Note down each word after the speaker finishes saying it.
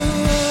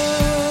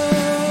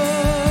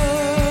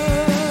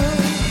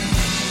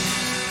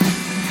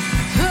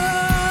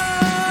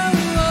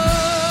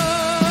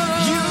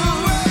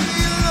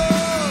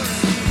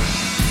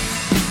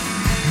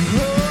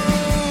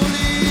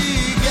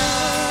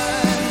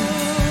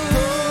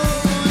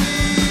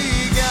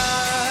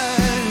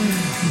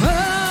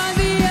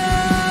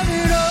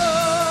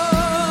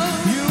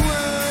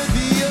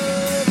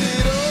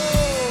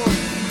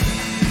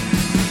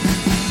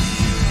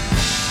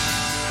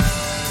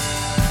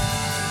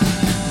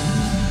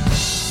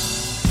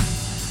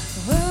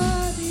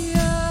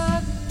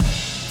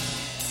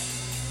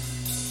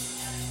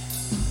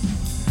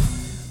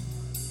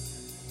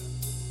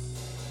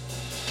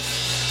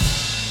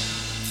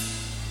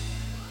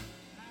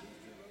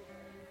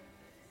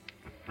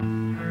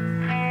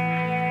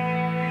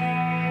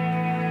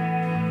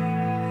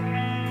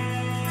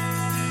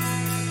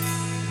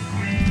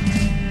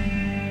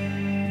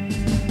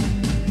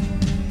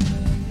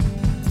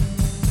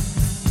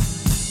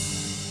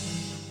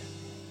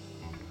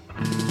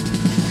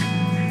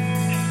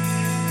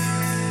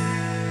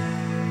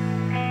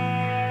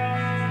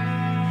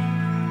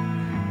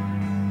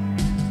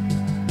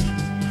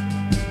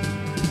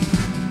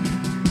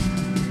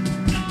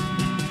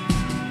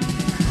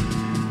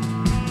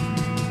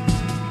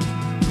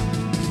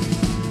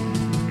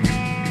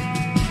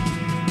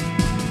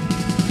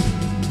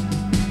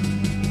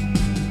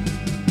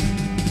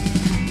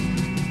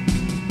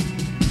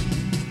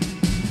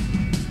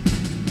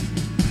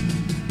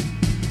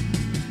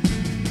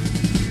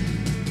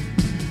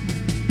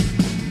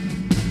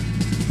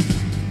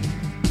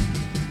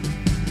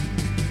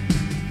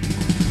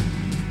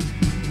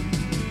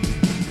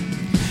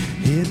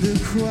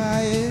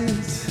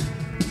quiet,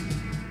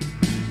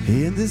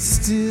 in the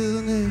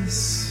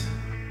stillness,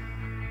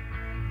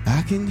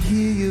 I can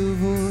hear your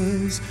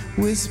voice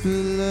whisper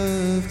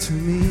love to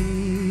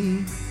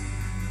me.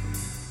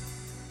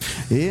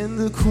 In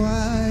the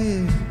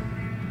quiet,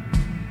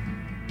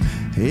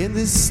 in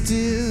the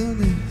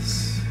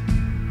stillness,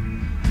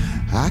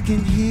 I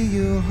can hear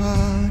your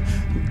heart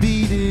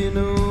beating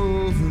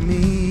over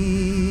me.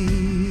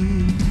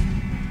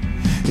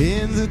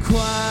 In the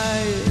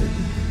quiet,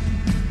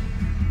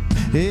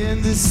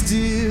 in the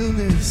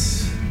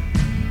stillness,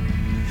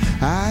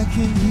 I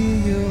can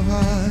hear your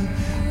heart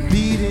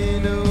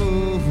beating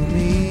over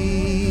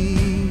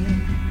me.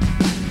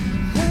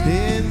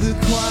 In the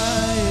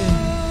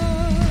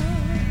quiet,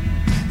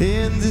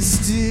 in the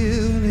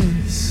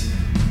stillness,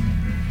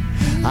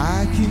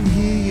 I can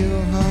hear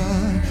your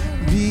heart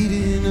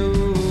beating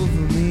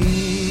over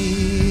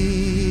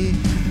me.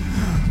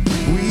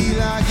 We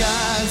lock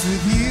eyes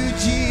with you,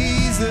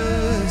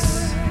 Jesus.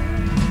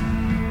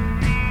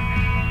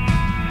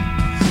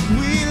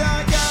 We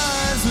lock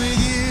eyes with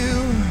you.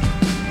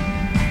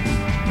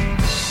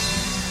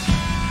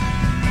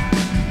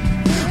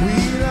 We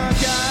lock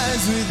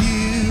eyes with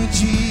you,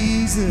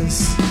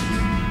 Jesus.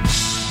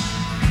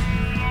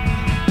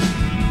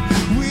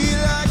 We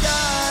lock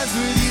eyes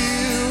with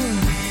you.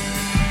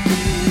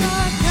 We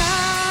lock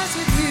eyes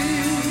with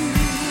you.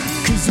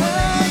 'Cause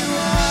where you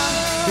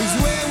are is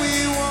where we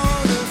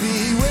wanna be.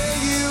 Where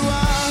you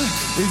are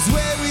is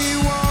where we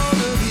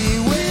wanna be.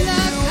 Where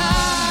you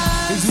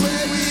are is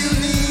where we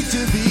need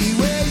to be.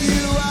 Where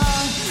you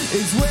are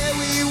is where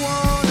we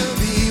wanna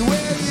be.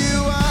 Where you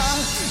are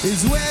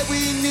is where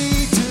we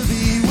need to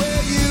be.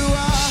 Where you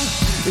are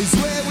is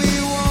where we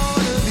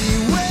wanna be.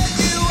 Where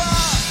you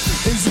are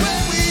is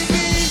where we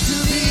need to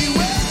be.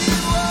 Where you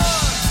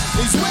are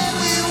is where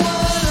we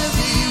wanna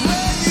be.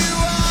 Where you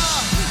are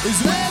is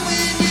where we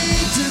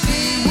need to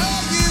be.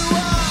 Where you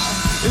are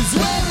is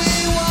where we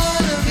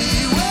wanna be.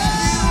 Where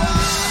you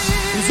are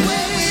is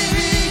where we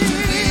need to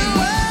be.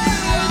 Where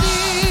you are.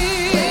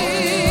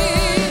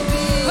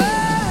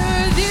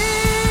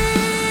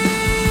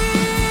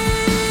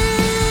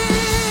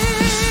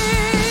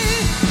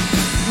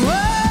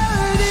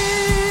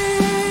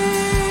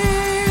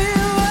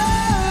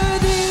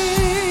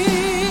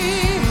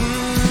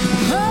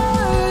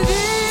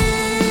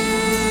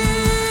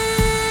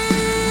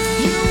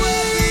 You're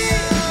worthy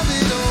of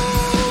it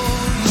all,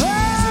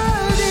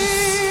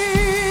 Jesus.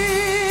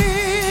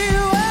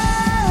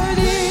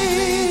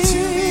 To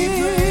be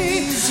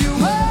praised, you're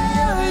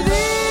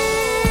worthy.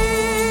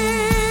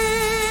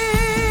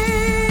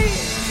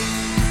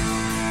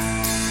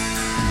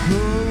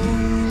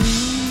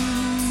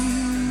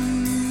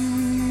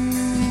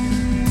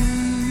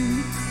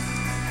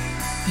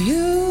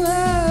 You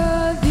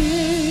are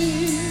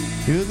the,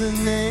 You're the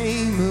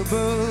name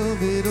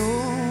above it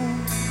all,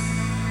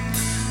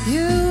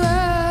 you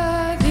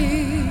are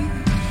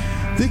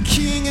the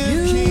King of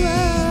You Kings,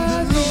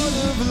 are the Lord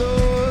of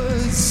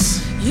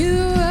Lords. you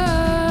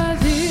are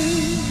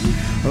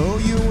Oh,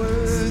 you're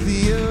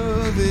worthy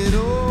of it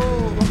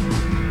all.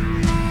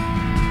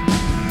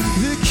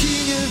 The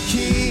King of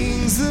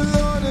Kings, the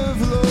Lord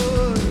of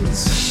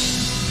Lords.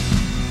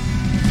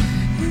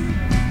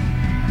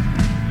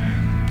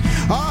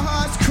 Our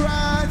hearts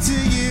cry to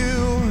you.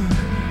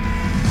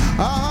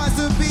 Our hearts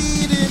are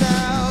beating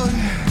out.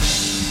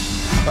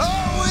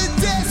 Oh, we're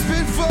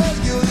desperate for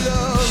your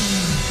love.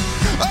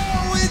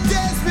 Oh, we're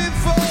desperate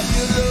for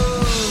your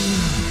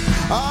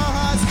love. Our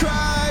hearts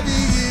cry to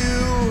you.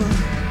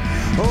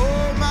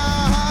 Oh, my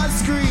heart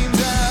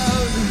screams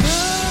out.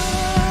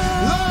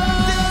 Lord,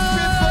 I'm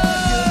desperate for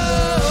your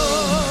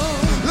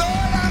love.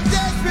 Lord, I'm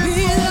desperate We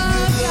for your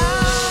lock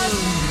love.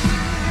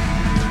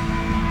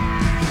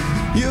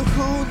 You're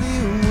holy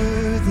and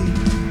worthy.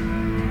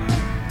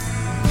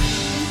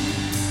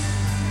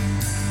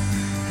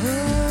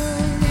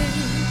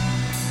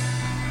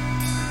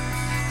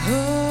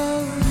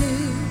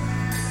 holy,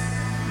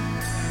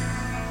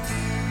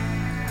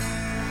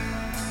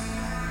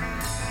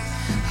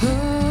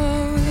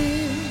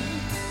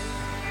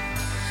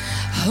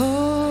 holy,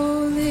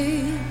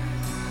 holy,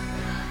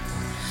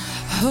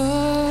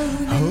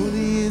 holy,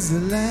 Holy is the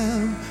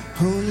Lamb,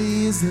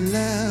 holy is the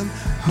Lamb,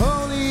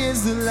 holy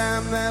is the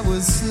Lamb that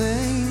was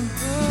slain.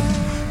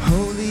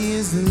 Holy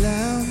is the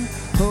Lamb,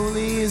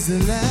 holy is the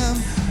Lamb,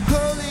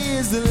 holy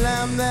is the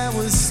Lamb that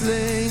was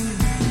slain.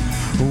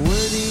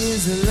 Worthy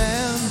is the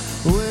Lamb,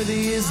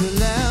 worthy is the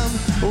Lamb,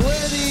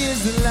 worthy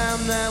is the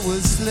Lamb that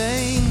was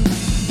slain.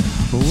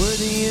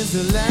 Worthy is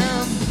the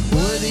Lamb,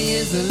 worthy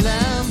is the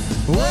Lamb,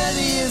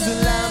 worthy is the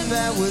Lamb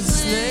that was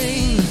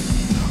slain.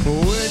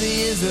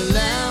 Worthy is the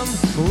Lamb,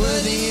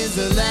 worthy is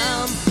the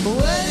Lamb,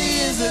 worthy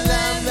is the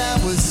Lamb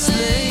that was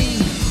slain.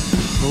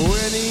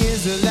 Worthy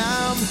is the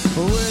Lamb,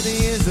 worthy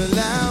is the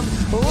Lamb,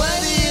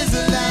 worthy is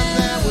the Lamb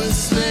that was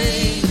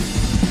slain.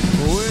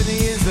 Worthy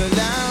is the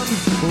Lamb,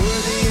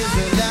 worthy is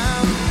the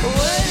Lamb,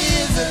 worthy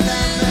is the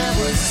Lamb that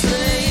was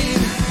slain.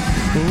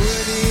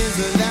 Worthy is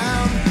the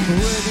Lamb,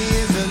 worthy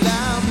is the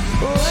Lamb,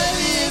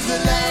 worthy is the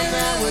Lamb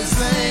that was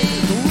slain.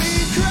 We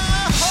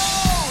cry.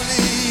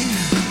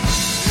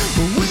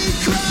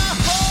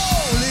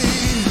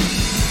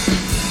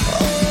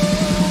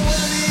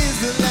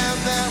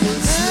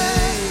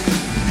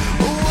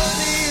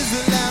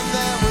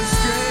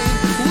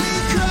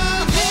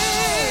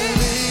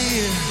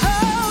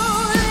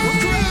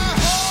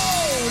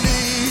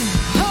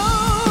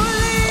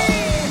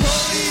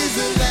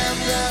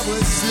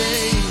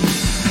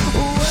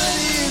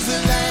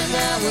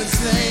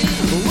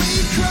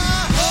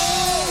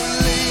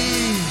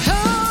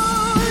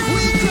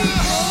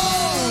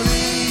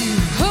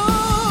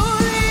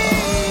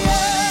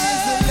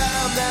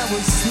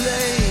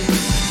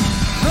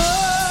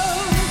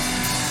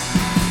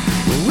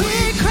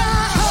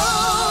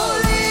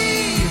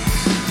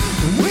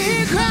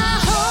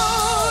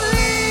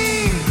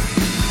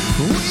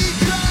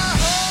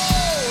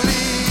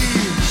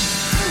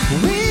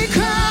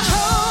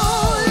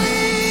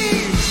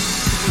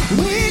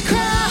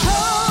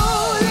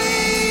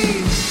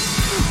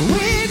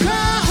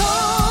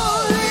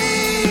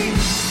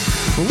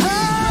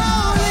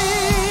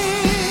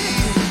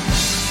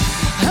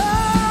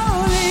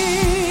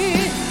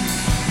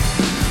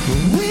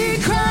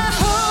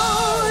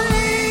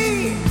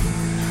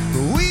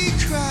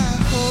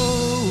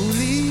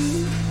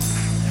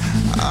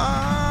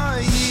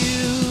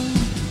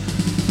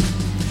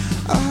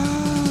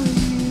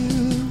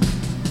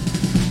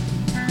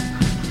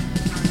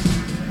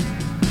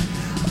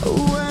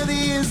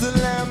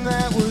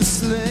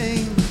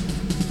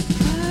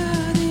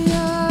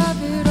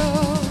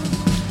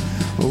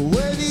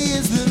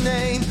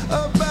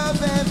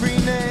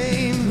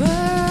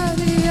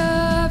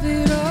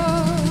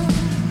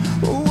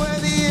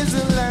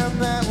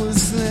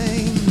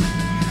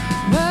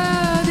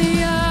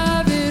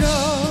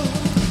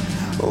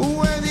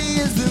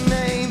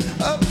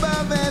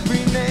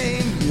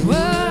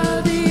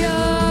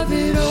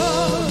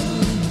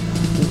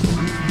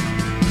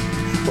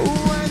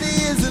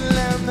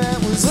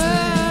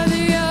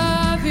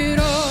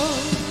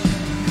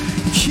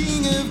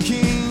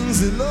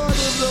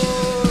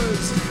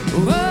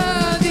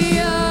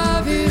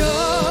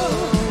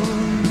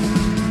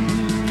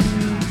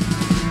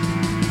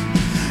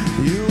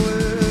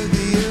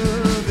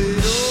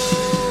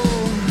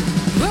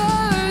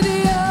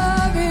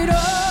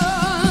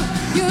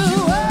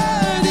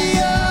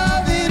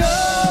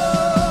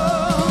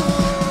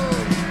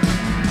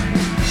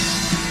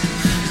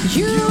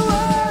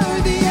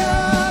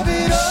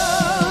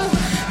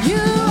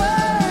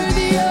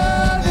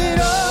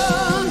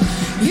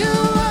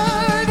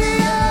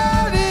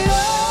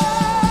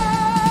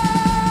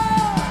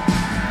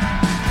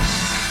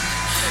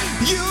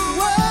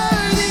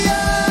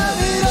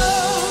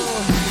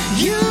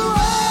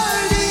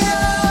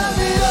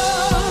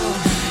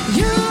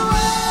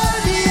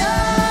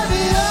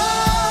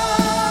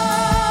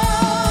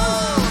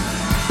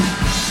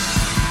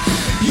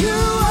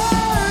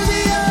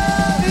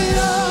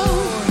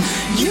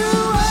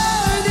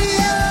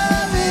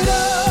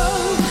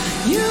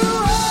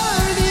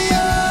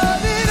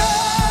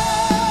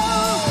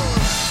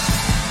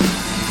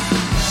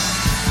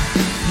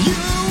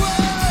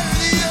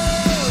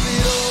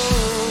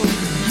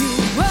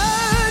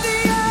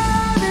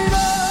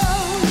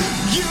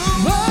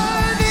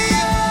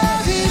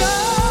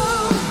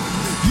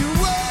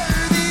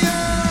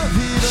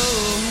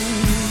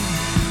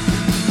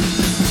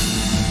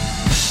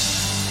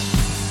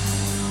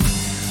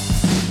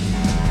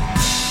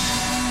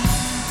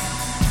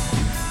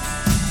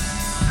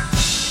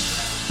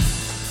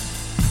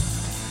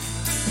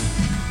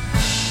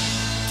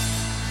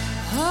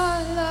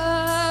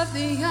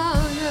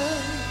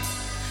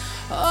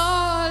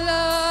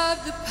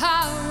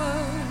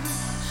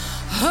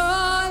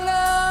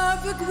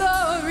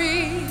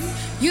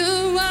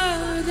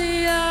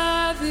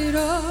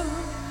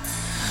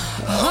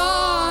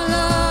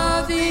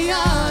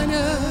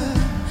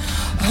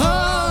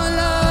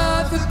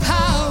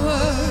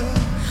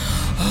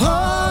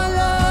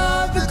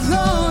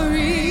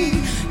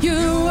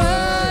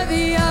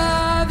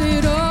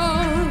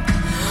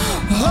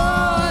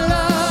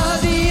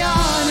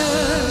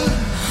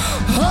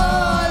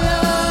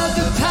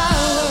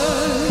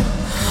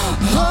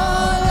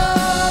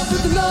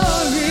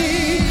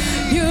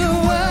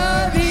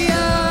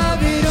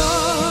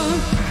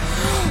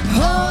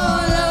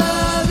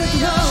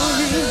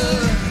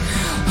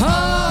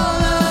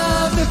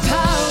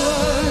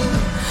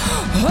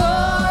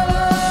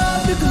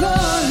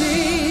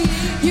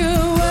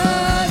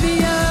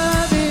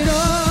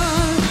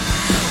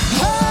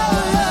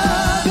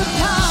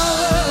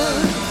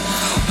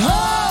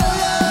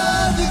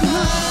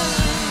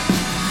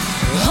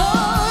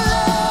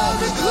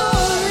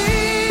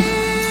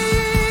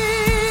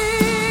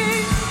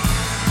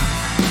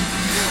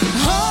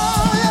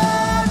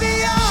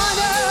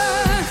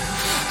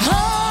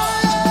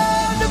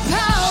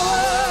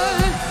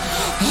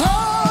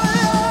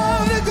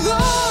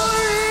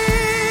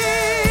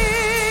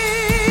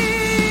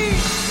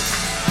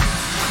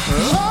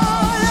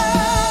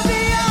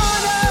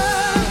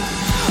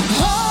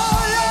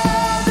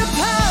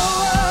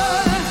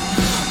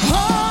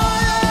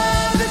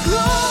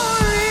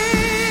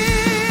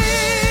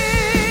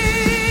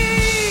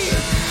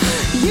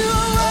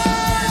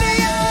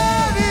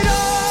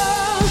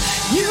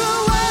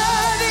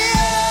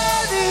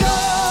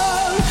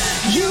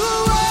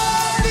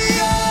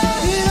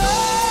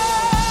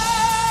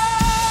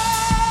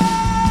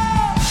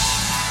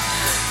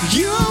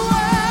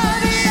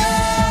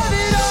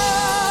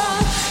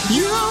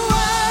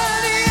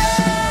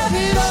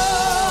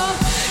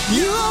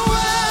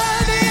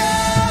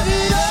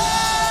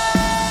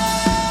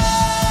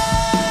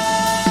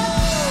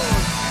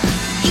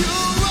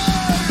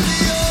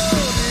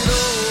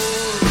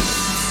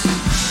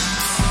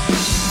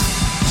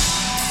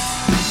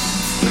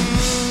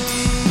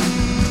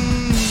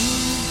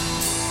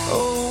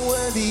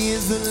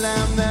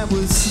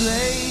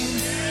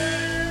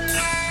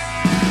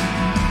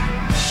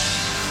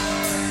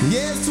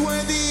 Yes,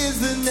 worthy is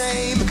the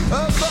name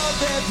above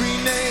every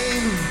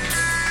name.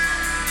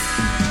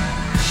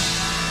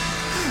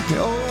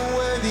 Oh,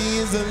 worthy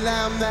is the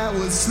Lamb that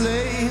was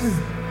slain.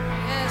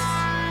 Yes.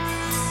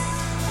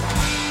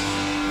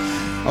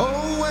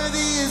 Oh,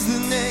 worthy is the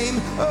name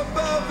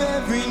above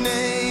every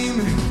name.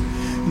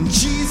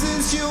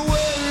 Jesus, you're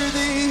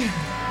worthy.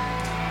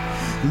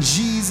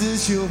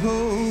 Jesus, you're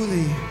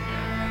holy.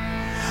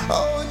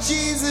 Oh,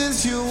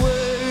 Jesus, you're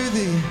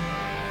worthy.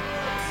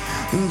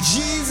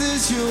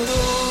 Jesus, you're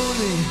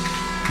holy.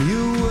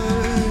 You're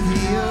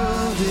worthy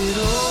of it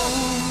all.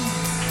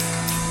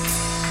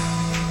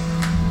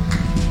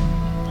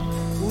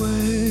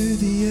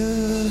 Worthy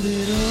of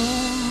it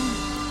all.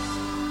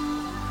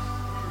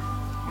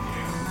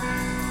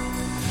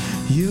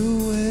 You're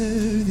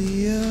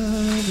worthy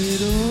of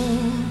it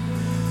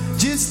all.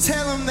 Just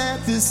tell him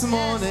that this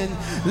morning.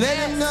 Let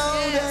him know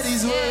that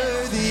he's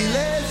worthy.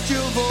 Lift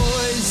your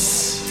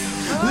voice.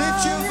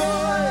 Lift your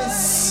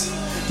voice.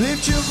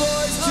 Lift your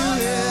voice to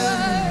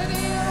him.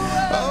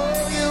 Oh,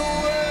 you're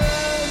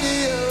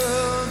worthy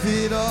of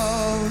it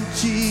all,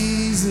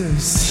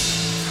 Jesus.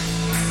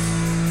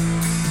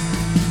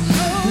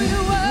 Oh,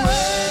 you're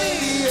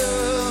Worthy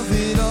of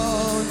it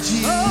all,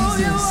 Jesus. Oh,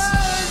 you're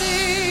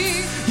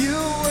worthy.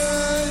 You're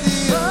worthy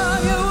Oh,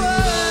 of you're it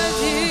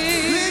worthy.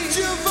 all. Lift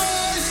your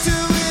voice to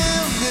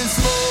him this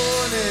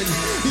morning.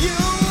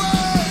 You're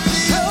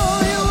worthy.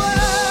 Oh, you're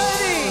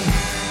worthy.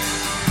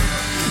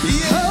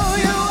 Yes, Oh,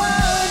 you're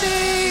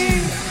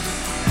worthy.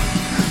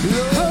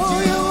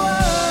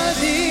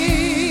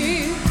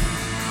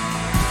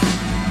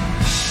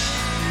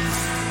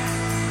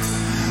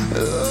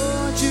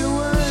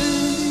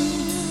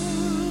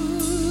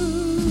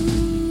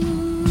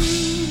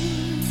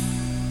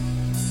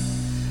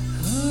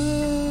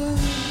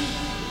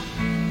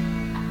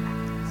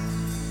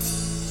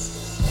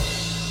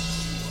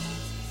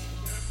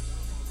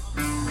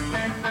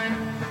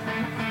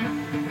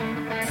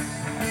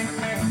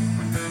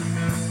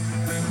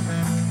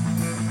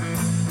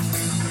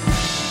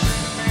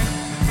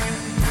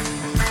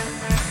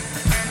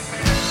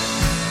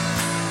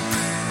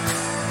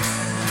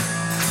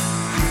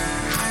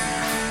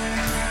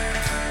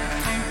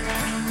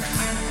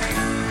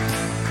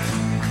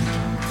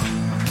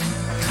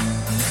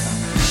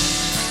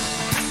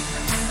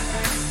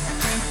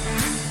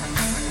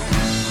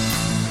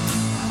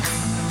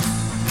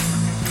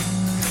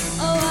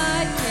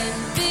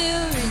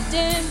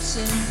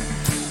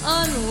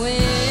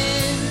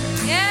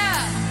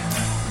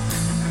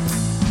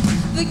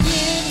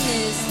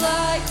 Forgiveness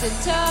like the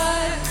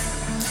tide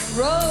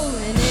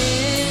rolling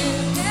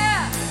in.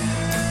 Yeah.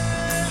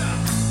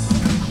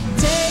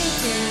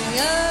 Taking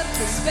up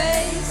the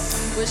space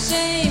where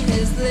shame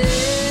has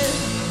lived.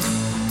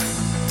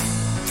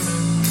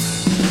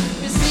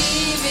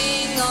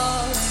 Receiving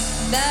all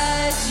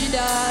that you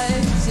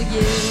died to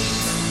give.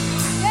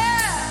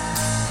 Yeah.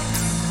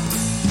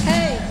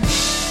 Hey.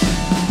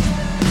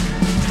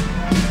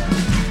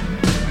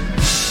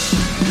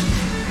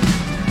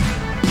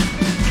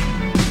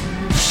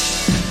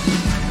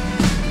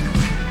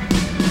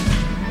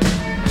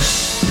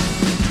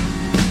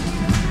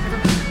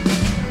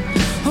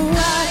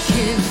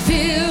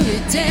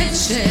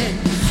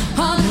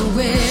 On the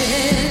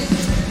wind,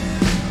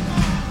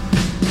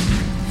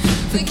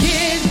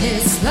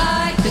 forgiveness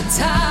like the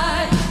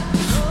tide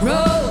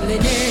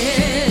rolling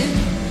in,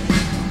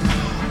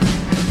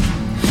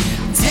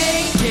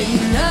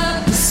 taking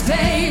up the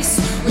space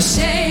where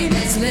shame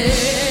has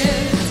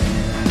lived,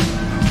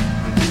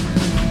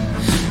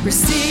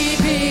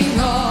 receiving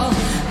all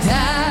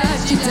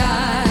that you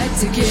died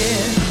to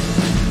give.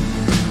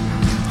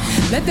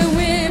 Let the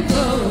wind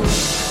blow.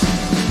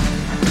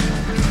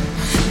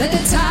 Let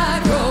the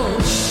tide roll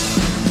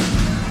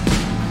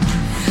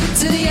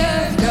to the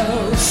earth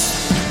goes.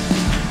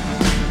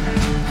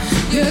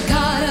 You're a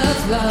God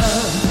of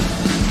love.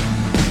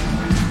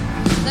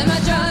 Let my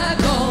dry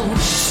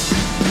bones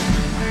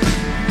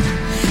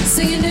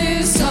sing a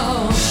new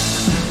song.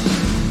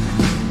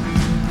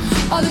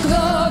 All the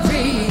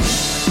glory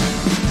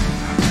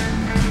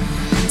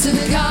to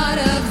the God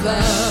of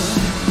love.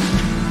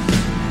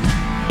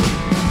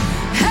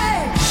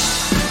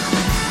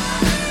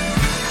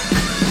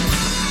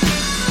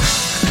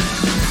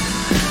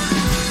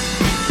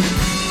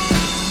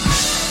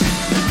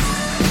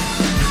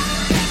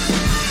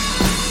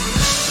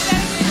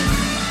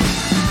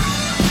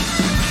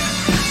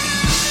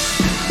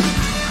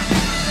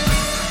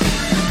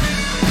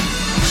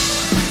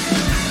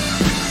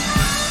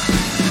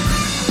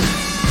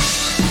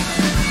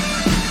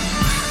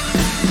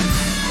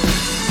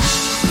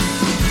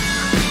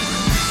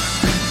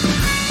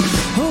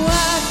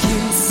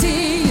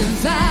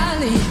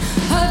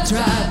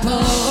 Dry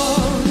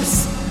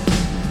bones,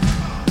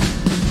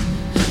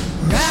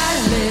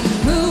 rattling,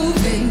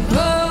 moving,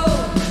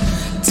 bone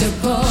to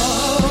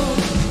bone.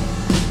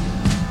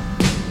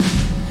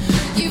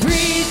 You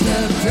breathe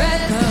the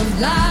breath of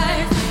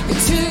life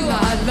into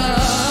our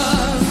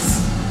lungs,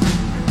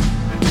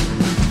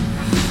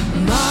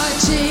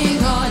 marching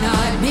on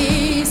our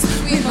knees.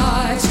 We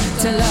march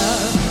to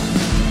love.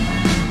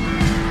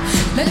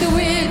 Let the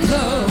wind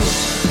blow.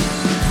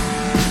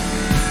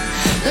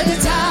 Let the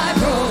tide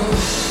roll.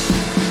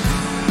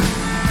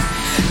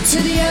 To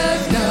the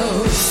earth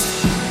knows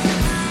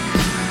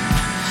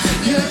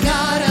you're a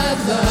God of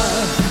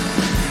love.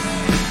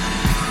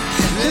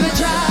 Live a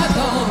dry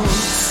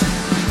bones,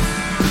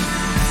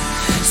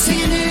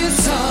 sing a new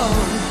song.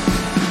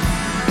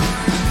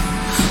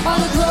 All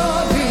the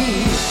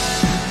glory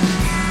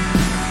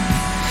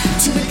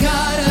to the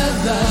God of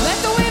love. Let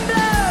the wind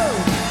blow.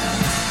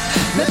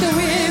 Let the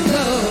wind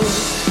blow.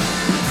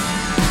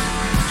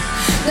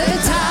 Let the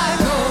tide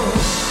roll.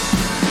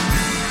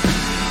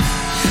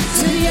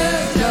 To the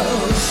earth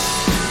knows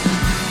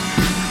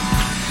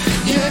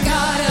you're a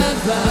God of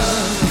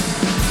love.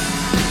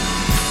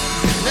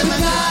 Let my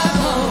dry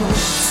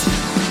bones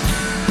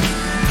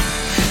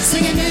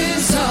sing a new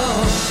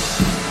song.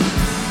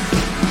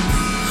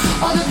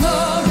 All the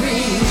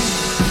glory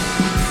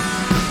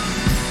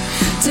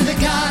to the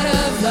God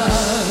of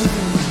love.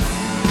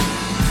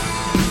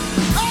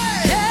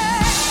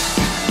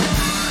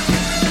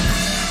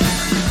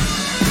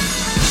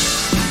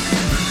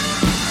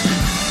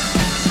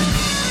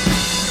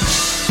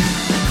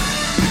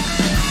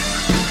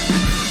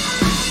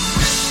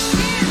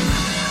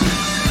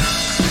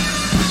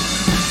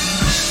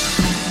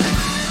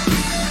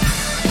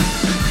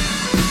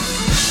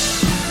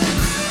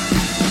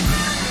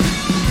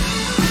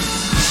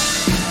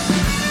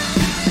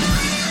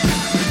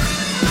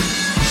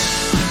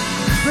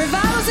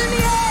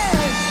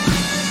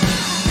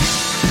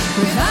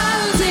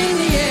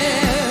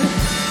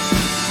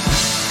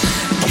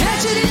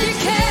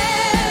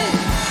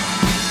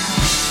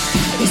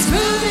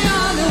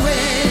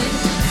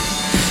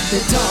 The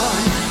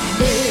dawn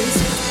is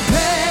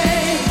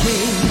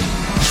breaking.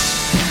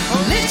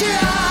 Oh, lift your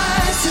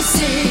eyes to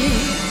see.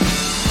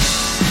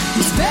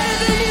 He's better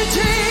than you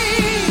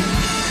dream.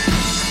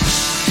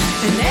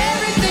 And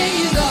everything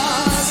you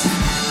lost,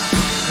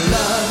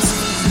 love's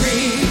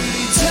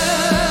returning.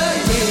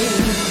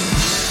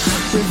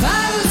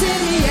 Revival's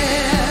in the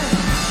air.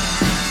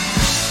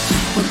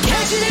 Well,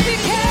 catch it if you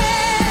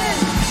can.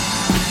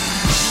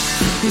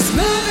 He's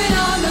moving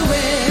on the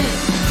wind.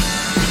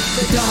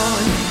 The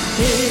dawn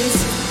is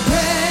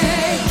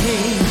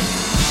breaking.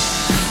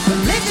 But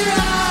lift your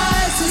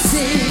eyes to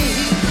see.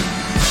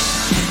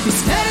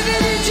 It's better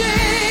than you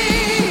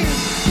dream.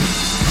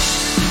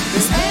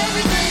 It's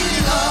everything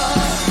you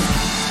lost.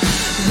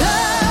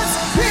 Love's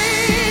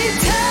returning.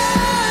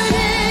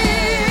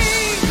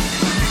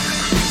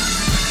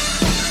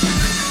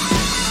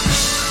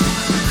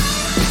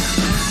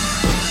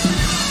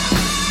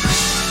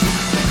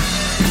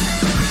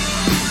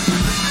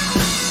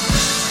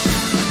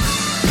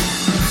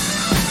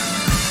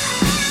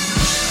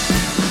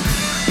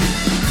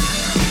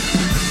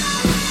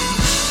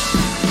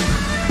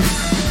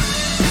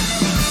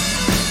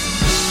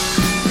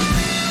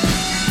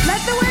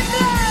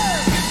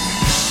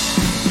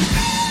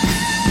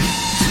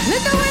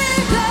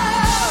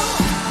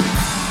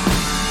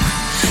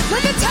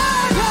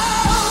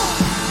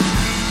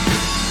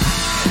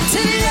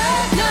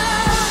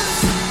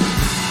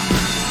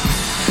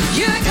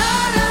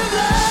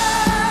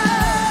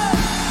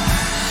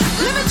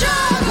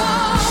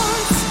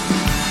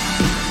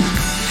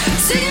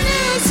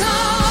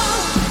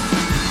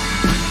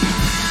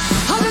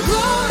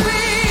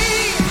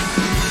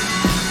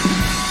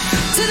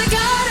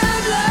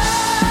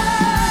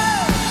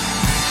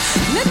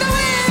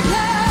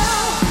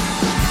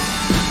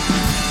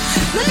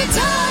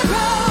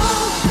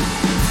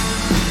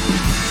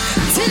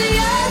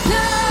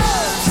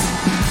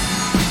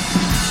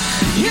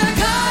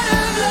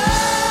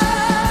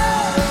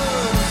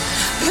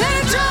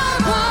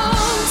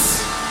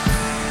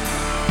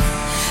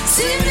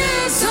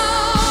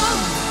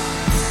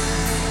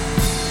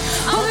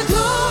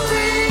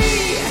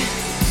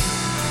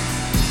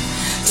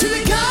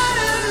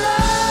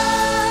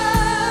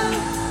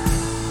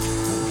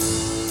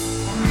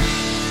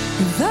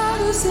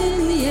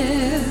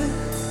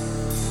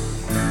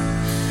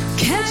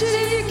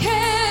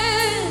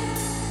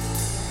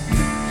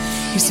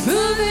 He's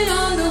moving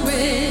on the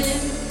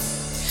wind.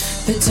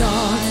 The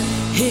dawn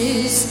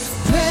is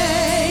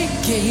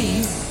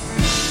breaking.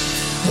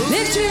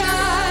 Lift your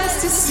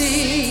eyes to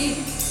see.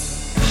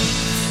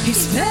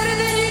 He's better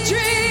than you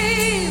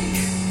dreamed.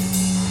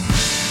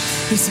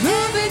 He's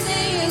moving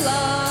in your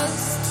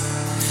lost.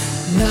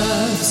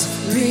 Love's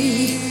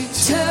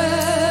returning.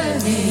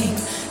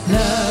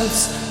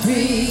 Love's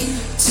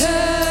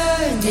returning.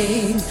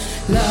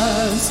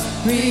 Love's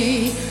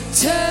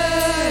returning.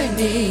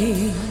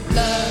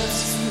 Love's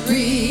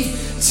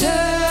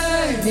returning.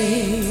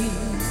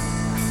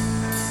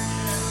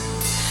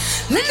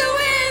 Let the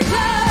wind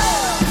blow.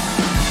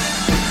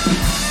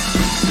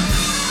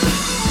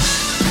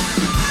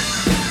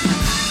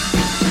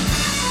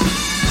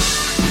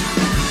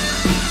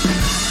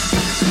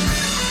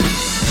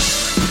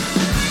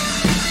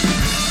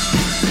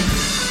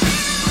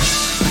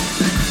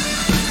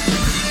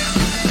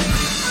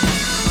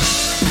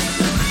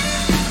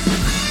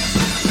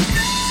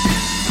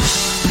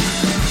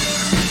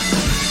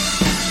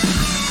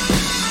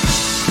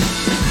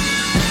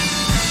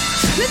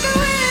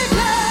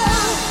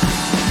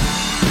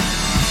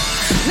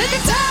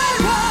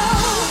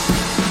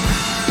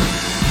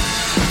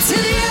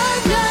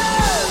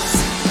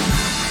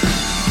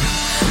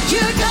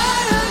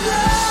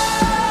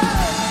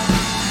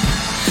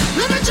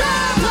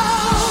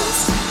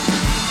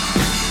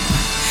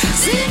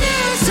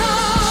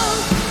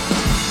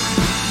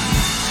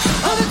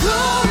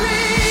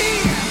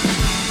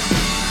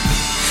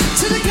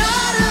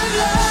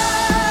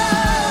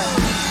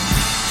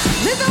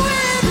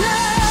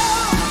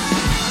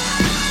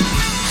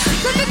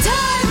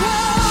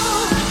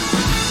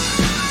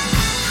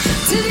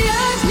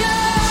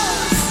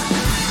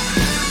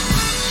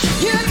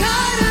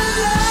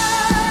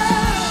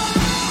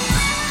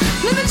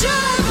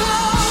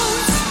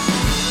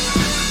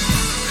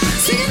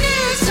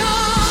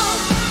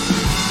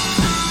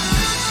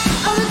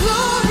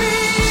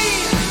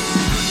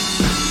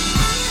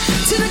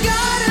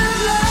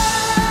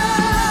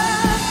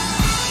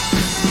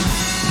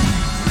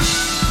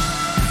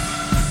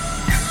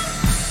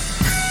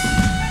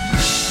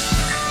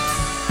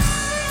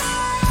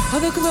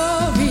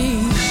 Glory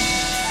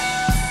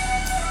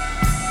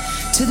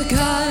to the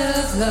God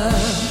of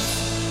love.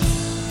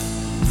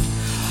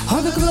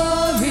 All the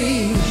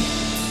glory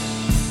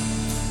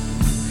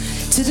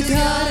to the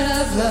God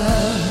of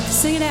love.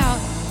 Sing it out.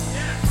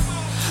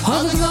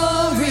 All the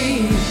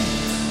glory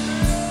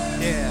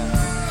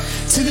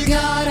to the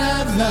God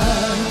of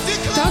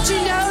love. Don't you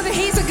know that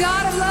He's a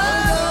God of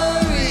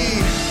love?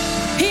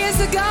 He is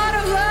the God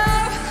of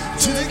love,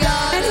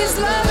 and His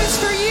love is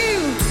for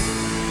you.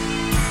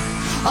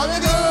 All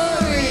the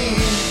glory.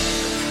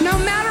 No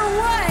matter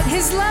what,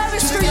 His love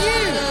is for you.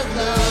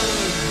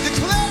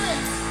 Declare it.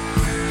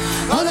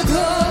 All the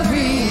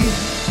glory.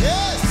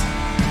 Yes.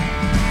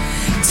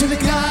 To the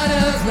God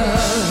of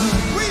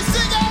love. We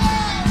sing it.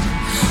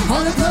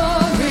 All the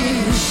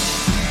glory.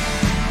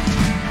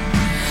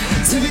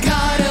 To the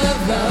God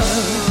of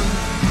love.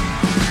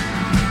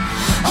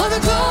 All the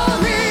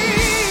glory.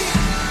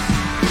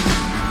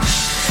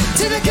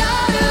 To the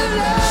God of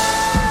love.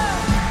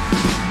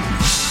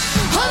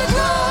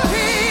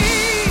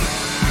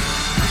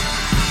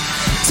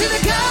 To the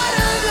God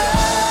of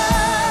love,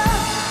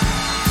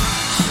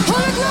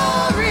 all the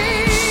glory.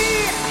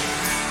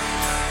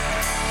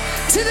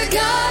 To the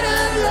God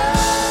of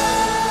love,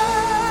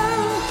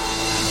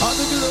 all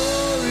the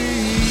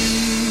glory.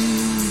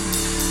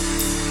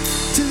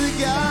 To the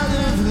God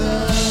of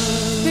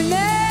love.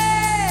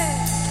 Amen.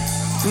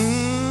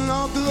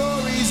 All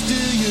glories to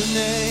your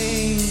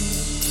name,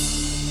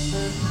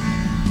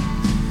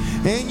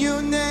 and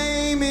your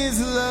name is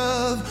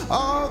love.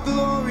 All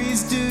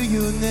glories to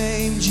your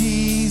name,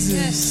 Jesus.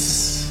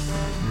 Yes.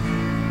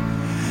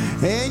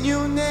 And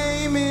your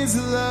name is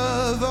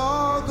love.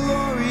 All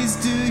glories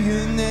to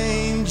your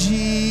name,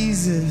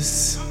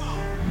 Jesus.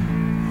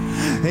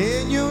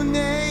 And your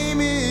name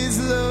is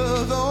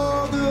love.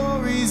 All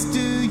glories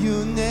to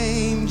your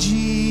name,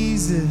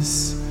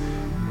 Jesus.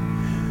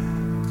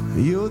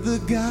 You're the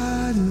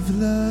God of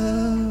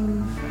love.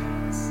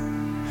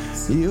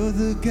 You're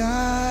the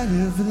God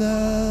of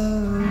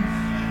love.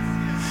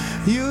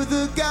 You're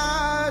the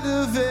God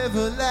of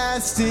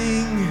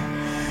everlasting.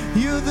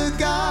 You're the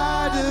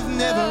God that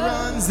never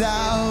runs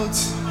out.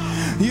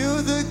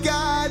 You're the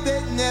God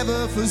that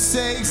never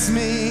forsakes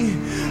me.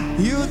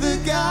 You're the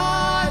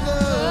God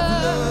of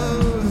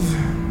love.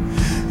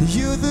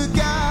 You're the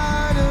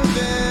God of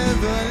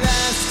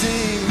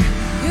everlasting.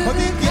 You're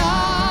the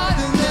God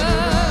that never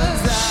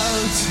runs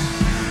out.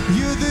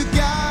 You're the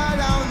God,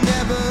 I'll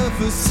never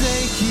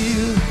forsake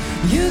you.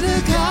 You're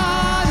the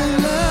God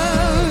of love.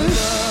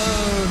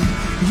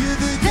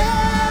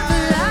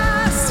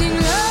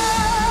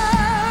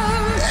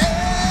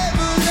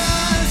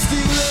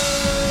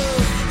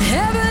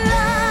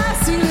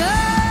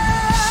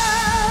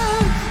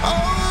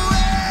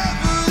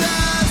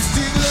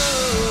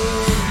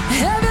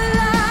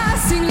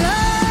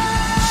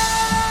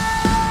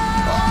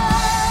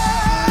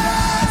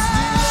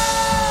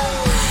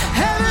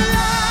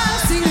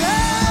 Everlasting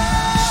love.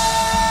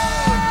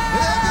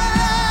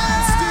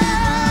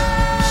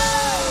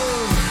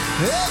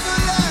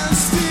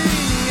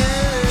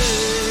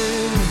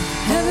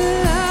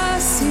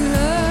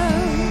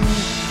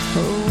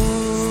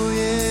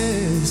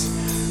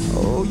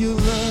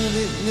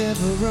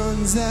 never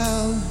runs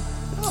out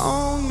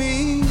on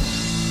me.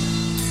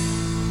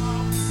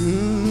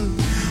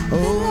 Oh,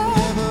 it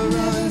never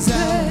runs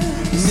out,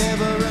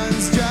 never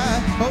runs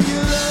dry. Oh,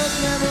 your love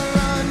never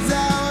runs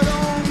out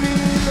on me,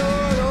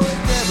 Lord. Oh, it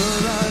never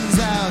runs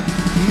out,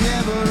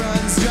 never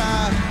runs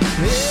dry.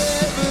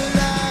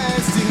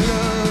 Everlasting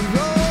love.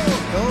 Oh,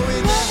 oh,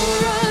 it never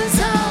runs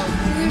out,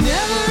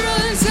 never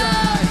runs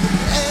dry.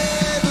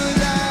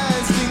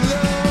 Everlasting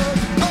love.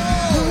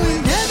 Oh,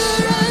 it never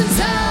runs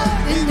out,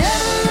 it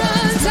never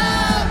runs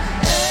out.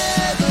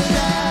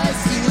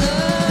 Everlasting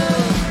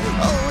love.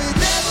 Oh, it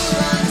never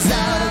runs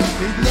out,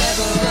 it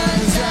never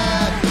runs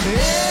out.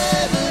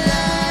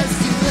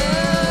 Everlasting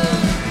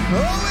love.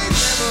 Oh, it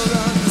never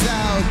runs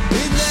out,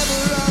 it never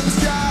runs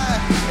dry.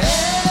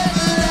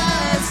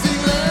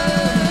 Everlasting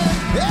love.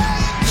 Yeah,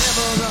 it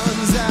never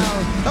runs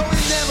out. Oh,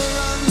 it never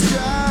runs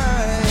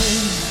dry.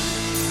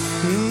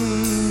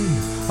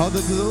 All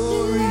the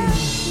glory.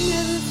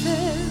 Never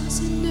fails,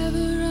 it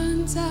never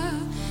runs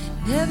out,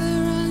 never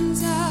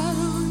runs out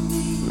on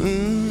me.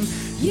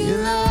 Your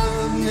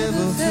love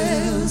never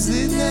fails,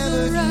 it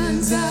never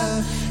runs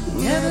out,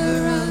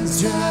 never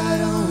runs dry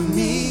on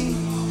me.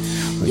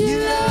 Your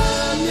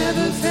love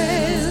never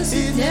fails,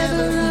 it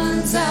never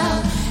runs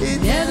out,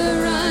 it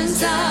never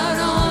runs out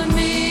on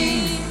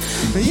me.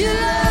 Your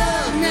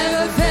love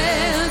never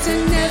fails,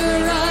 it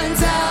never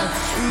runs out,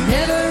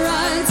 never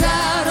runs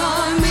out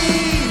on me.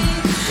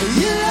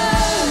 Your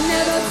love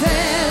never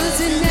fails,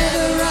 it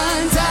never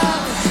runs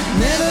out,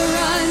 never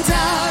runs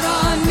out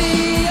on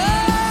me.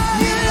 Oh,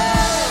 your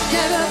love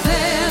never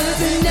fails,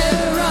 it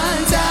never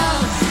runs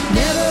out,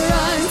 never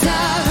runs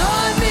out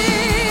on me.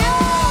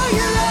 Oh,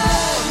 your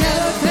love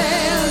never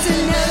fails,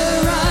 it never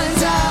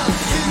runs out,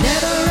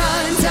 never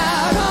runs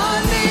out on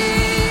me.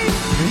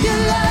 Your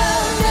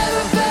love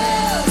never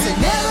fails, it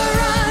never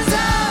runs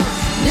out,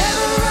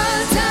 never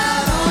runs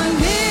out on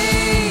me.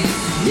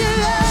 Your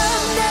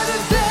love never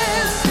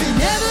fails, it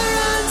never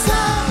runs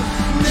out,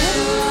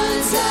 never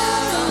runs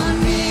out on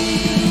me.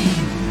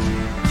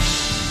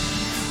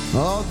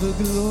 All the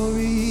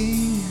glory,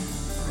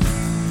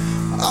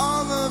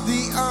 all of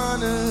the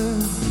honor,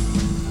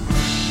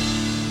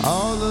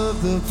 all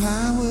of the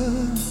power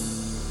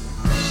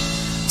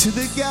to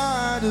the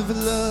God of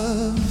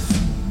love.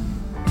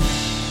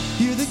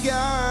 You're the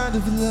God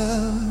of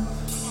love.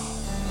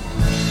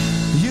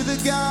 You're the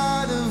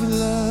God of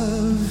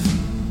love.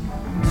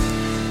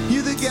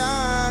 You're the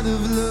God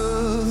of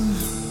love.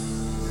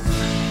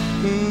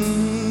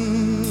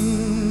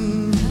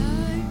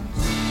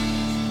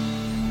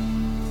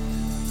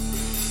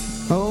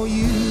 Oh,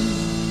 you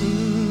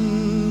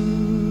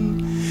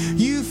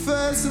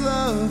first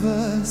love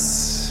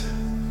us.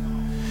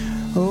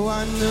 Oh,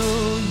 I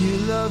know you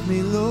love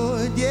me,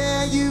 Lord.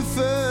 Yeah, you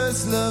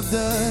first loved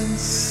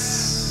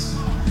us.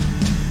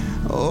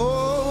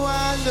 Oh,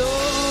 I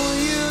know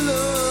you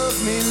love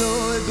me,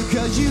 Lord,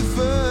 because you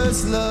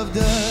first loved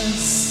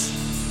us.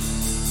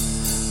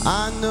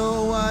 I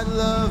know what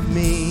love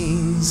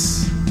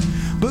means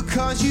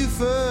because you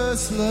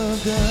first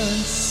loved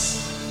us.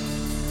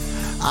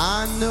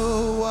 I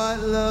know what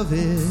love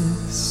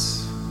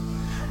is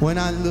when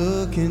I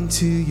look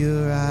into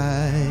your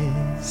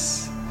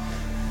eyes.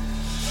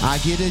 I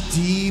get a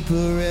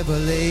deeper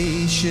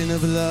revelation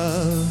of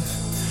love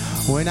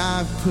when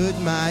I put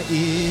my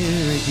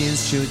ear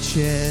against your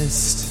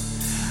chest.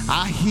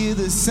 I hear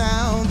the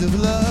sound of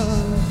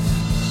love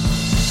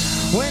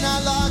when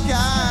I lock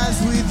eyes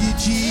with you,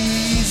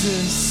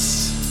 Jesus.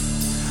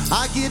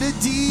 I get a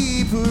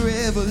deeper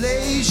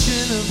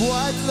revelation of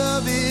what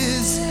love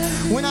is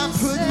when I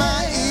put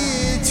my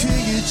ear to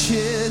your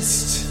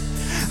chest.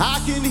 I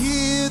can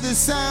hear the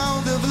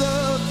sound of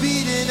love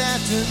beating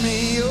after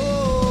me.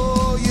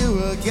 Oh,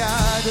 you're a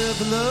God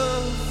of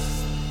love,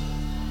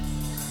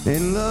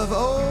 and love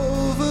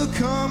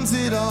overcomes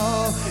it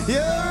all. You're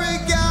a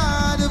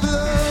God of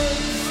love,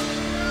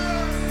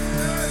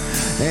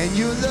 and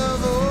your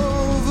love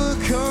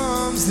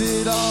overcomes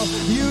it all.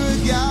 You're a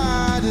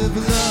God of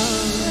love.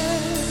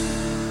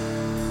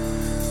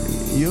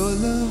 Your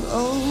love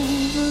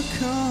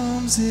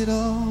overcomes it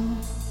all.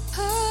 I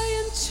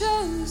am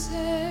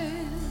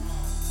chosen,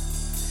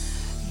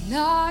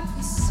 not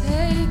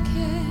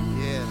forsaken.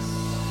 Yes.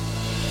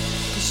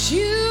 'Cause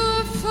you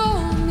are for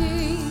me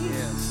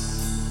Yes.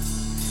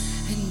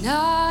 and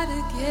not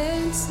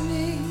against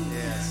me.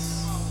 Yes.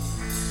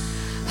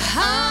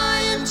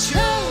 I am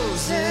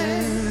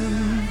chosen,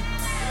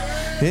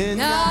 And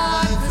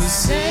not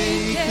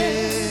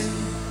forsaken.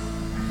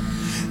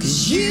 'Cause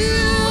you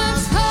are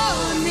for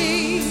me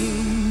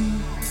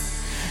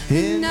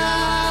and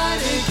not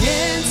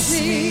against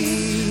me.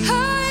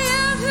 I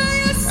am who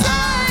you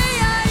say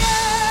I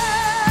am.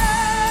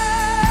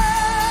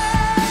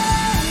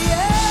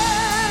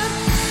 Yeah.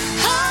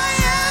 I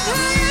am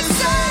who you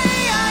say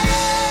I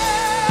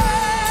am.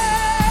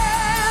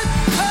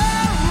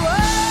 Oh,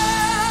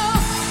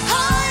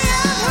 I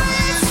am who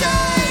you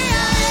say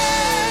I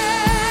am.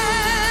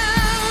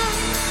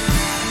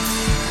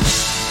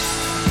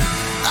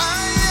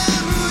 I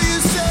am who you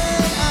say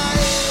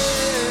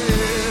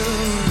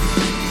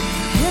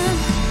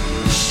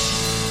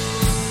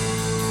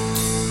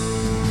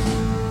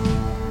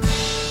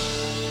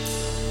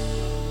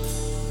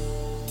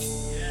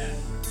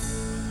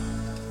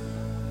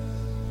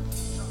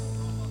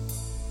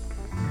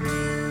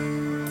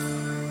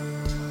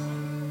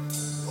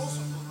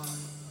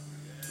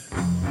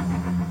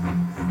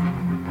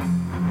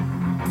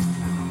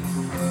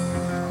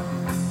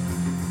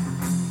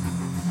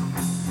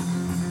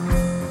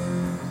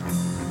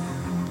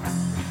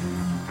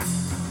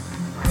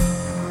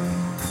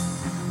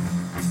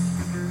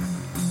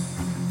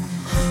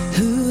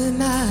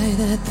I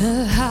that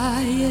the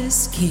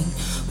highest King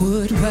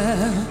would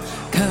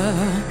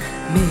welcome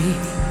me.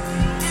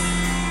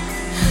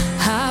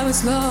 I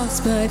was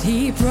lost, but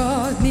he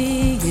brought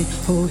me in.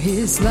 Oh,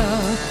 his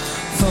love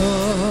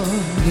for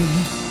me.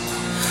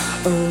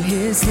 Oh,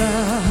 his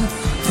love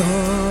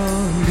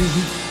for me.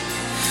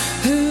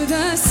 Who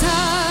the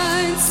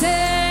Son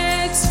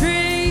sets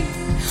free,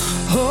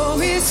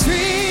 oh, is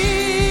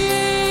free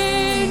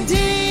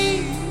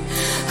indeed.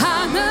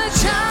 I'm a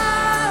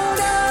child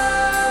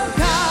of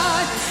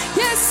God,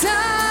 yes I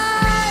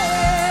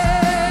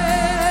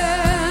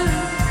am.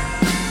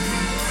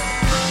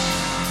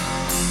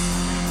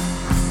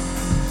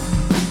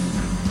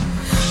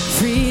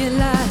 Free at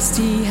last,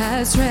 he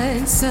has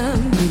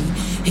ransomed me.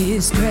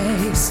 His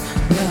grace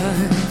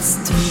runs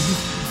deep.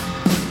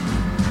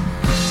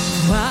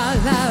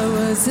 While I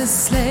was a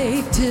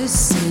slave to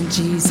sin,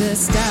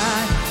 Jesus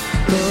died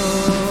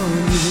for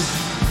me.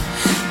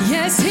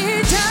 Yes,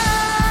 he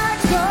died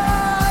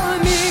for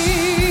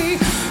me.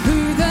 Who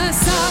the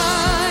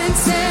Son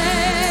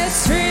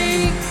sets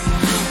free,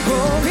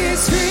 oh,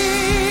 is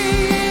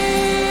free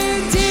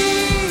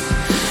indeed.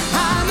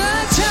 I'm a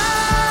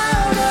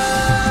child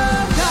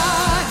of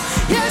God,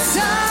 yes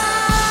I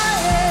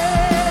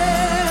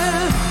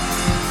am.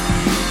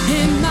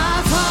 In my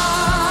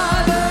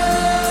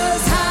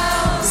Father's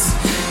house,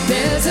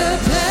 there's a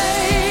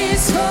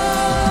place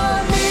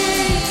for me.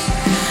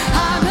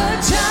 I'm a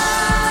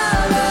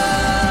child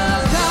of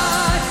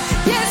God.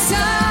 Yes,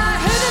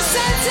 who the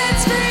Son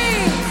sets free.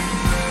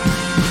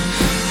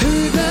 Who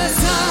the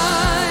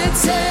Son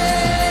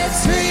sets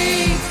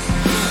free.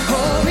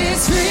 Oh,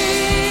 is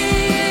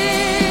free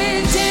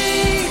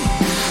indeed.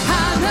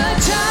 I'm a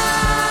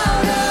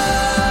child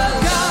of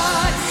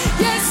God.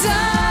 Yes, I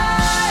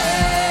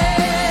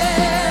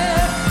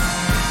am.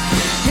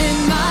 In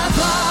my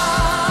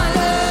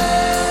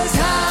Father's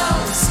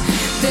house,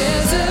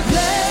 there's a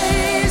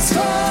place for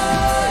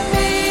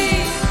me.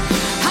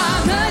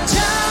 I'm a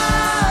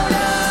child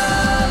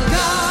of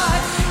God.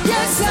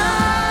 Yes, I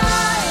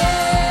am.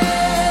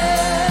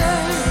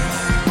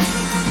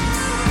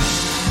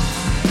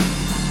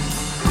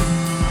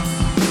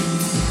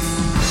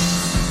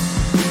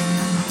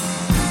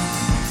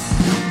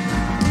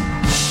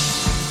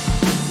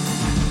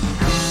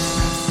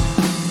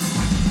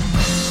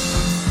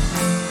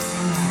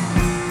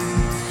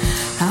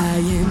 I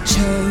am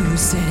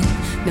chosen,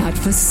 not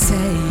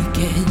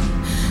forsaken.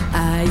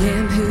 I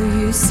am who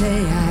you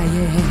say I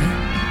am.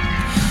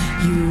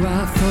 You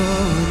are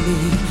for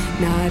me,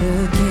 not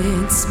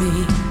against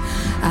me.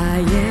 I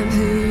am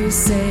who you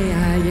say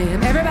I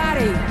am.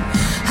 Everybody!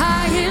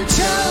 I am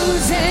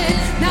chosen,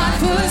 not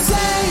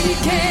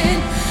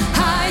forsaken. I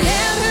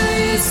am who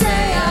you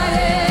say I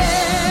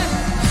am.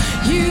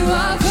 You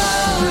are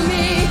for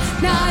me,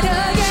 not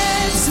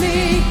against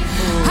me.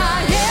 I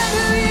am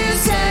who you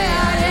say I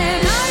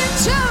am. I am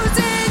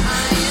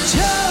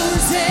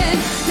chosen,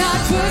 not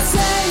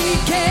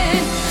forsaken.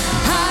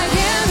 I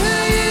am who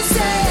you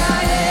say I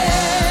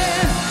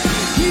am.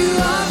 You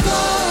are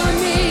for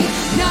me,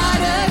 not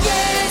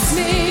against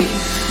me.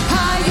 I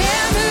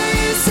am who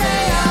you say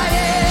I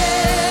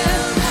am.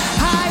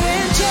 I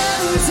am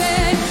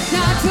chosen,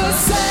 not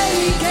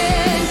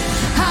forsaken.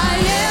 I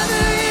am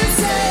who you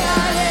say I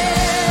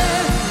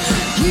am.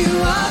 You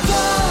are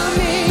for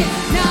me,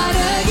 not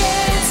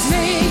against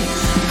me.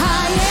 I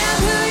am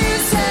who you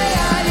say I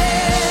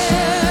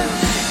am.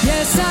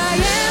 Yes, I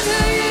am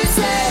who you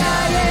say I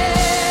am.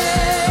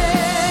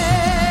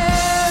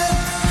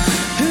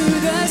 Who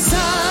the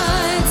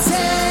Son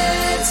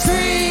sets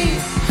free,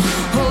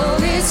 oh,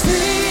 is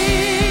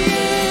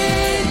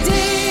free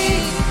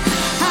indeed.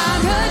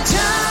 I'm a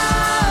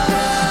child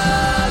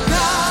of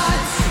God.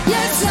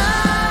 Yes, I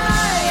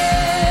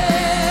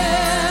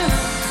am.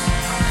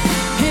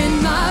 In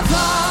my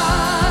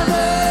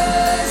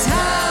Father's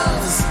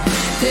house,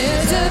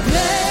 there's a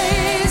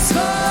place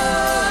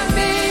for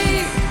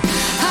me.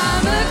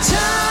 I'm a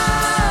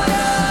child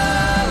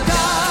of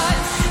God.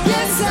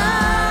 Yes, I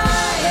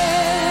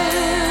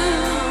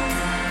am.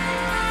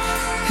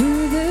 Who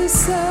the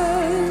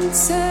Son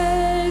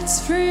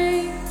sets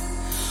free,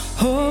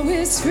 oh,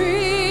 is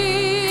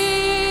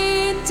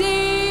free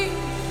indeed.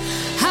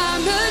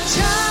 I'm a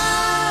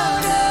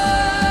child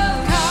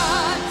of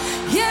God.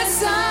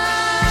 Yes, I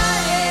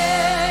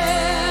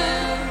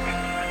am.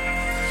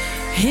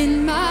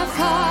 In my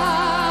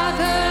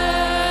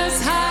Father's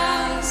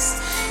house,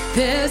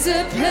 there's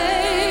a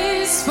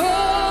place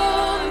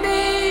for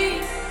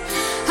me.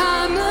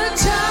 I'm a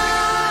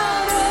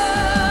child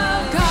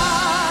of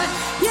God.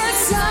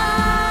 Yes, I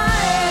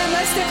am.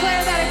 Let's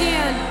declare that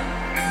again.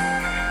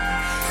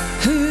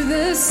 Who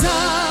the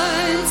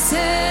Son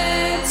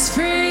sets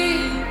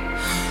free,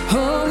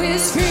 oh,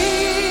 is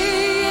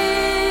free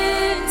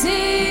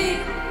indeed.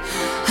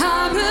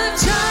 I'm a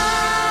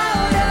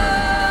child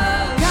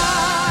of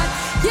God.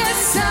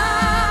 Yes, I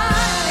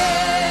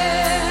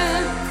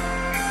am.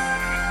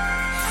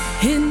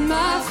 In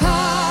my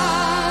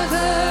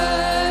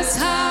Father's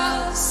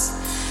house,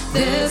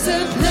 there's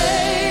a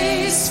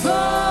place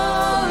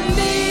for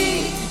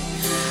me.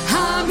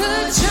 I'm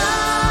a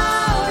child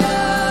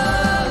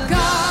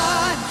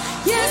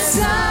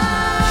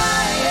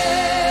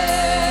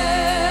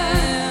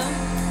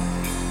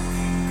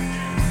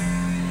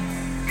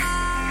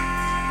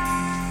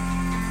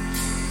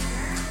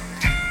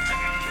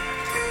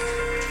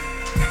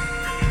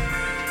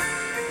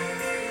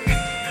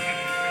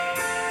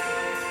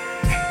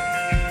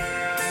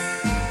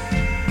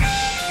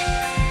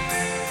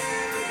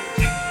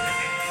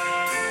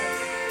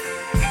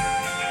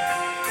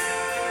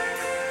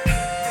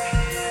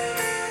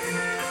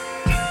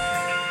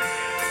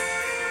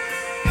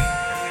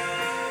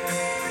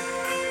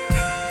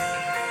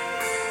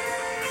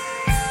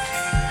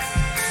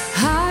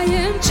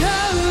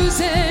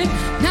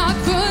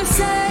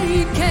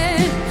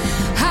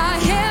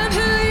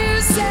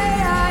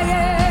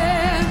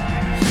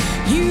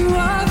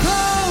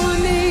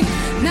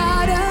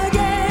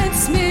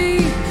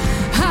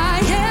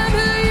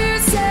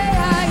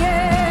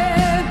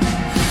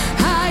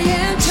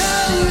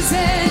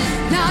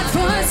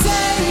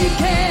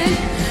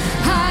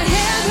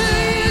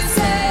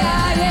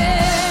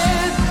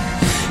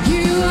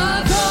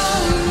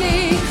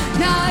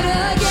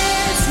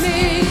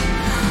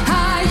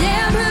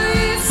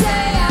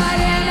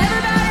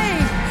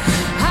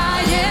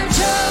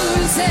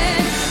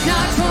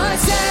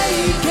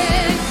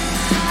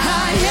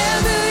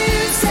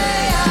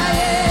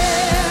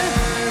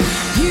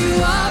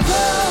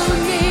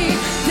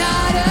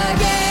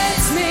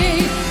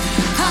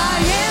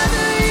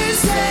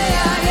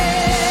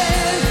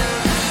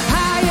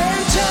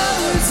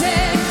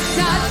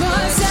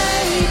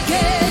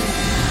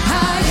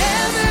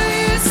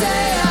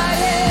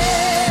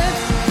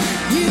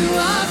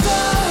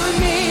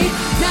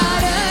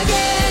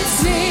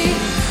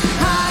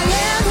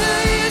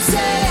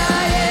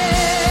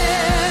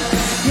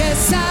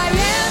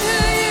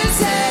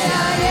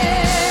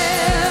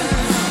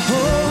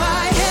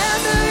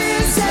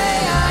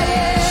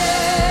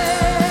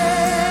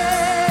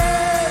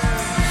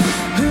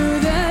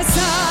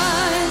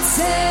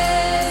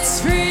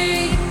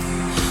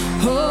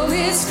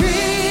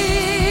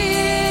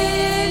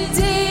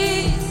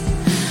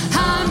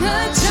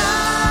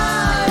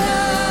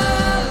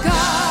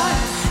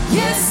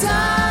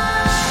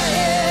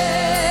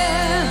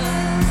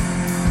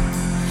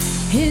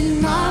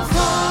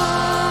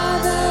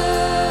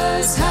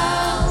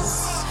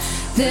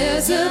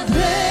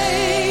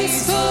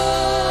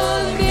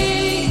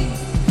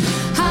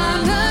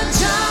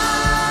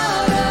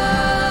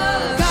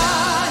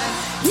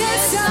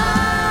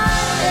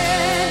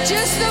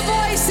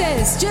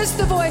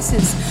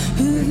voices.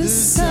 Who the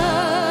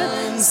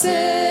Son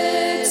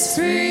sets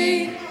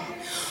free,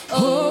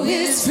 oh,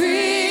 is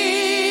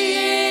free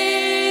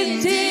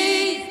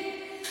indeed.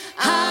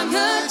 I'm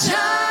a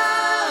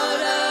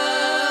child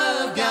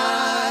of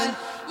God,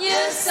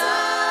 yes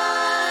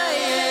I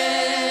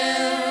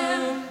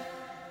am.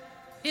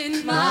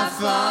 In my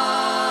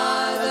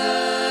Father's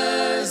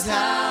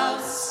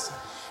house,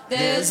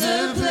 there's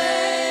a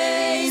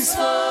place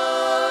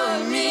for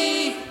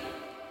me.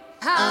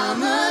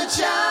 I'm a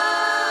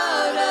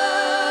child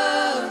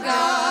of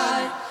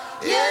God,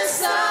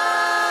 yes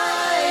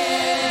I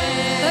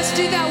am. Let's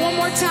do that one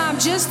more time,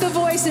 just the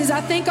voices.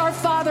 I think our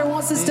Father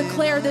wants us to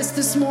declare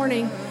this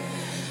morning.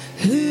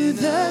 Who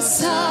the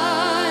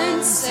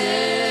Son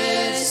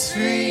sets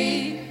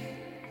free,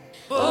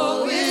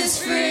 oh, is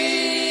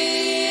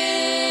free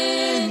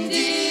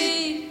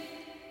indeed.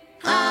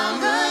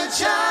 I'm a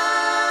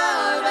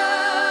child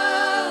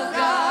of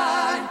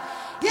God,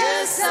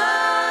 yes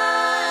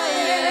I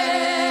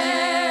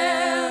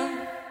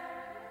am.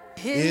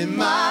 In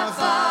my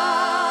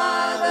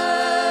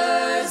Father's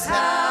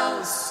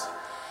house,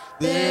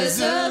 there's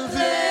a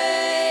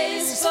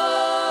place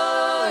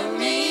for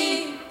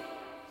me.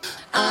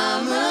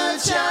 I'm a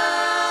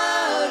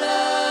child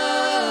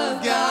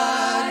of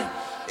God,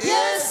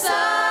 yes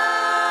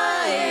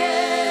I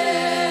am.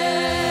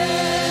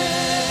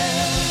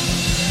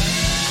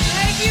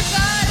 Thank you,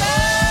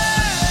 Father.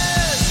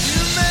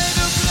 You make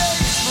a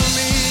place for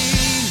me.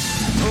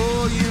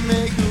 Oh, you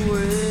make a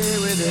way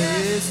where there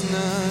is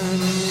none.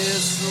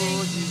 Yes,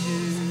 Lord, you do.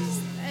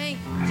 Thank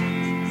you,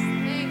 Jesus.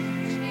 Thank you,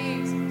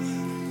 Jesus.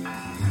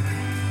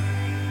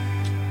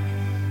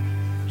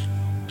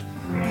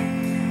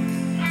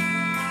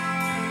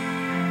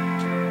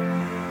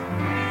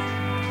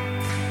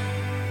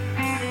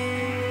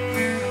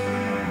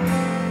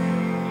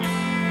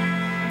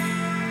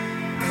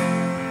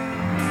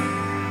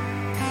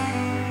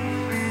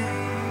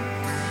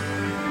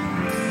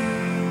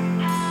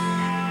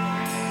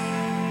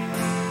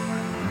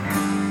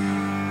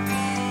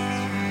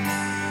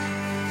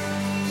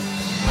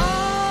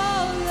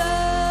 All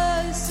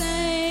the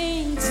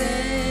saints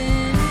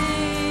and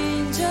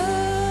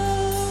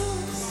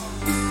angels,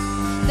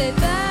 they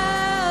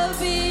bow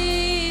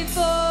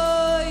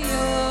before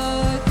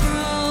your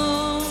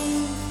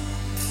throne.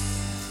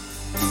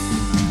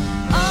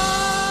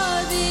 All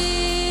the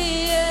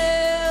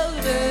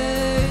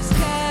elders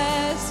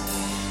cast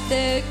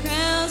their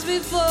crowns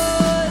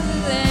before the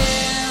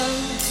Lamb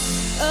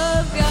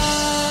of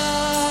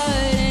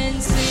God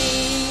and sing.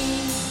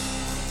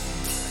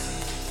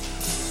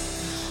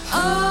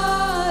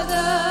 All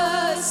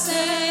the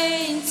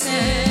saints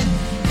and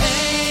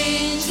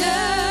angels,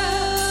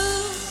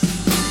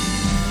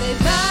 they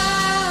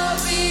bow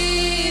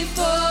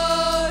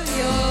before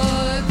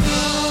your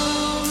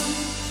throne.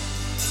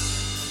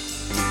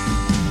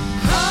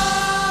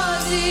 All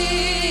the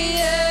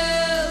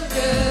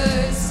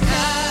elders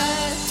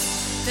cast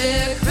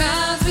their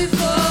crowns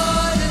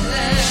before the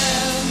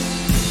Lamb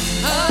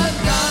of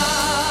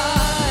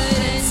God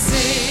and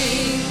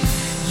sing.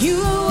 You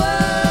are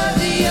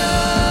worthy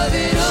of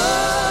it all.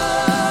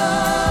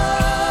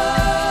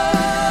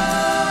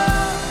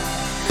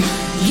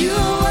 You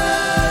are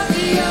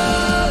worthy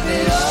of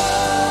it all.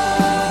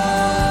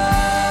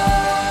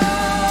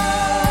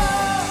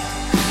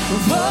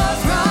 For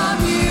from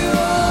you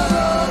are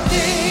all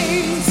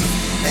things,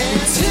 and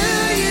to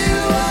you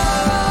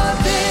are all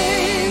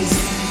things.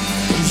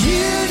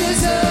 You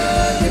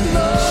deserve the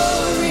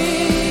glory.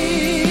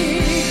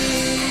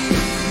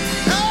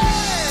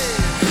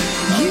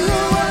 You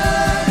are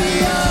worthy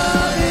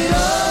of it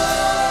all.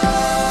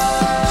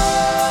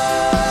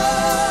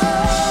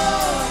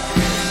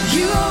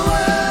 You are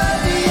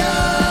worthy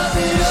of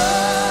it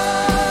all.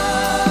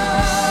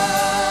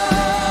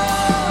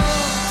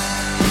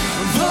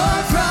 For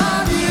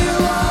from you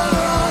are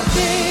all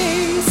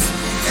things,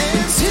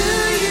 and to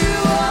you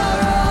are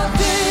all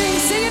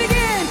things. Sing it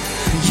again.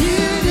 You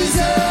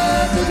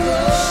deserve the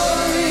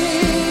glory.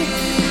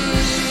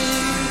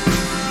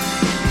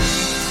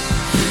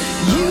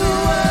 You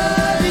are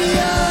worthy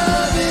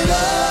of it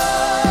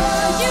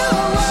all. You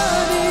are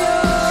worthy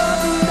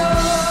of it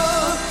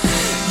all.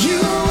 You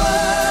are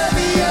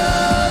worthy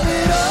of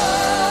it all.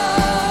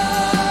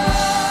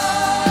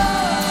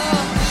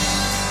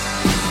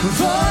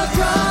 For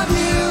from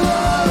you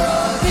are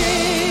all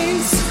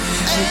things,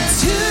 and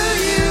to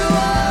you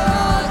are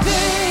all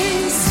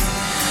things.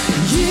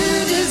 You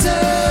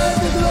deserve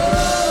the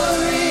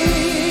glory.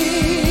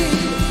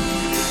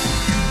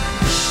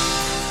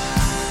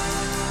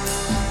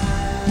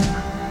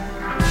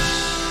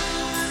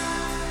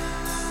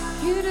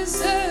 You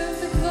deserve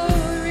the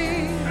glory.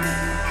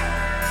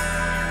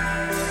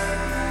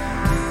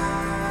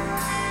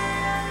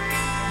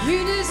 You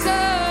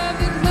deserve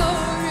the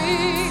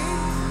glory.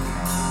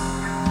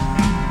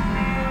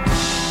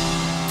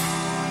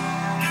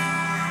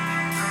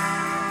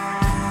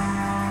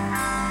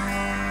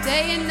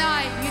 Day and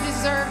night, you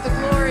deserve the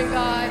glory,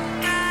 God.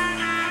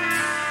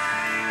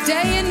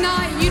 Day and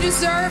night, you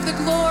deserve the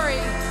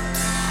glory.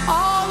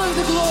 All of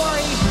the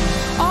glory.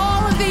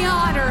 All of the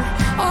honor,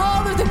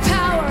 all of the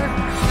power,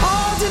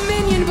 all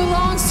dominion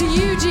belongs to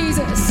you,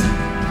 Jesus.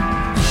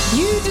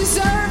 You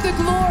deserve the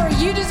glory.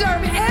 You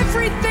deserve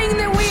everything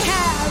that we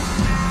have.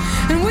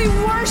 And we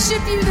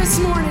worship you this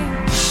morning.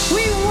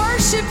 We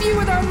worship you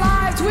with our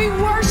lives. We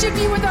worship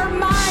you with our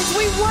minds.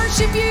 We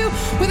worship you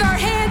with our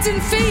hands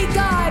and feet,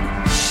 God.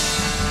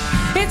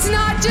 It's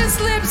not just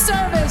lip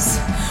service.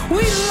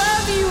 We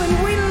love you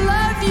and we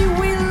love you.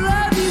 We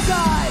love you,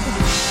 God.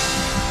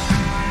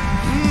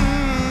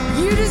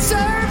 You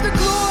deserve the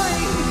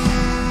glory.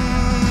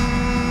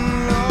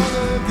 All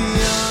of the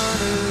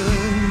honor,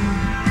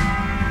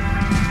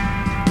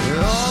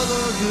 all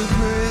of the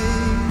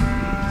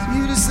praise.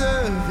 You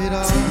deserve it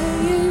all.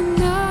 Day and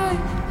night,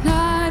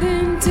 night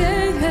and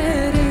day,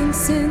 let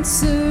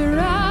incense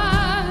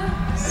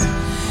arise.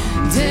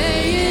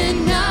 Day and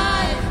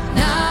night,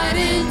 night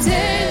and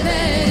day,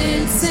 let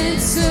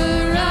incense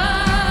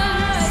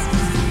arise.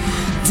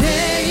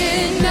 Day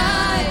and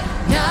night,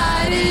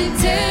 night and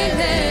day,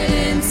 let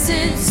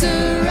incense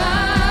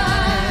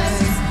arise.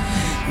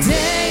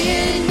 Day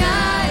and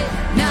night,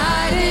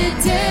 night and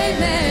day,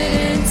 let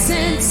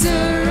incense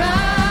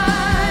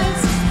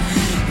arise.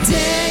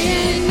 Day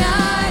and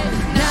night,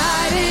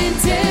 night and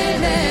day,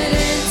 let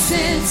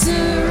incense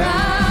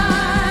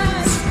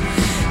arise.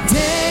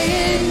 Day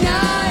and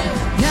night,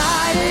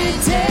 night and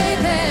day,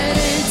 let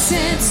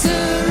incense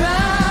arise.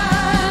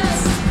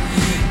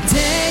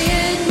 Day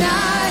and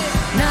night,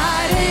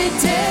 night and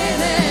day,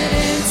 let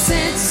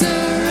incense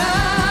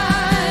arise.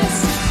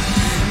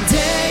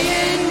 Day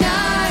and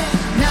night,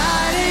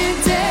 night and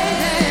day,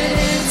 let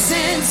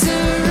incense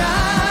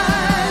arise.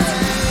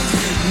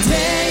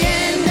 Day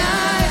and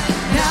night,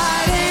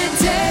 night and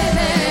day,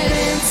 let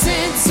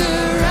incense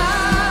arise.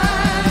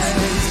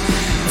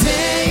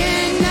 Day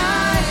and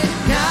night,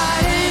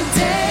 night and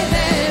day,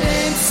 let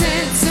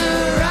incense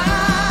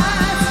arise.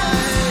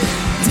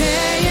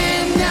 Day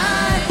and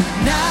night,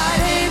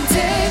 night and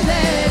day,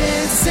 let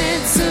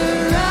incense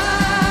arise.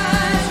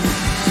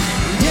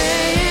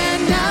 Day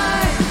and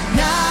night,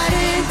 night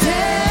and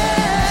day,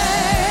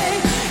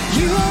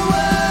 you are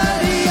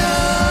worthy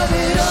of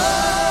it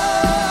all.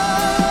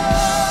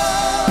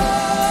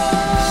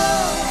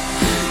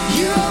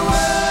 You are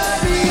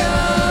worthy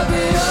of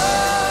it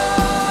all.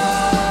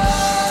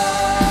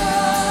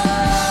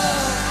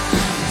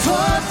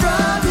 For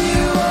from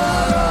you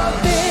are all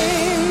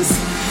things,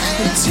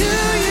 and to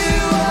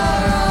you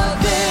are all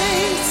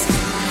things.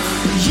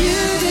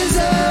 You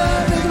deserve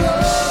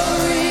the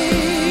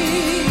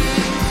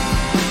glory.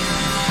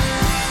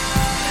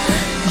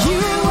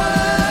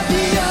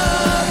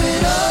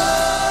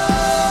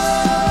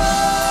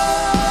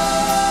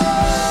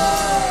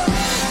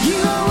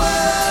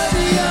 You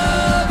are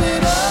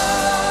worthy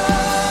of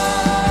it all. You are worthy of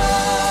it all.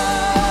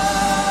 For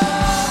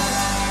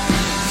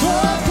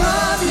from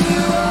you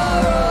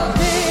are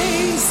all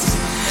things,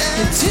 and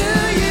to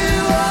you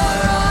are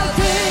all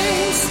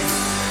things.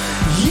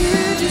 You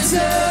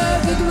deserve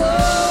the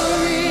glory.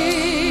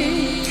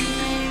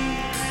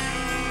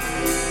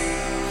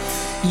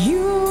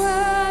 You are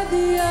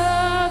worthy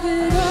of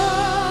it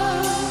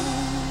all.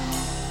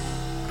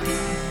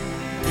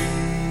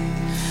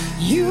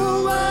 You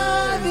are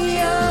worthy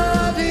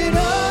of it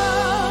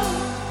all.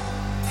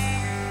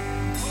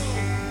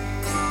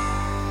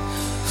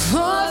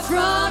 For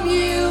from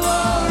you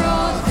are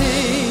all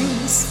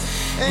things,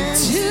 and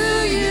to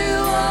you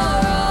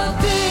are all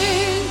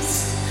things.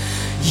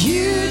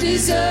 You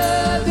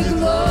deserve the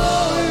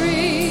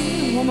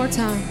glory. One more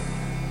time.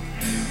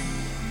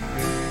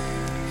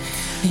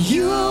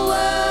 You are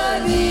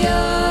worthy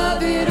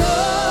of it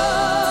all.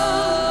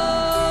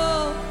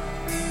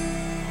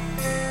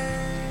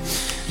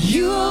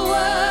 You are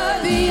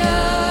worthy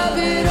of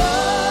it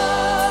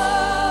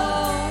all.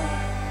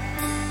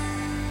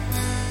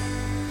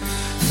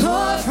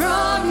 For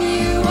from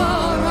you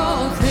are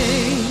all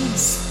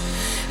things,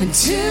 and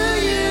to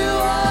you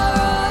are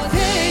all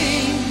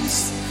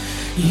things.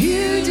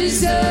 You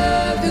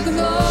deserve the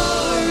glory.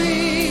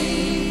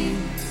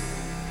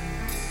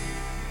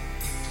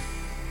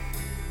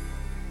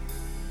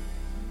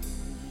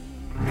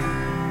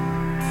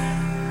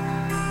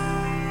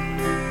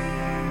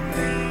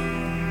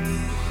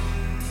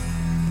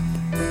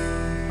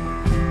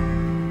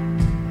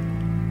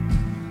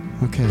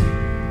 Okay.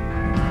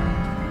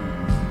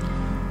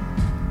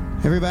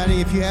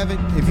 Everybody, if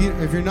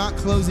you're not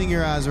closing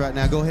your eyes right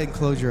now, go ahead and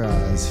close your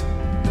eyes.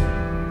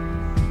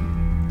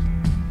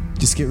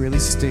 Just get really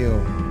still.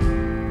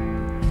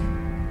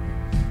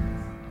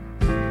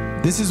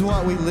 This is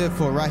what we live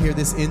for right here,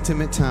 this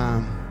intimate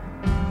time.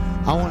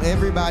 I want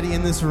everybody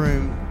in this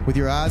room, with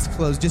your eyes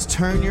closed, just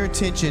turn your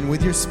attention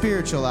with your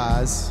spiritual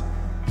eyes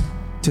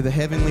to the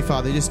Heavenly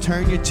Father. Just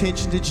turn your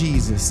attention to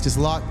Jesus. Just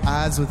lock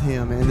eyes with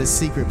Him in this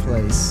secret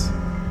place.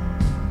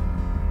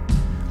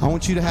 I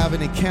want you to have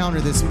an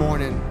encounter this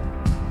morning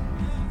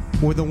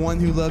with the one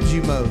who loves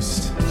you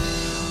most.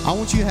 I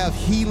want you to have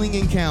healing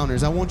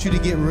encounters. I want you to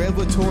get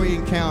revelatory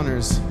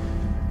encounters.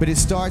 But it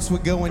starts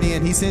with going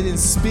in. He said, in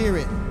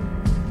spirit,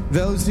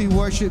 those who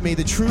worship me,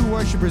 the true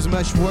worshipers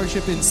must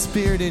worship in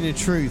spirit and in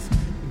truth.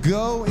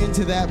 go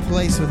into that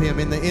place with him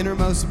in the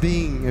innermost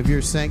being of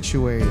your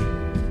sanctuary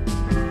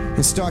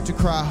and start to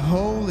cry,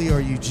 holy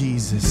are you,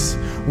 Jesus.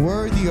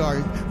 Worthy are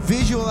you.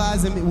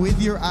 Visualize him with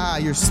your eye,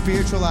 your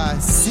spiritual eye.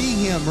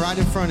 See him right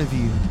in front of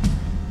you.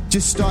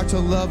 Just start to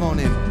love on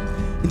him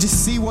and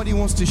just see what he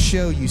wants to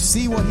show you.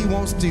 See what he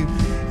wants to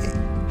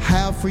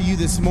have for you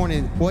this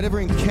morning. Whatever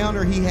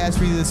encounter he has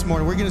for you this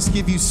morning, we're going to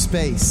give you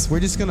space.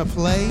 We're just going to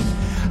play.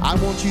 I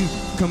want you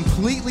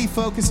completely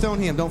focused on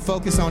him. Don't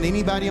focus on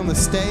anybody on the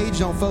stage.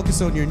 Don't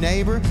focus on your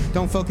neighbor.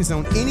 Don't focus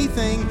on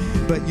anything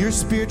but your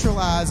spiritual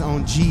eyes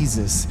on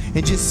Jesus.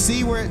 And just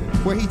see where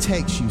he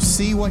takes you.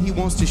 See what he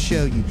wants to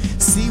show you.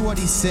 See what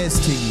he says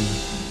to you.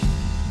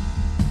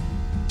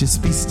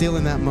 Just be still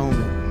in that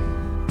moment.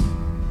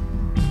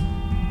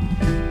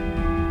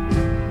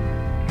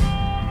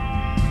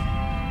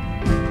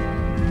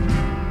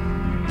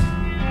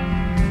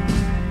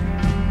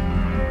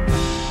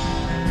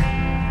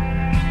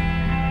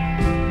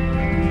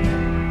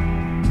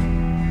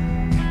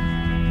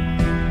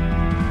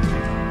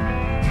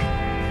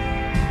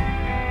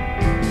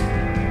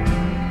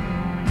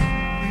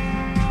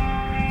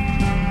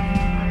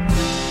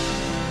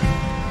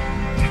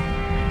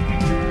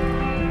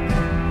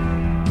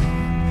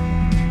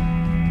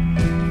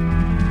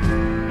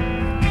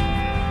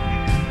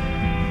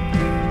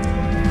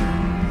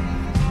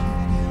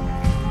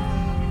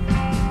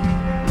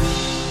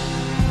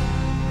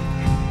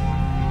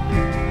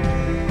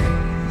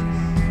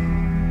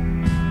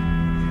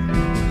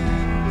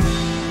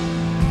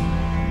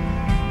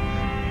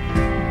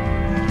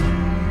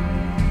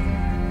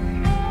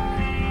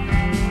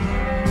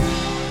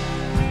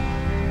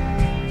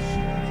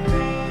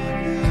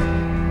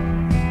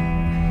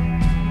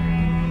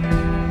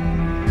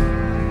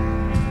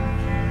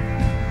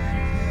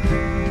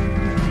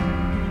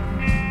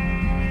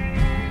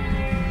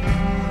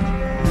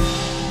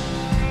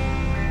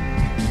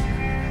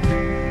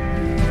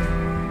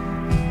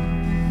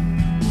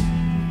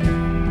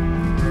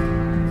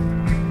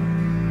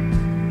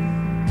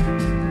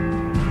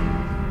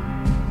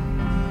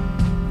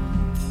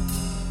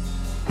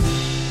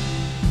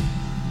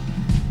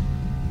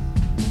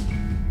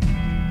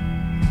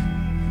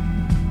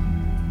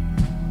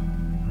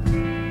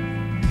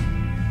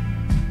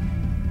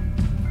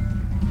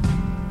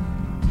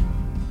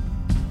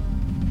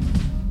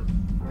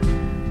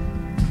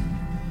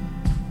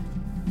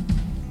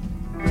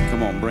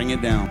 Bring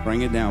it down,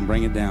 bring it down,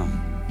 bring it down.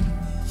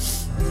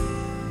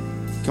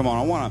 Come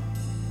on,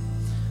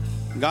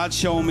 God's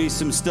showing me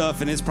some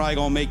stuff, and it's probably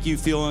going to make you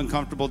feel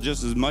uncomfortable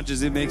just as much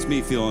as it makes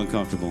me feel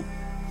uncomfortable.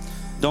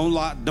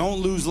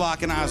 Don't lose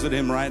locking eyes with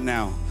him right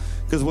now,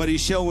 because what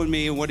he's showing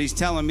me and what he's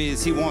telling me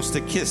is he wants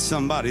to kiss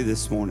somebody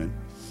this morning.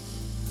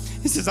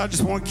 He says, I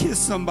just want to kiss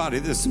somebody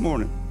this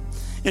morning.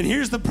 And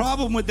here's the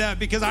problem with that,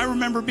 because I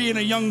remember being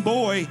a young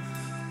boy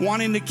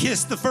wanting to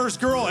kiss the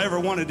first girl I ever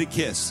wanted to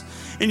kiss.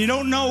 And you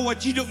don't know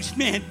what you do.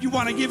 Man, you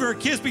want to give her a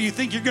kiss, but you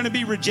think you're going to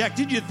be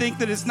rejected. You think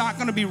that it's not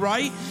going to be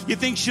right. You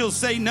think she'll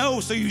say no,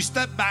 so you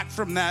step back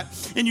from that,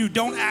 and you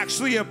don't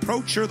actually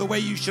approach her the way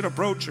you should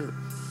approach her.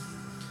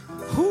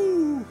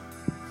 Whew.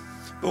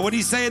 But what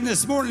he's saying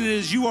this morning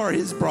is you are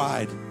his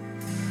bride.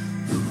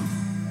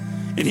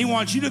 And he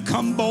wants you to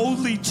come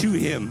boldly to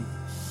him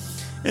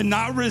and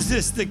not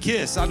resist the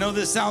kiss. I know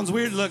this sounds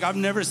weird. Look, I've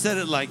never said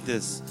it like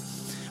this.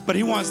 But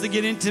he wants to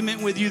get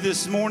intimate with you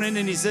this morning,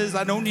 and he says,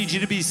 I don't need you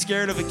to be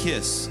scared of a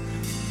kiss.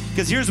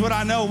 Because here's what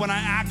I know. When I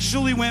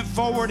actually went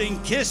forward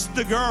and kissed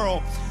the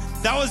girl,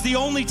 that was the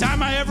only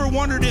time I ever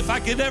wondered if I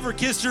could ever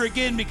kiss her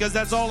again, because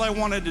that's all I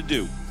wanted to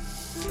do.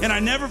 And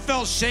I never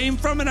felt shame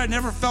from it. I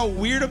never felt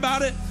weird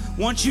about it.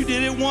 Once you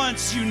did it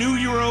once, you knew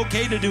you were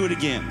okay to do it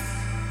again.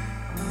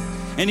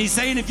 And he's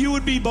saying, if you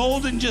would be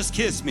bold and just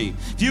kiss me,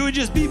 if you would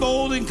just be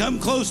bold and come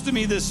close to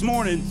me this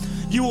morning,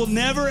 you will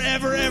never,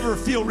 ever, ever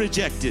feel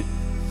rejected.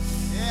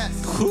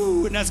 Yes.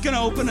 Whew, and that's going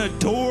to open a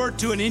door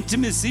to an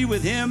intimacy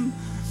with him.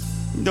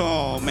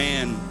 Oh,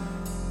 man.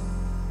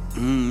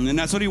 And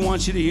that's what he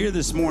wants you to hear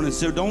this morning.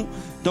 So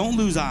don't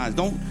lose eyes.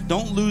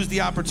 Don't lose the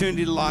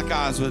opportunity to lock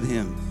eyes with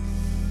him.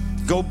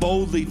 Go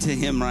boldly to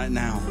him right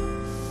now.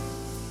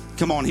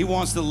 Come on, he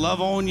wants to love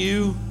on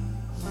you.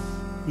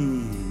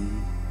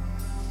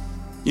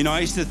 You know, I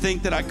used to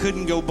think that I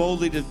couldn't go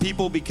boldly to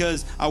people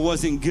because I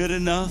wasn't good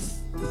enough.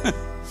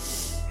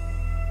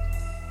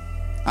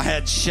 I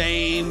had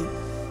shame.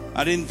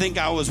 I didn't think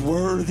I was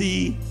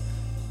worthy.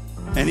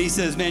 And he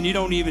says, man, you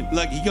don't even,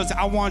 look, he goes,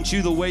 I want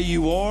you the way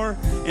you are,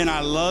 and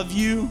I love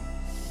you.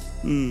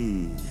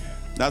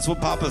 That's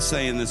what Papa's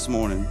saying this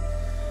morning.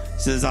 He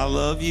says, I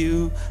love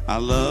you. I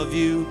love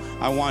you.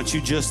 I want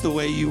you just the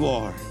way you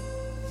are.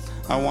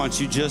 I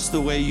want you just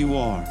the way you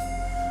are.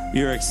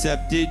 You're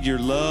accepted. You're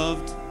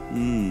loved.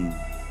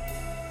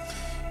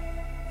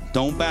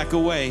 Don't back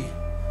away.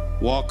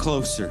 Walk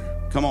closer.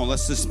 Come on,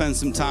 let's just spend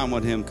some time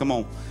with him. Come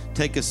on,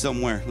 take us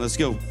somewhere. Let's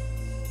go.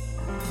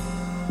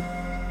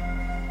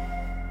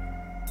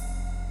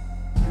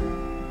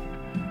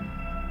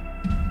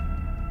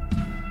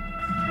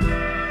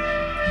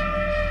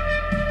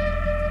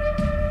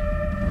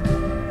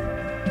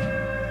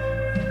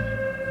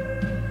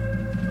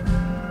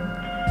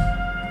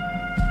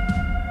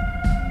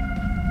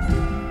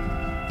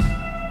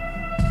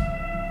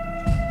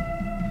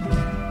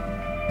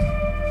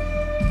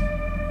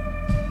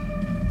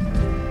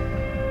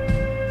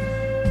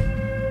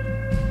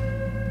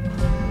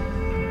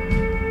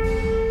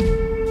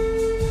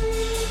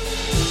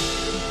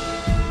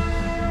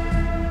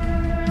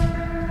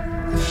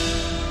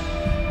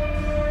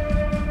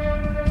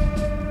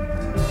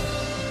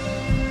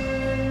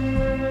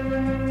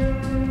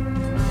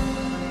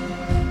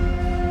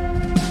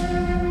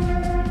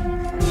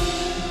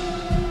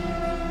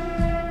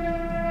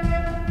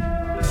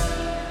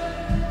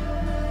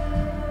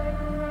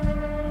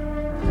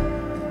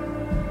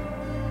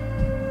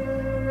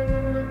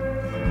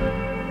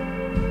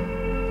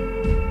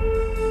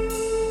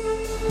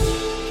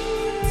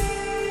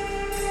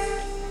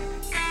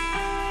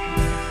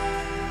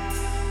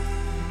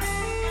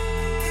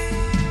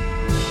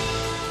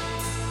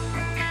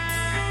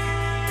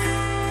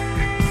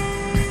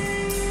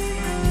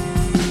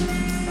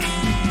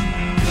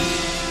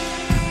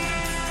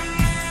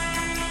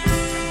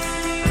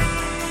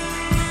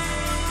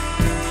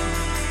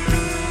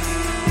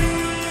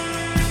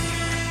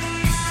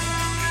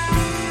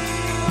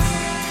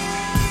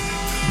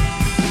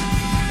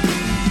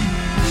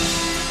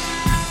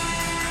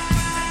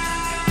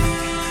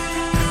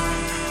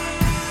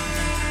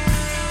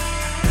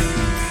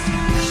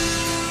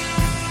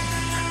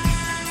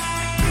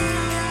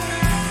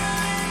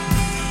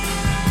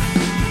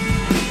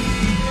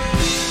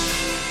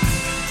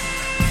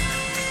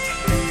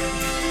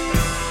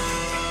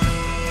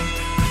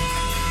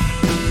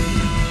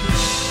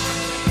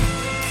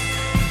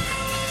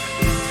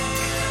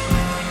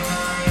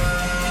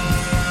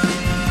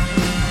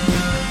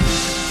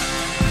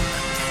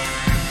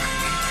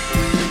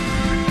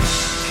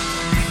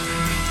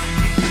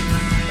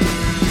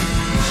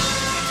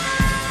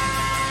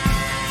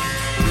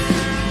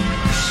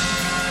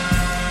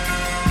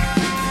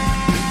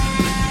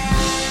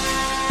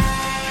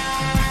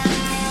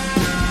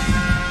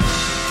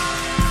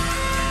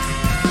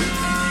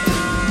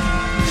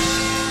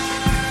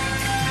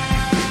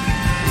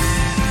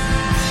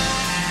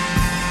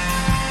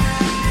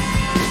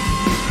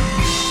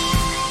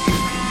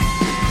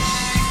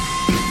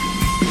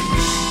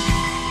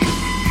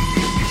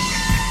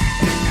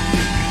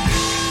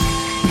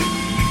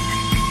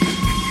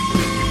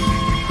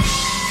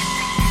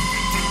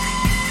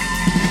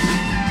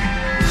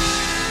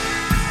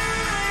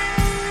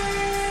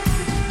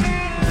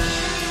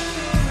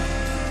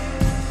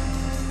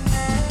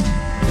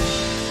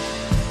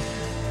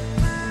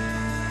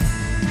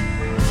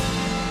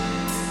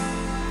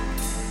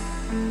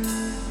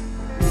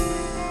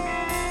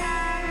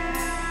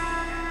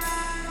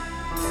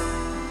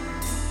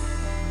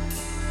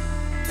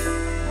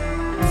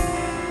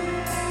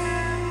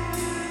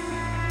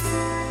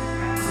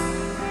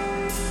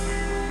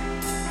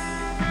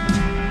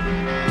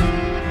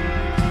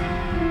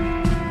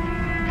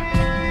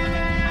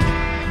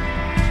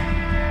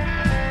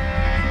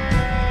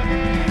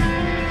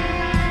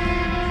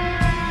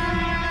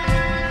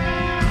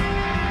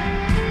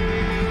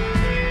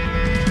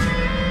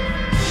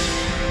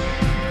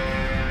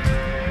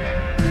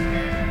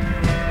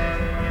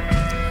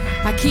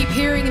 I keep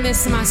hearing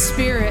this in my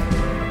spirit,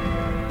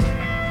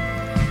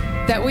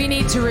 that we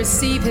need to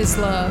receive his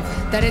love,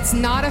 that it's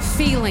not a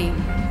feeling,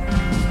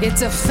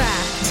 it's a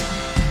fact.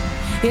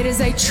 It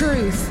is a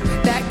truth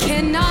that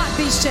cannot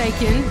be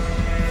shaken.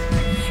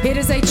 It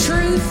is a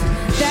truth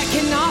that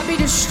cannot be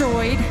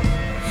destroyed.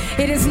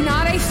 It is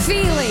not a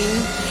feeling,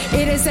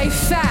 it is a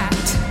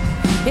fact.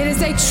 It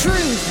is a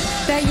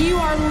truth that you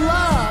are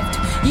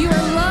loved. You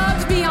are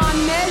loved beyond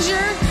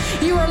measure.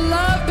 You are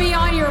loved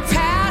beyond your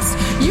past.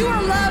 You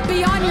are loved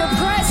beyond your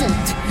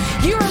present.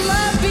 You are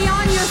loved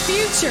beyond your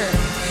future.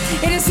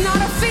 It is not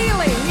a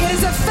feeling, it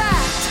is a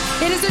fact.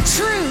 It is a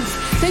truth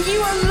that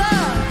you are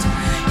loved.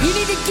 You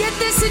need to get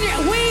this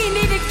we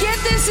need to get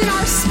this in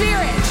our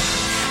spirit.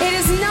 It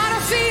is not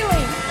a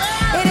feeling.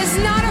 It is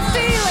not a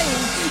feeling.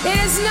 It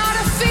is not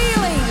a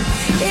feeling.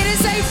 It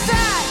is a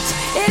fact.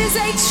 It is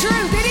a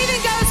truth. It even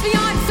goes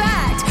beyond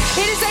fact.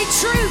 It is a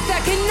truth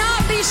that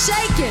cannot be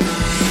shaken.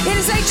 It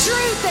is a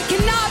truth that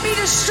cannot be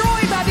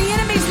destroyed by the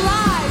enemy's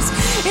lies.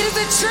 It is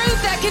a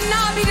truth that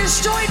cannot be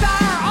destroyed by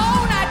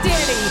our own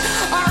identity,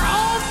 our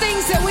own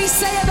things that we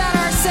say about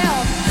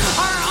ourselves,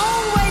 our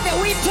own way that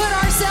we put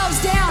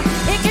ourselves down.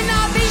 It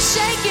cannot be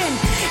shaken.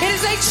 It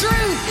is a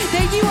truth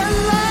that you are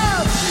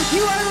loved.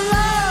 You are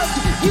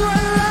loved. You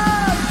are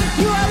loved.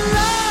 You are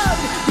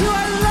loved. You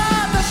are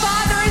loved. The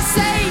Father is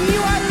saying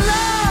you are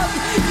loved.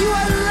 You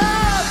are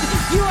loved.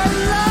 You are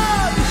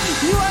loved.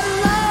 You are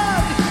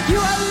loved. You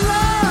are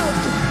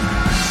loved.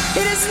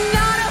 It is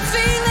not a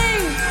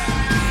feeling.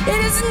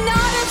 It is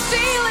not a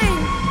feeling.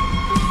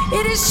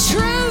 It is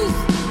truth.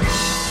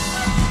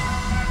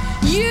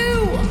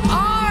 You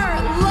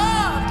are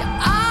loved.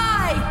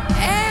 I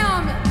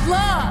am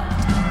loved.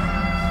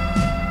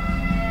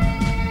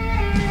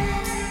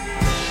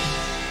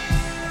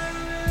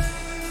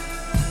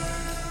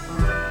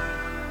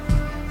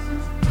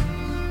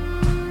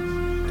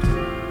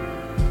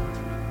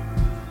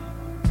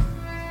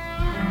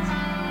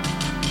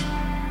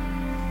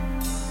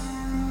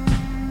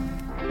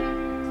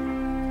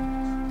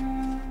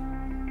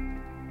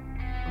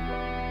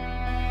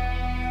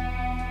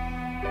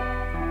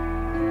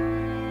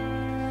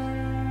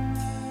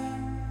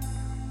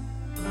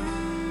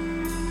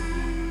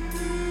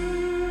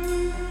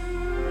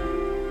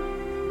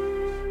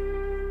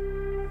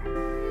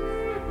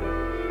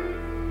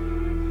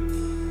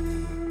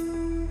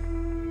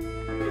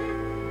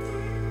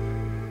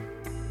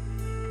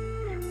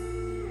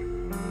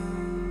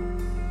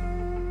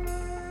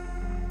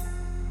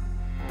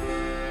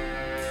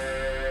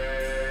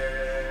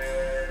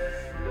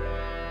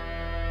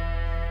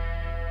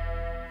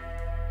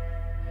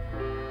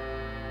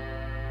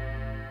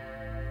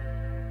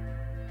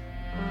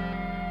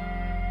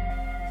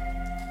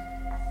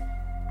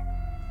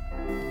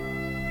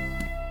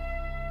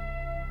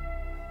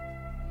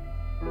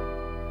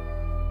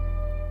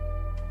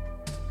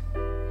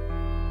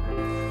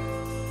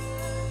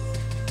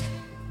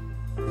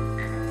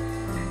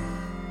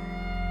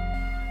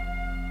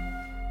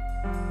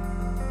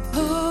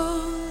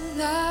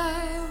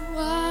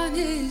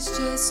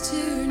 Just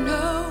to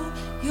know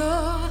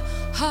your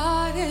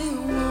heart,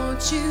 and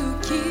won't you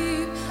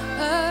keep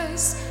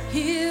us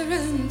here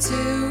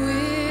until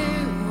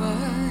we're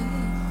one?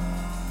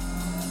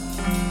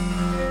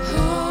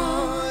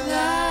 All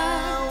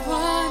I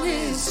want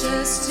is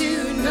just to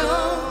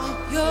know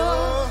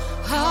your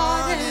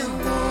heart, and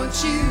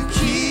won't you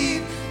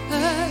keep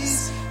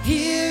us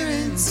here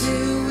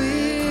until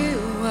we're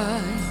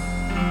one?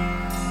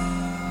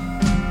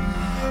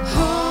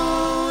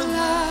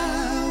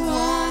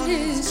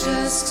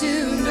 Just to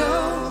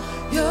know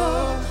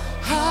your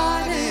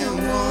heart, and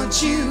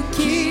won't you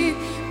keep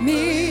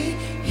me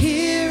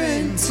here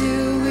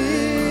until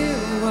we're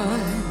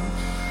one?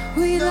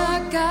 We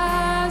lock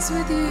eyes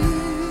with you.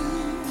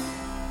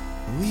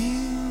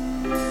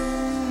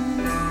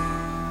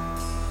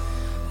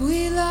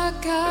 We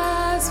lock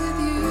eyes with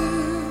you.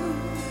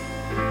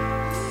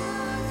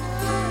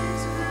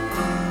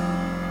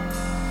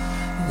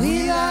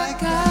 We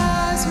lock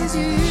eyes with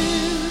you.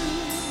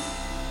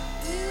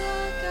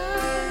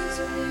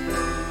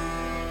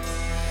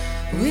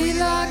 We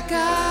lock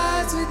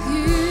eyes with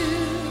you.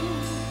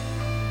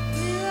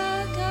 We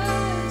lock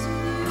eyes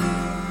with you.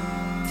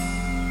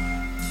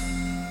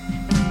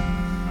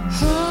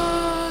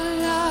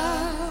 All I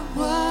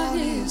want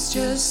is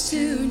just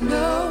to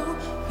know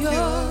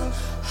your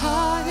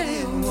heart,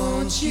 and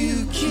won't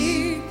you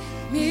keep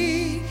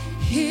me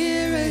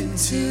here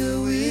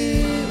until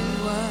we're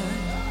one?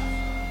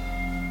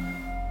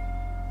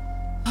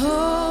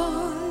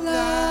 All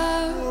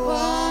I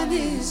want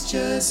is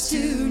just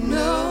to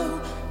know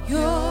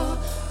your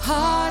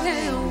heart,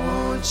 and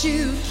won't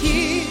you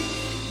keep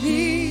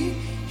me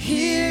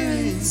here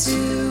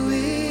until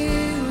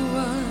we're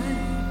one?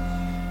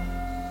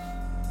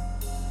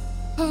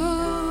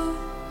 All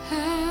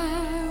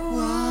I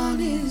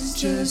want is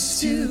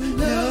just to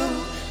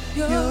know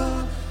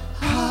your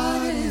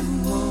heart,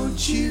 and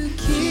won't you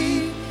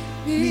keep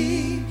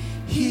me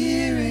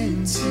here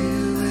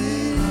until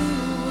we're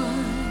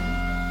one?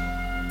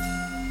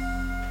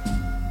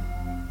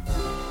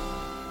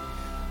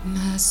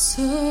 My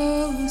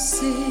soul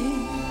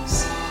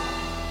sings,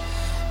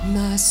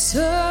 my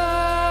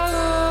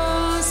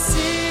soul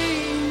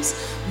sings,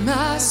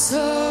 my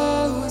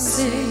soul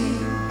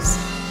sings,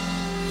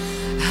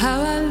 how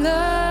I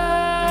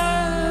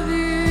love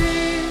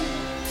you.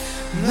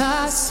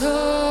 My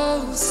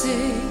soul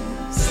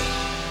sings,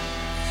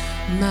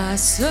 my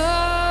soul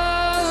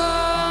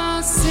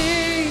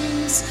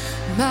sings,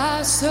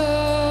 my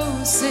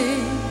soul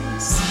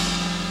sings,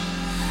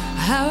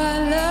 how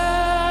I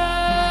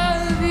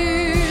love you.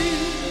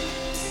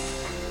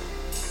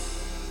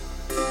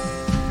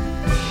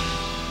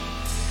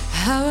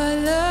 How I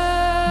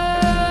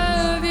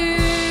love you,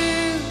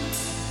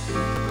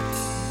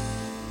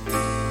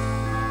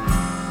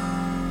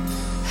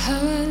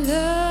 how I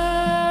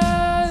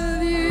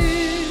love you,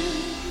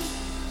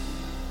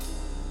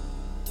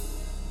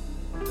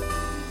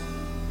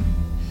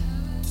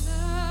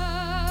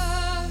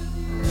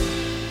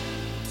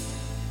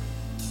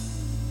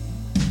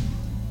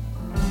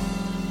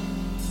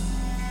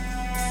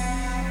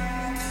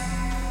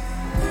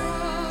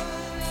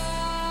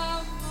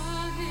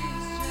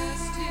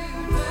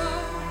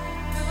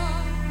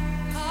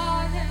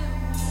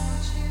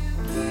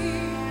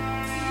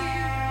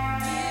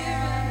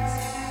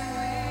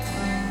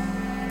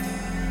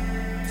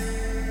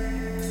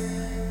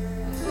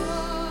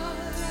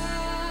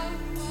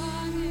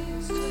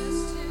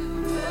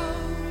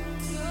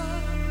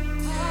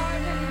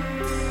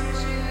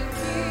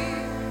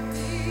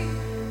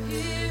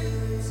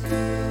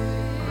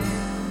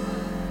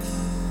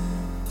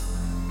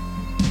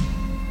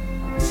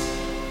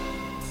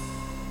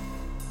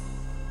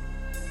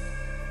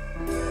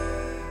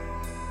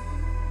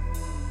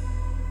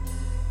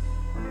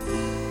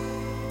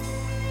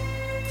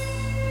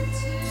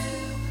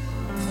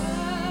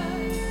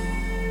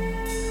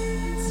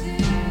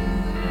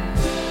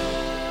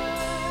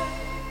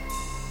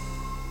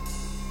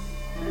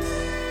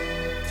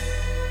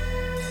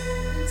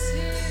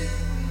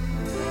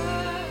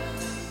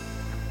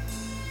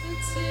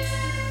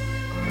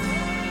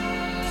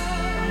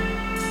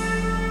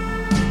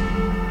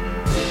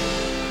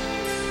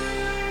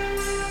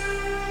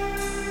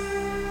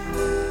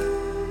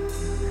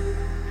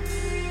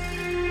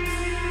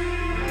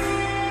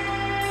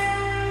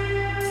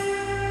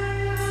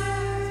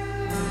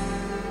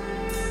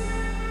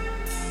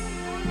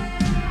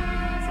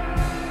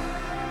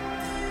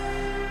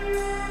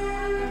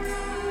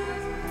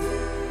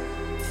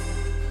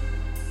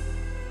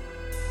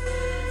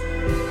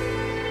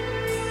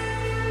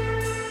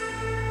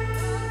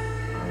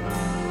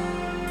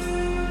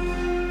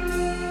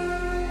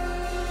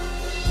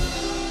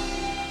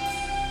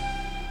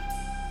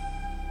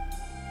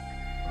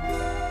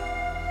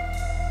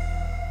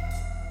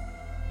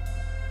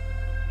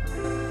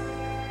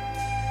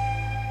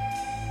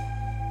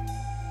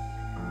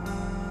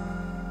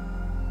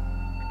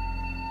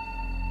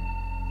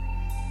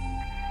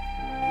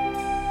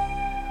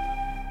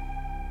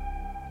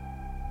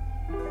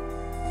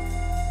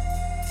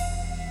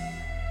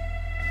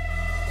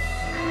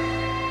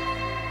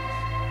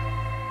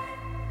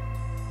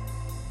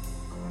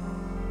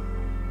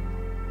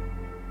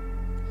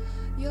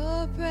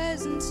 Your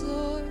presence,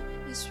 Lord,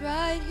 is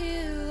right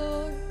here,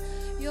 Lord.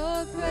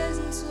 Your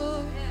presence,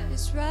 Lord,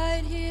 is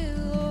right here,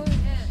 Lord.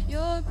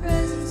 Your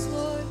presence,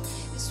 Lord,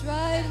 is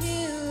right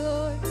here,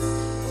 Lord.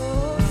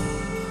 Oh.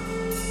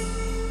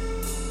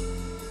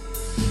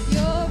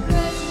 Your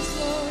presence,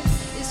 Lord,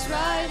 is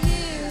right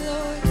here,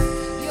 Lord.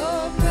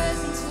 Your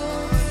presence,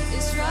 Lord,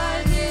 is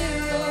right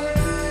here, Lord.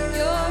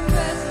 Your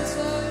presence,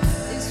 Lord,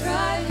 is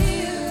right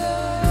here,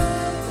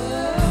 Lord.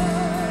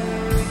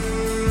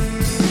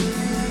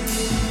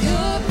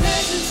 Your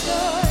presence,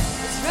 Lord,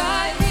 is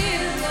right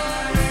here,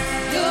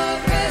 Lord. Your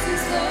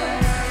presence,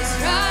 Lord,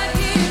 is right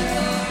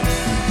here, Lord.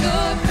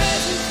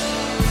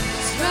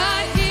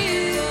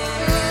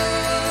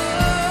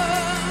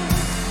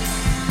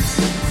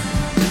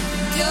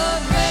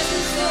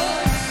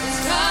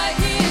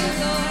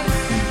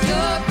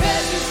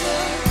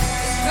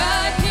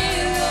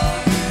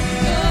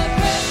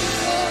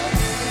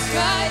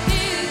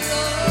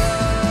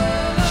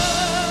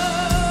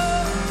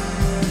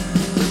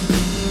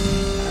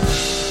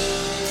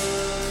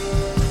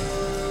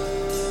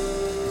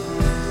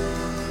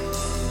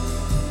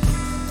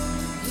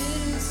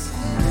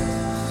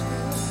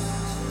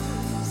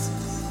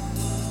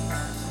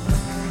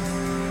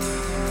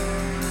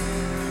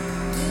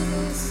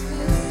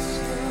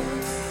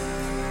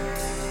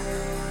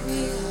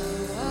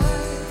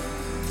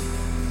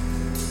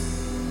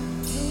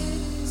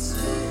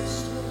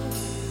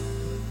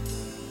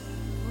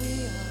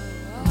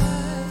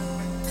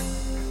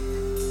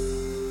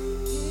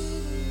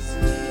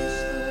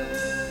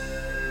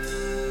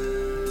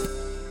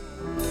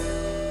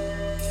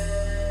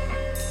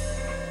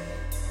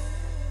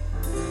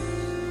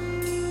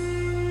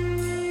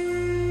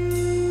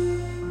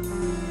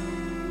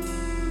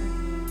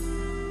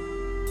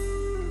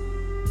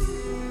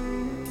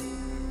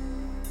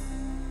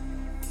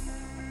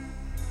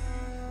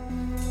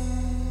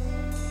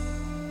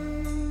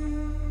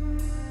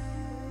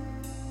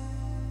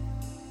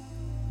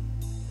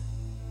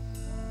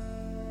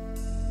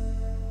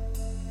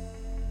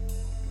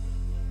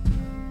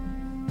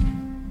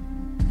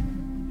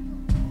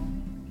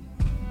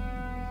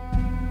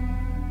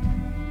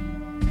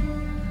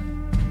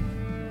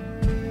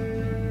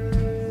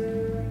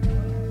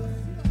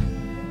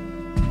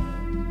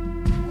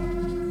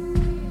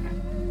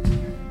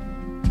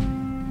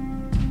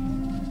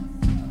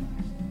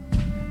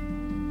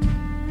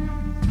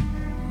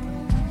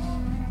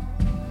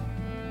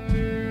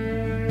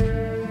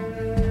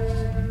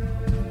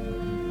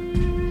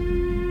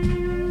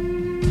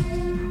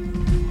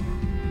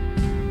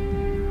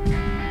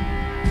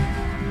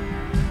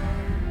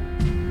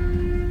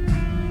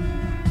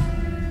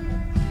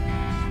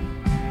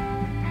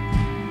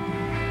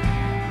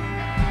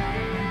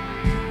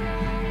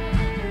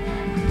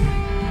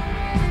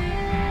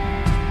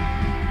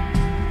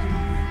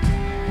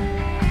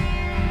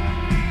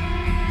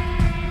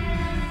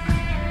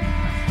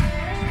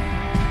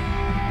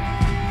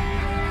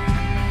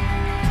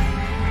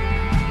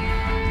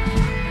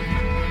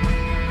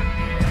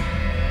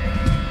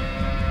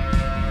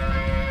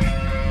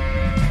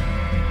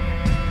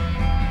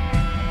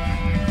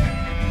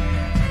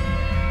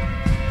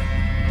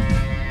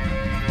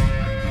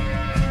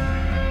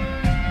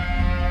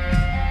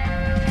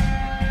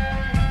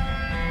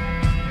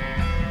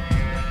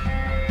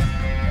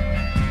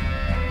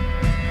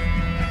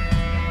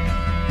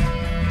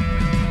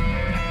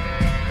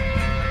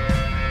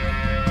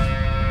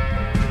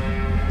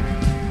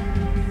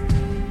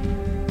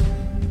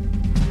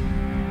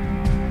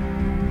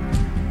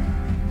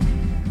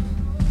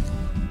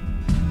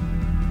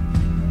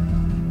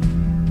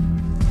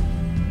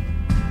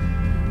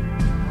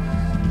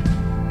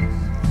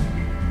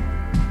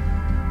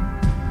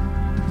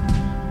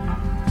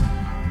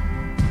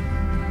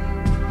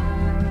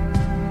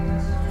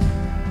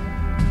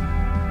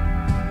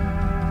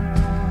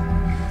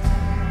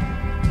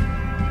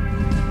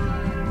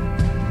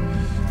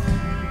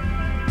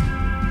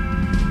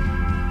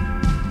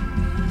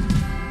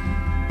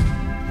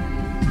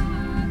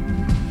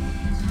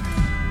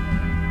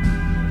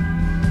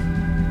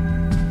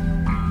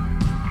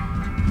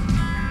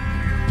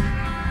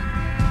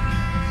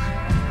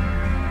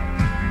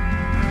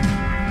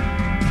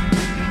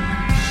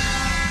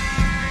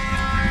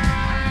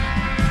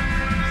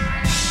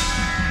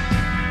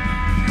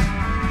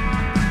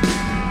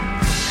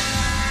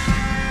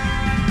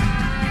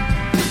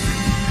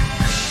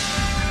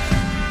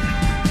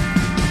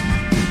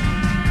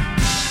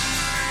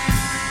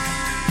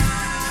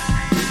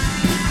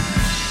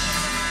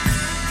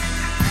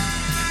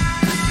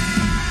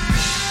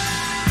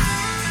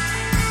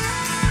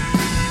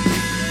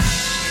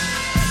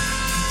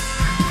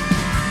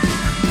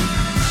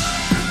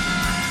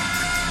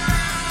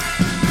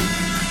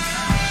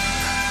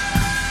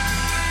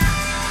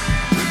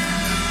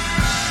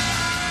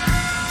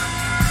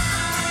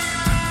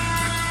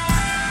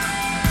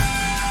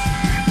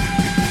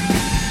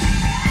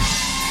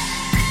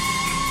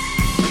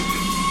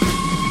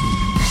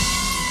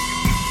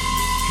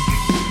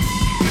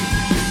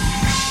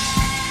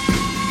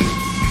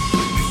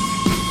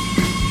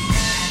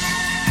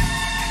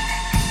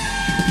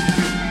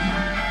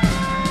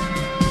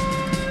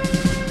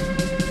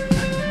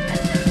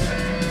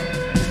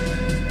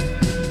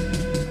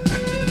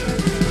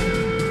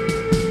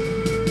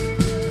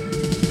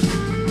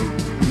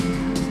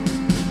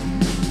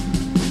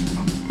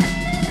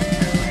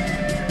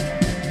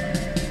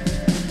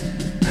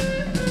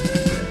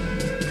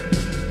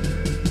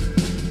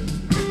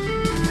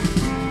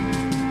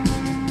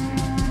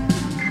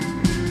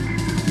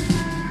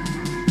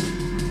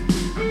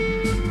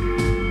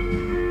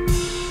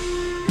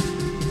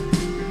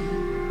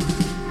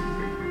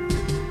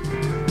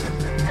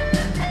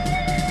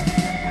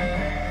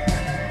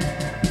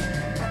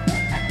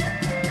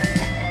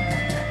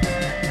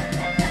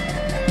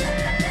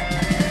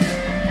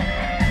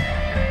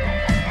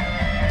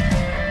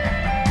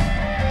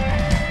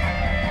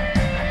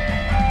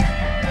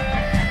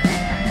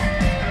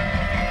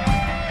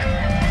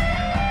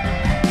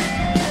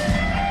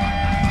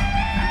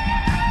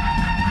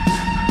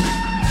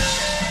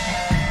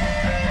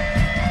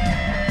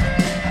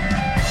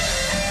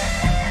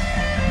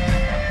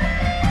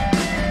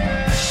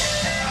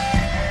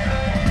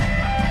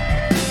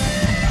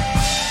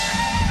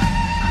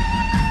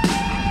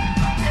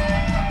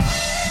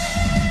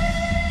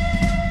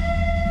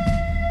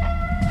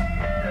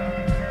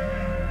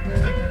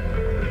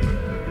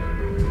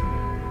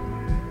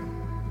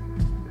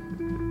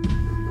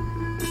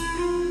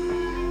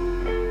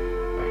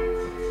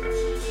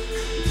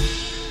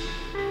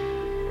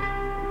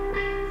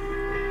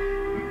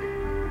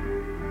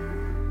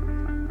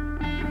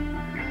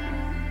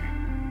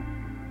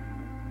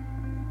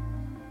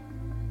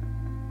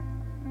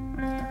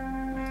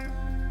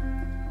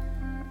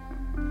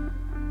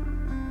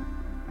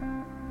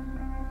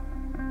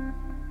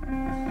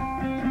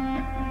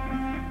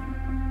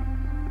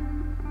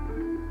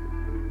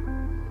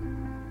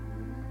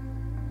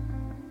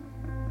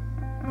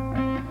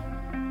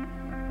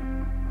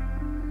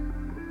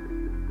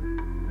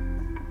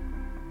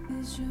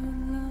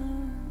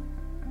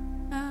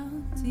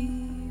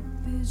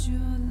 is your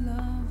love?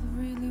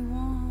 I really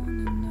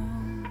wanna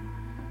know.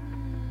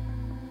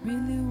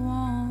 Really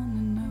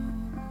wanna know.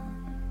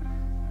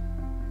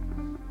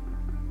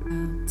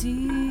 How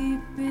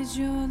deep is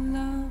your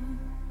love?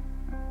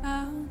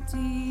 How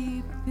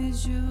deep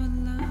is your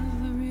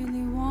love? I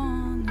really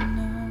wanna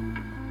know.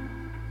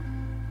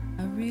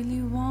 I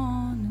really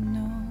wanna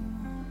know.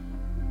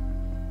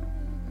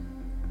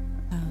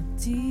 How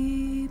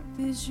deep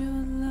is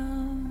your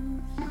love?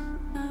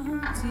 How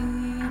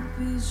deep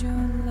is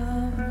your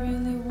love? I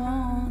really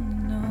wanna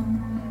know.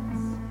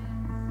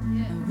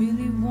 I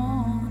really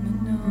wanna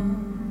know.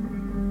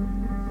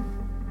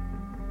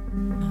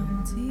 How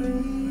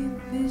deep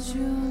is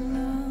your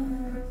love?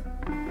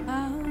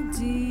 How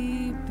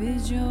deep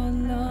is your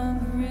love?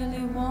 I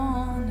really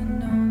wanna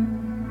know.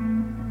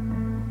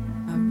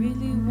 I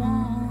really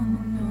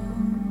wanna know.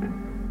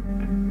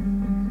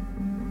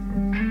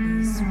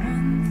 There's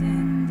one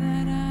thing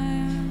that I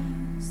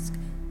ask,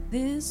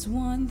 this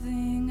one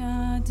thing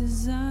I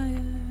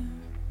desire,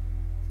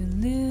 to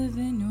live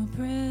in your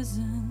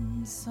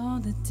presence all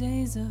the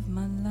days of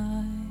my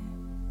life.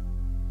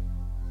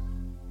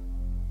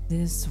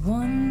 This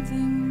one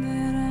thing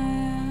that I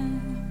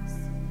ask,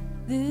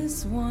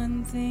 this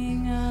one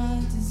thing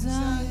I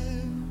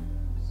desire,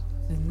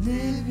 to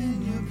live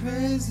in your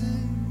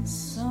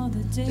presence all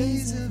the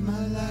days of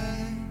my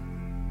life.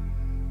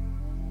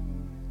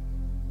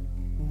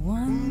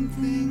 One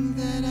thing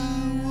that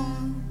I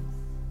want,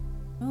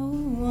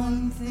 oh,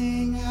 one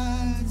thing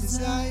I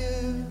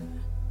desire,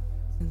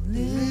 to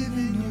live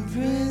in your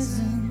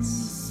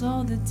presence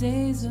all the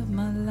days of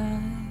my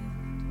life.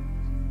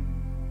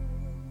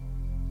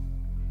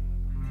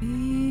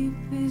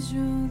 Deep is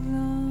your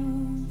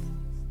love?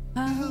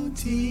 How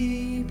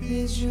deep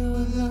is your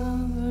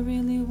love? I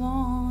really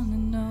wanna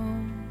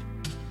know.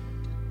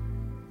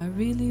 I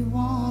really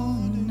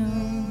wanna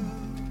know.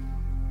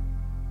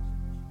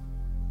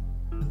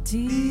 How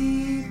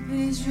deep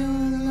is your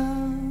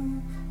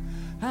love?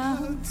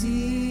 How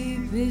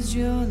deep is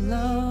your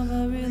love?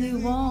 I really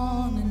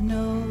wanna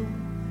know.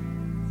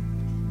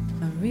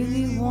 I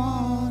really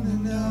wanna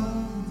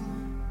know.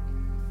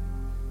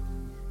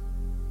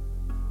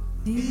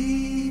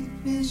 Deep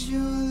is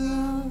your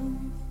love?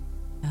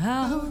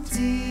 How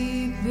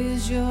deep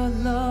is your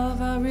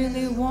love? I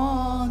really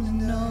wanna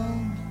know.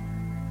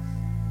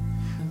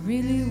 I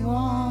really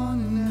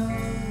wanna know.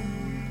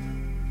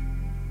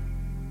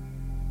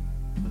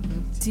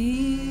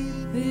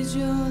 Deep is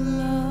your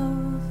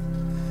love?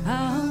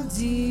 How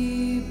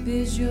deep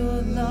is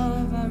your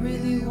love? I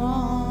really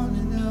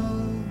wanna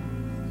know.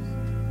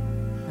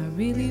 I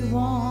really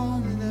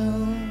wanna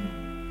know.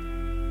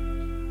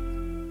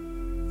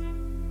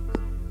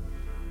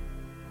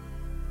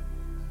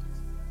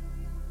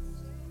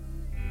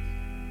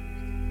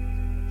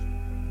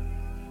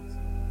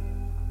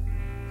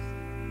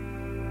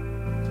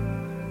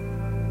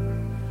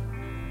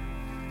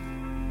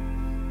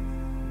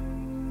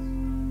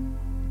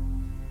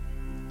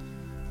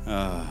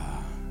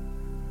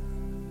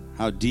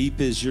 How deep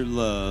is your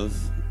love?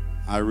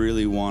 I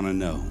really want to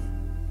know.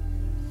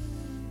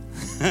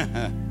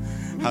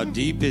 How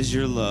deep is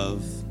your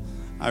love?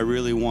 I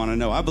really want to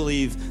know. I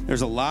believe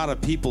there's a lot of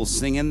people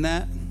singing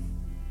that.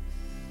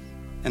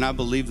 And I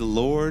believe the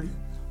Lord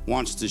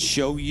wants to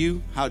show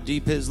you how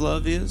deep his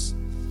love is.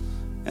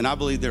 And I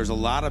believe there's a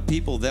lot of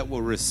people that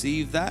will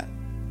receive that.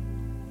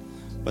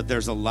 But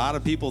there's a lot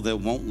of people that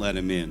won't let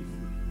him in.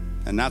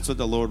 And that's what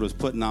the Lord was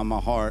putting on my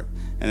heart.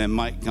 And then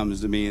Mike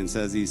comes to me and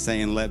says, he's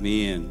saying, let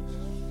me in.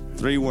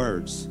 3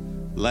 words,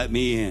 let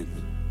me in.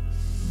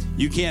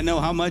 You can't know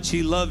how much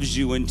he loves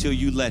you until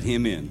you let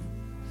him in.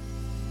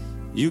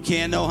 You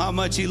can't know how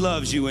much he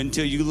loves you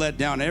until you let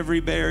down every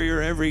barrier,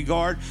 every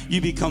guard.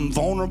 You become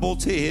vulnerable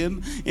to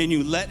him and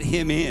you let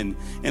him in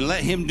and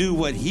let him do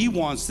what he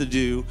wants to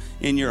do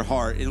in your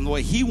heart and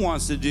what he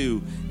wants to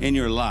do in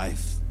your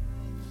life.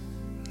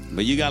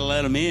 But you got to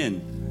let him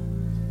in.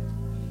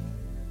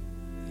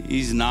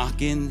 He's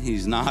knocking,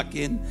 he's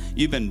knocking.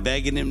 You've been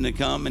begging him to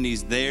come and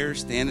he's there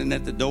standing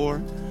at the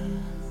door,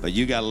 but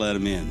you got to let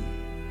him in.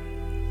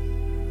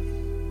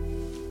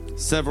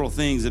 Several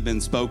things have been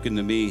spoken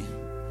to me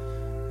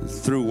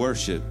through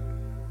worship.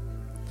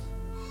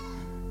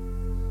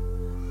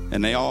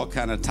 And they all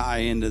kind of tie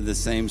into the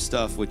same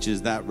stuff, which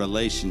is that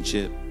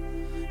relationship.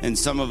 And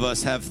some of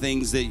us have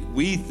things that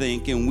we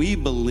think and we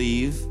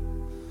believe,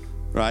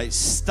 right,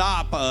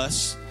 stop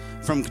us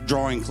from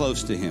drawing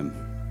close to him.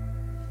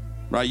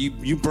 Right?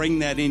 You bring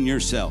that in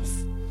yourself.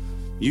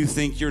 You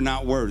think you're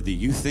not worthy.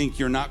 You think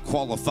you're not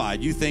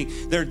qualified. You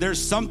think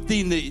there's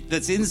something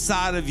that's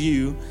inside of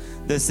you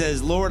that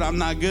says, Lord, I'm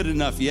not good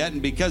enough yet.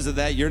 And because of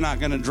that, you're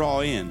not going to draw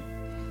in.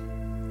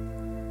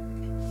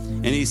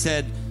 And he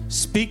said,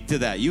 speak to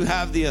that. You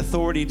have the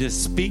authority to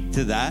speak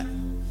to that.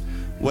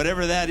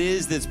 Whatever that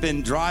is that's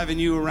been driving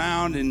you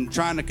around and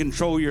trying to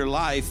control your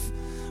life,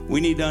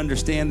 we need to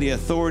understand the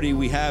authority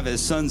we have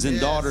as sons and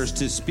daughters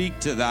to speak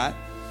to that.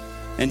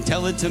 And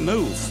tell it to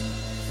move.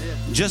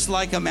 Just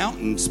like a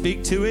mountain,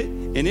 speak to it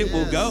and it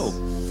will go.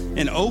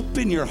 And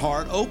open your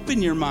heart,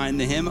 open your mind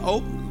to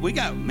him. We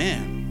got,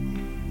 man,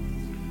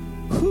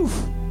 Whew.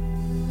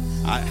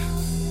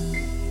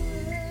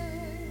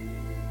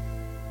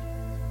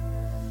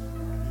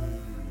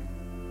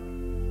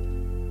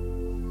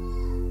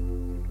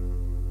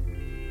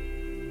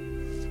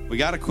 We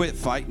got to quit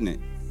fighting it.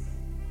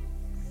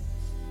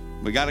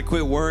 We got to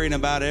quit worrying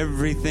about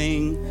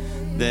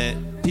everything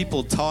that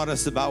people taught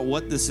us about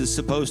what this is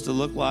supposed to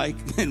look like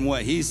and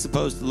what he's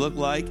supposed to look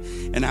like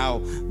and how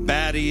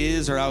bad he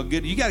is or how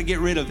good. You got to get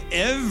rid of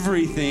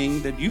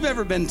everything that you've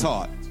ever been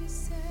taught.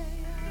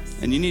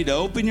 And you need to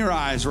open your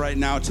eyes right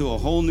now to a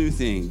whole new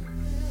thing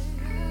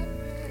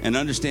and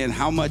understand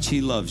how much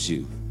he loves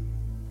you.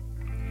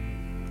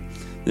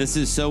 This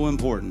is so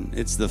important.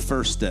 It's the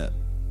first step.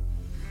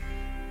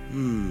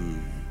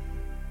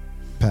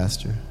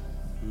 Pastor,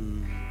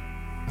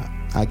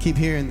 I keep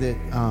hearing that,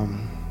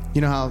 you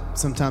know how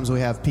sometimes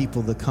we have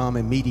people that come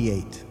and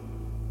mediate,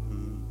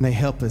 and they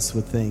help us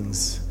with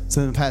things.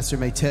 So the pastor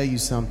may tell you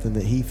something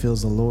that he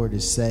feels the Lord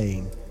is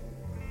saying,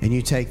 and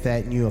you take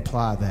that and you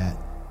apply that.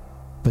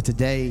 But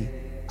today,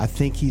 I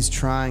think he's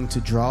trying to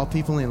draw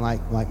people in,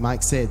 like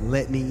Mike said,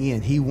 let me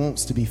in. He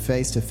wants to be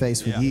face to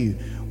face with you,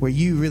 where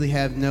you really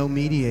have no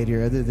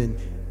mediator other than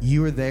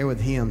you are there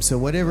with him. So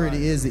whatever it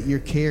is that you're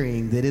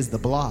carrying that is the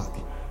block,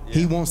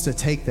 he wants to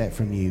take that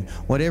from you.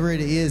 Whatever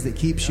it is that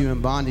keeps you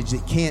in bondage,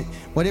 that can't,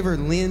 whatever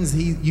lens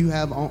you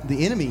have on,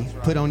 the enemy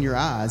put on your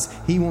eyes,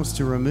 he wants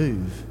to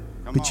remove.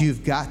 But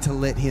you've got to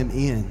let him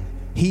in.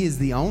 He is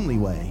the only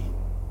way.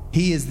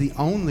 He is the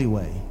only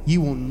way.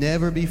 You will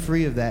never be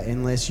free of that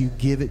unless you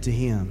give it to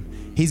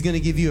him. He's going to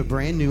give you a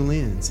brand new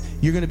lens.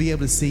 You're going to be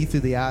able to see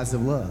through the eyes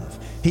of love.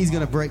 He's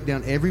going to break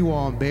down every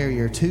wall and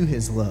barrier to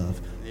his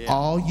love.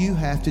 All you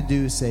have to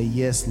do is say,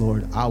 yes,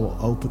 Lord, I will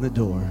open the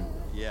door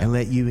and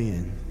let you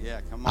in.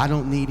 I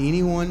don't need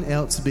anyone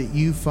else but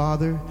you,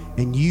 Father,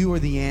 and you are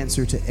the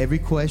answer to every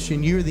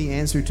question. You're the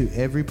answer to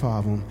every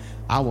problem.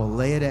 I will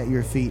lay it at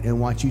your feet and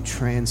watch you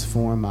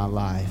transform my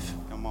life.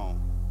 Come on.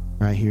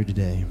 Right here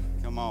today.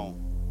 Come on.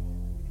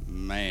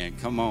 Man,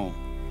 come on.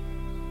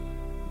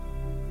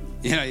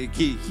 You know, he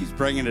keeps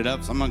bringing it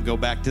up, so I'm going to go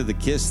back to the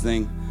kiss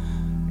thing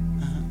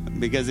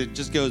because it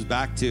just goes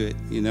back to it.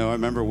 You know, I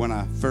remember when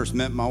I first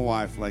met my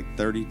wife like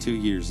 32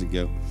 years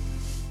ago.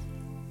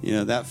 You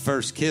know, that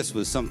first kiss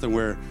was something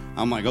where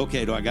I'm like,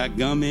 okay, do I got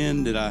gum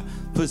in? Did I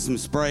put some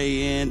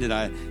spray in? Did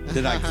I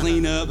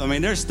clean up? I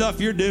mean, there's stuff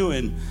you're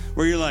doing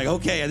where you're like,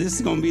 okay, this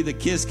is going to be the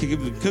kiss.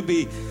 Could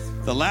be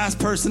the last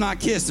person I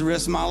kiss the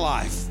rest of my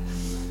life,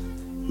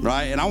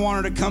 right? And I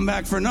want her to come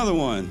back for another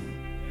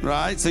one,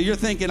 right? So you're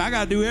thinking, I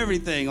got to do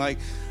everything. Like,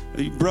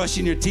 you're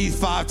brushing your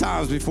teeth 5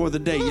 times before the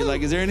date. You're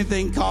like, is there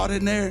anything caught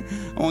in there?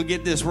 I want to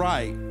get this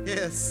right.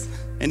 Yes.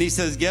 And he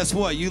says, guess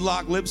what? You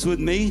lock lips with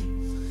me.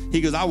 He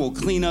goes, I will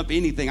clean up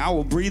anything. I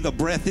will breathe a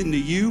breath into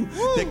you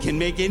that can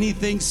make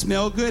anything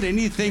smell good,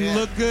 anything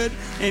look good,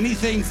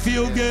 anything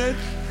feel good.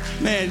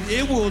 Man,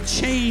 it will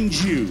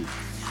change you.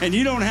 And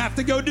you don't have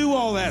to go do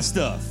all that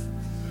stuff.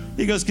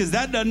 He goes, because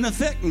that doesn't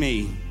affect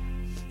me.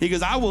 He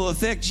goes, I will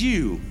affect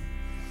you.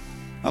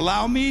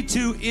 Allow me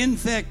to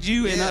infect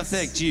you and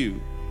affect you.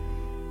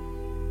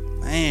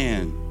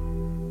 Man.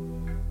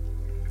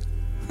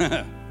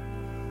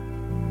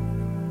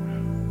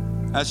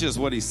 That's just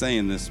what he's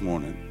saying this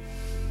morning.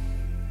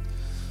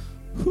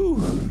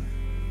 Whew.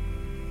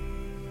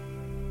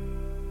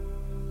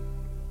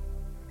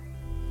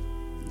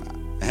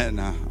 And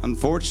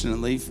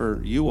unfortunately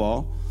for you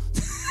all,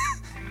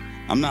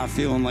 I'm not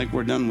feeling like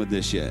we're done with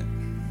this yet.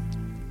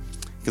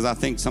 Because I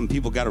think some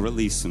people got to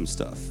release some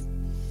stuff.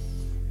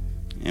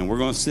 And we're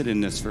going to sit in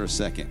this for a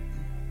second.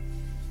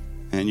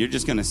 And you're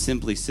just going to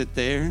simply sit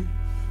there.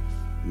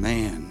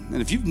 Man.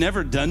 And if you've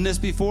never done this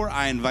before,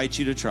 I invite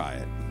you to try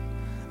it.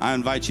 I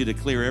invite you to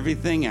clear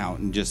everything out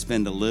and just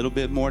spend a little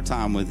bit more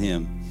time with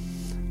him.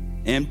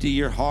 Empty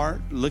your heart,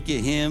 look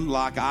at him,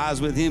 lock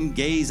eyes with him,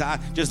 gaze eyes.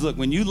 Just look,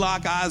 when you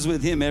lock eyes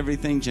with him,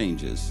 everything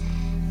changes.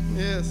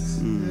 Yes,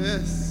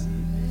 yes.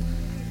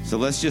 So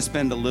let's just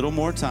spend a little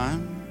more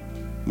time.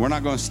 We're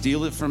not going to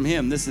steal it from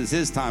him. This is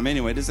his time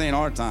anyway. This ain't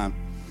our time.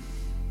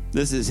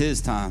 This is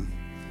his time.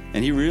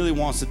 And he really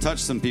wants to touch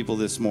some people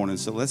this morning.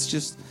 So let's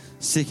just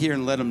sit here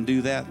and let him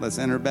do that. Let's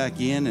enter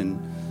back in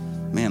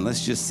and man,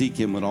 let's just seek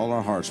him with all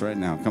our hearts right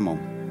now. Come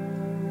on.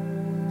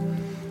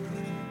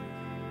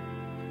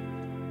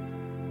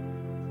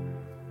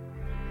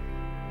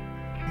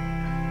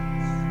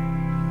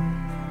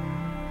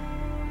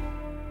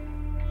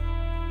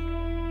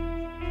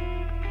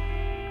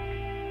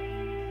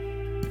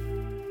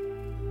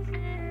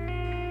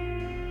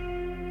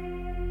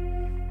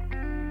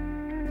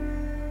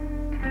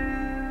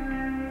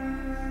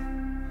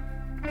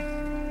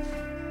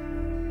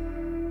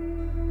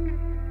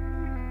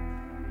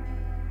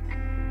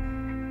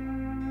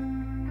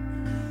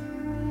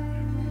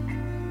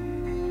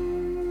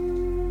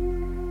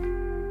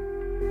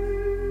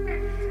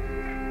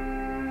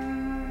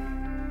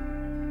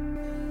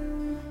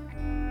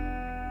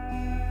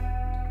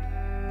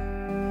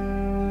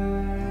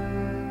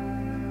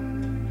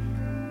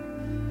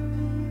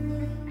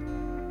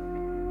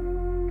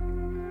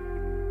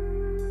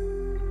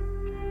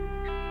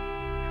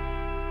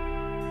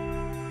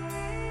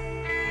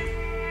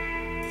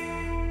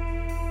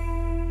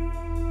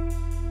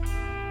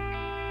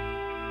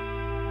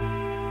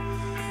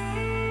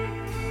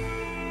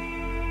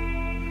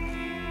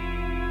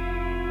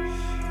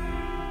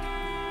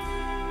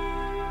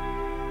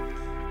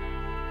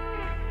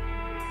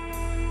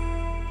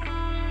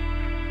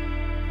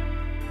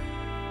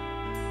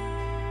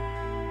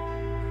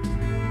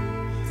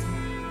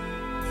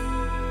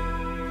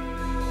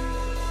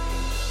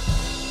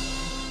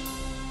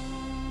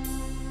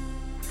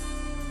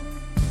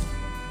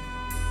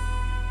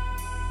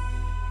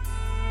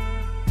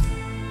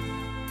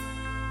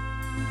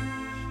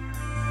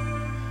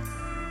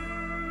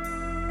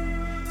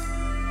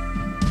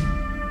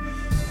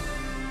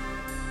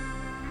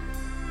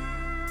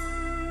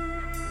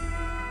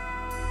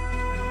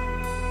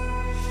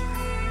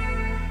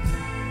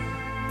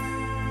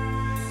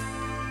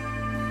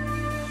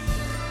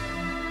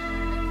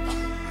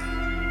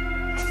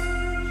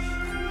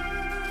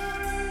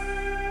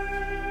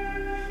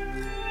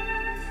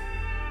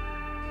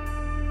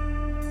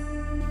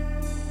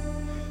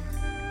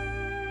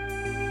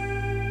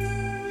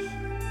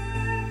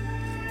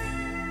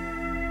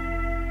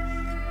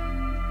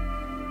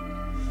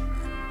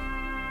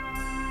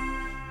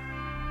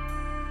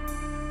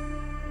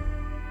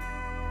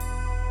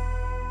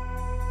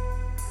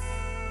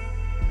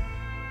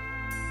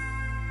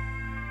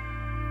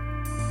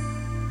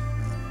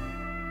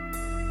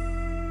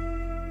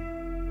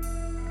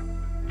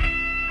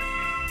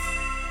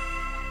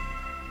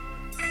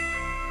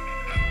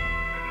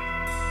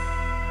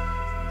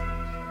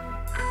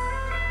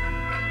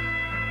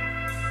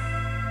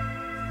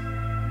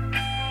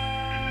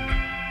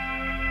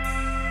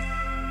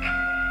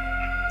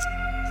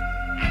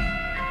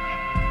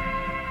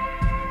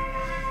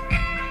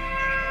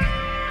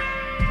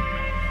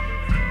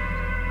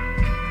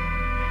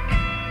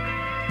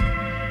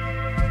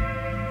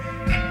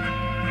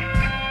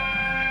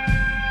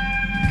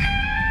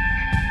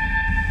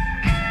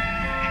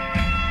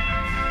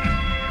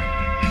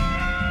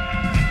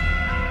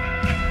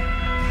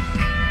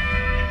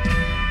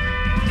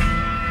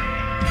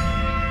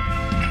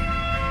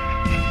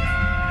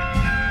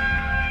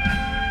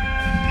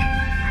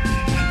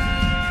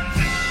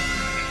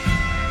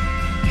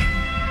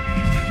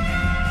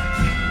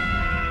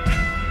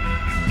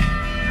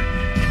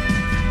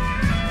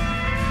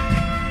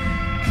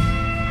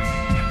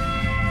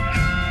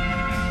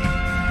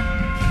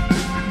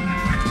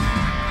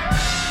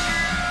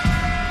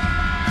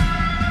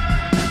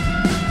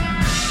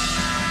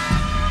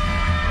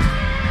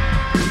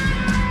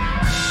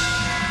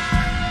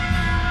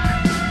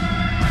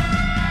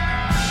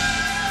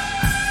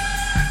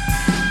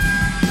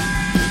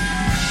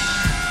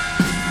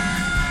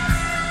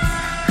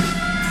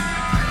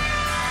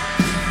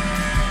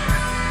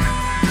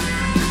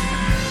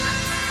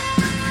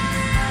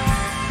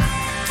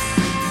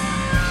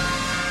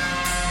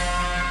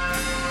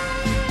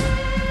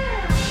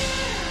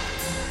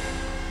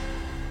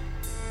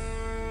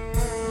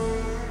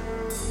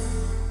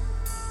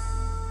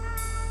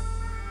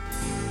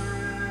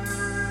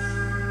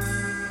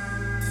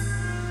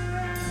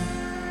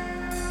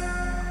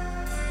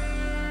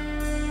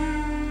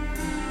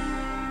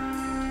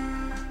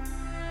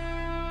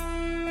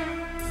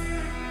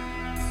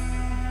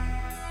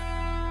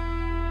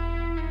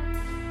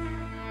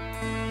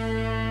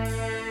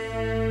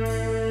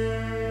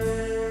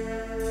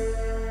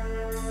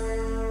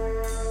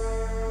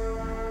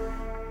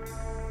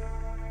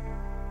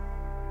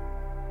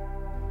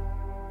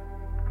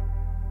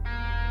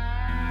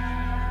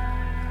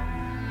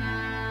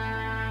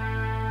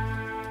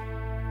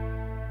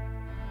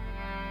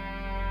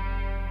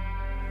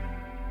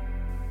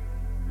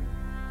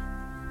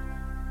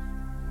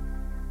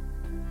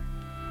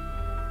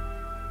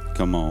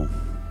 Come on.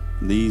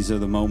 These are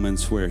the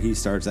moments where he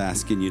starts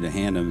asking you to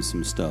hand him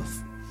some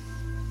stuff.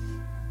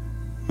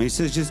 He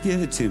says, just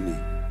give it to me.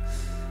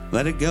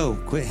 Let it go.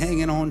 Quit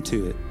hanging on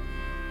to it.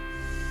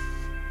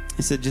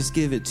 He said, just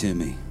give it to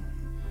me.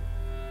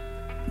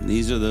 And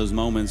these are those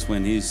moments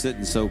when he's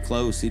sitting so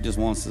close, he just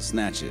wants to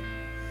snatch it.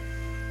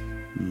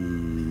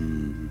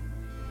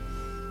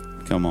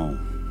 Come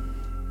on.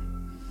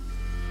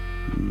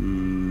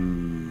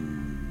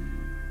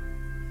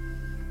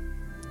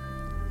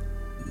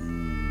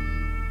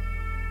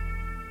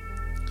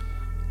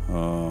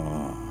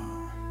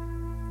 Oh.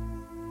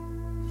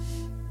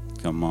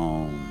 Come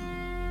on.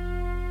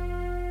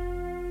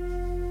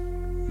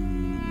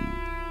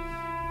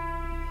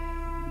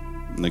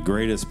 The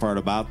greatest part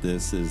about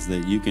this is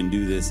that you can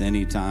do this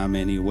anytime,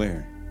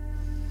 anywhere.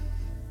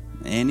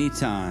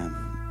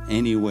 Anytime,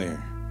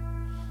 anywhere.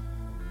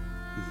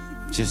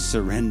 Just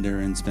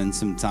surrender and spend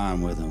some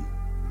time with him.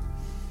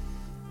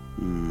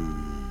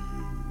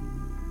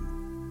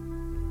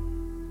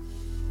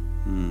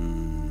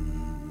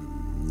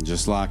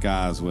 Just lock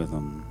eyes with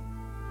him.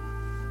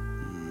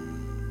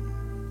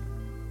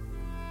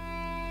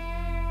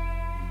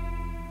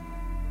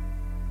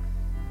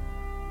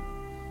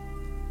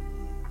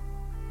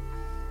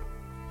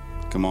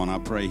 Come on, I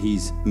pray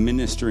he's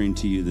ministering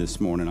to you this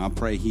morning. I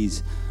pray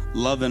he's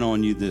loving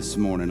on you this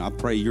morning. I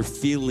pray you're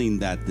feeling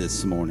that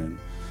this morning.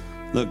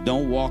 Look,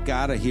 don't walk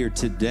out of here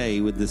today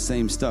with the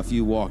same stuff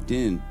you walked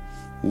in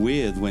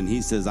with when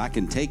he says, I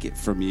can take it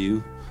from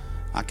you.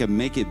 I can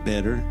make it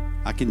better.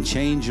 I can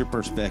change your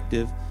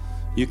perspective.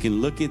 You can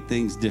look at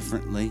things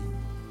differently.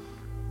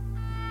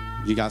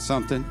 You got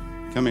something?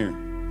 Come here.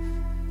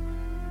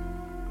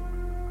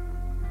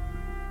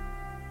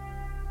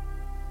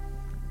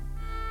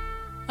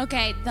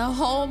 Okay, the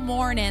whole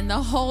morning, the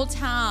whole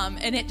time,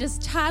 and it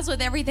just ties with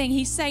everything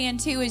he's saying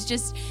too, is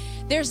just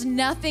there's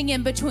nothing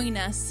in between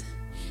us.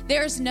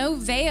 There's no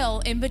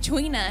veil in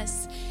between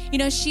us. You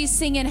know, she's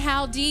singing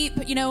how deep,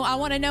 you know, I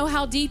want to know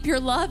how deep your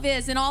love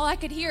is. And all I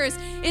could hear is,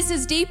 it's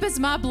as deep as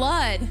my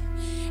blood.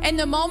 And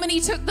the moment he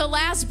took the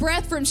last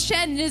breath from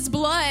shedding his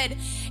blood,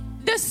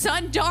 the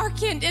sun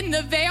darkened and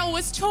the veil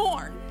was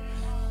torn.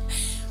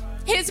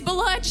 His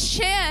blood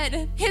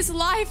shed, his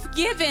life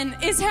given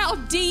is how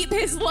deep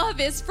his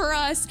love is for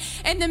us.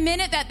 And the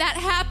minute that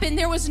happened,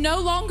 there was no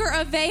longer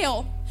a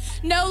veil.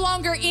 No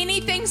longer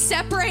anything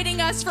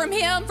separating us from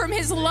him, from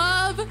his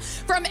love,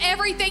 from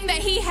everything that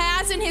he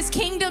has in his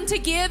kingdom to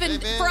give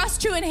and for us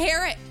to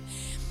inherit.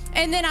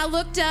 And then I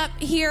looked up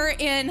here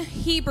in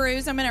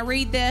Hebrews. I'm going to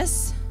read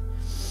this.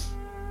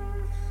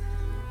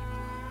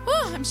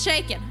 Whew, I'm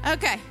shaking.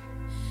 Okay.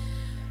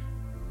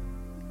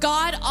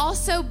 God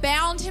also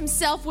bound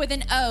himself with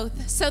an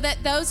oath so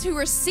that those who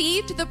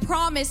received the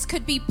promise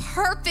could be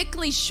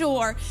perfectly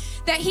sure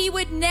that he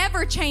would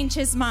never change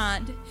his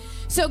mind.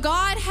 So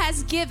God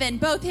has given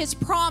both his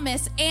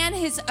promise and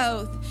his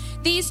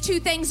oath. These two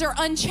things are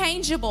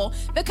unchangeable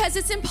because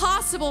it's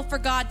impossible for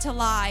God to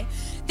lie.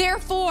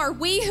 Therefore,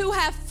 we who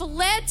have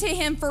fled to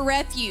him for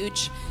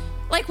refuge,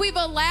 like we've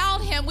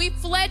allowed him, we've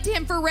fled to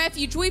him for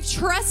refuge. We've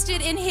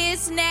trusted in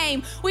his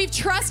name. We've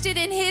trusted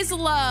in his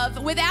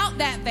love without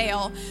that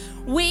veil.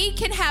 We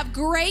can have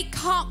great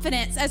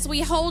confidence as we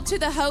hold to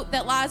the hope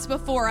that lies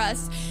before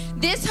us.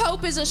 This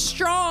hope is a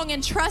strong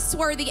and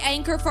trustworthy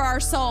anchor for our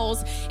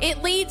souls.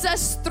 It leads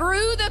us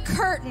through the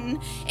curtain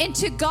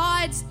into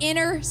God's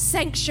inner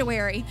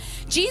sanctuary.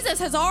 Jesus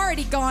has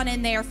already gone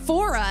in there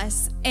for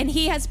us, and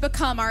he has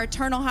become our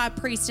eternal high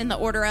priest in the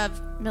order of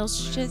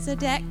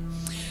Melchizedek.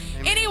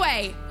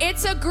 Anyway,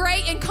 it's a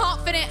great and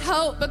confident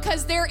hope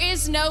because there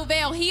is no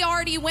veil. He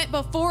already went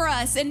before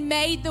us and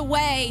made the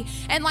way.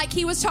 And like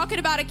he was talking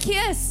about a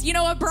kiss, you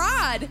know, a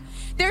bride,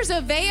 there's a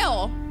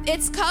veil.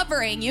 It's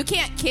covering. You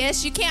can't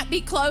kiss. You can't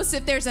be close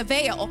if there's a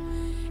veil.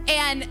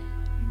 And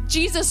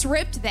Jesus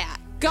ripped that.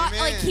 God,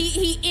 like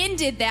he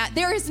ended that.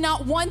 There is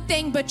not one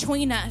thing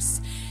between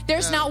us.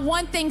 There's not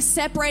one thing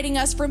separating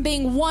us from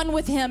being one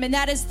with him. And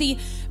that is the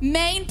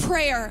main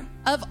prayer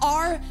of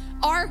our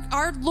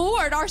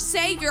Lord, our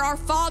Savior, our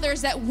Father,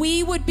 is that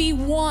we would be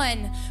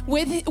one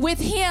with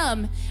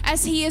him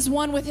as he is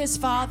one with his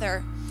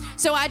Father.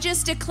 So I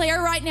just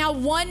declare right now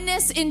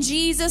oneness in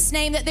Jesus'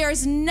 name, that there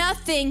is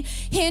nothing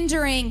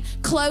hindering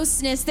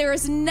closeness. There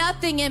is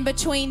nothing in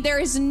between. There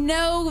is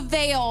no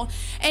veil.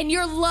 And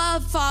your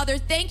love, Father,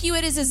 thank you.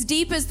 It is as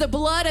deep as the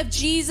blood of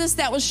Jesus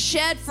that was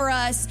shed for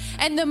us.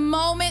 And the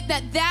moment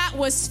that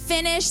was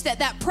finished,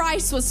 that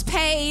price was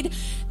paid,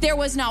 there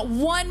was not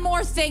one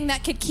more thing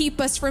that could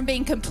keep us from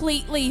being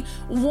completely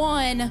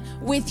one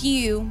with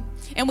you.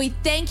 And we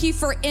thank you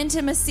for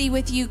intimacy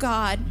with you,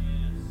 God.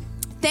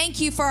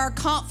 Thank you for our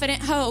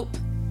confident hope.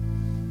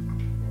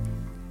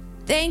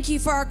 Thank you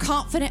for our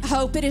confident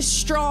hope. It is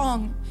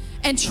strong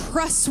and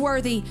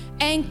trustworthy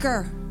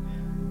anchor.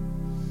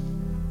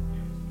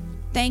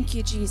 Thank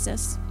you,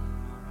 Jesus.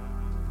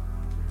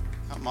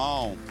 Come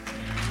on.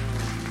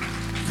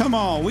 Come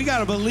on. We got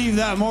to believe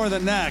that more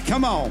than that.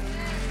 Come on.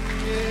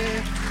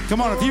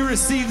 Come on. If you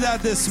received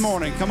that this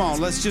morning, come on.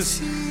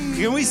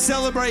 Can we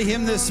celebrate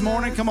him this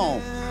morning? Come on.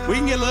 We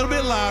can get a little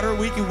bit louder.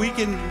 We can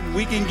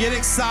get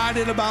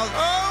excited about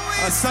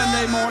a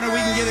Sunday morning. We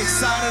can get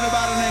excited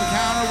about an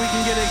encounter. We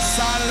can get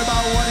excited about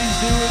what he's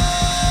doing.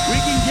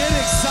 We can get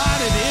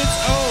excited. It's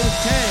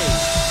okay.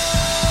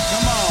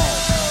 Come on.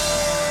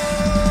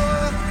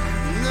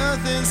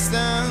 Nothing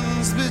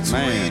stands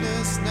between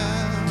us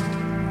now.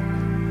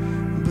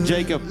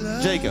 Jacob,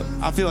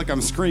 I feel like I'm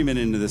screaming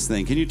into this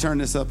thing. Can you turn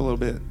this up a little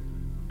bit?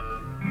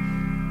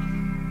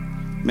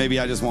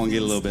 Maybe I just want to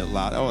get a little bit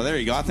loud. Oh, there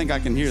you go. I think I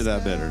can hear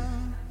that better.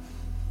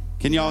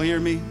 Can y'all hear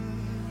me?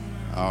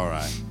 All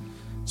right.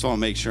 So I want to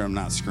make sure I'm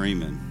not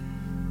screaming.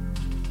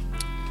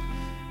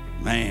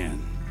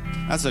 Man,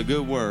 that's a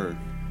good word.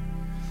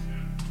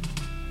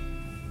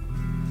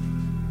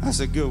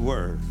 That's a good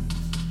word.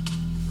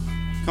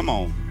 Come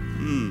on.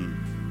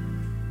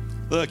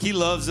 Look, he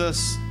loves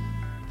us,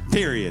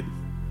 period.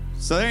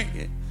 So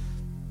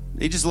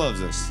he just loves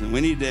us. And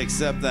we need to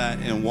accept that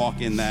and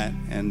walk in that.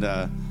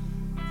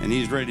 And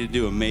he's ready to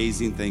do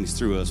amazing things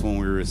through us when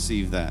we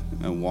receive that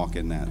and walk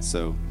in that.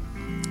 So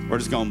we're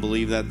just going to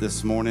believe that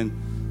this morning.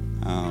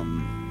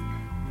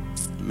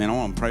 Man, I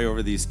want to pray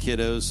over these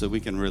kiddos so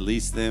we can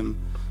release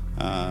them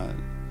to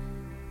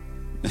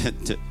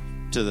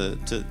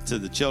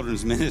the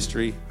children's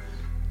ministry,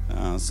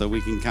 so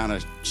we can kind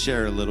of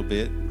share a little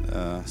bit.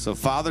 So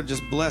Father,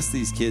 just bless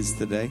these kids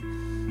today.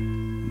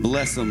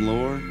 Bless them,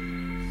 Lord.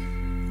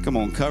 Come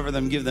on, cover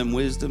them, give them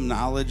wisdom,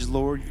 knowledge,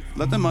 Lord.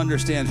 Let them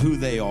understand who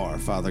they are,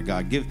 Father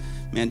God.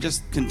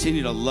 Just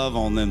continue to love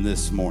on them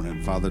this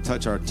morning, Father.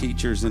 Touch our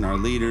teachers and our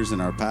leaders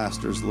and our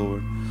pastors,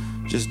 Lord.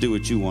 Just do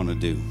what you want to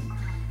do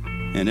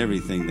in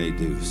everything they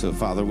do. So,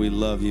 Father, we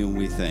love you and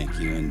we thank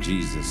you in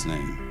Jesus'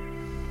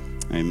 name.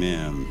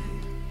 Amen.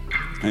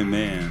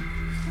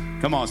 Amen.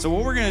 Come on, so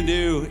what we're going to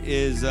do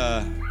is,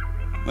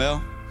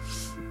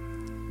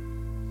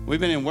 we've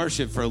been in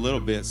worship for a little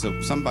bit,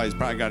 so somebody's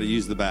probably got to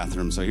use the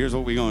bathroom. So here's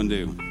what we're going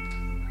to do.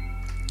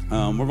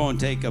 We're going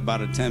to take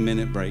about a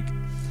 10-minute break.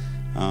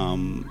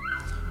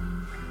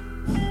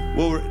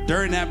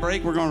 During that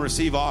break, we're going to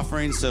receive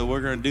offerings, so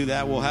we're going to do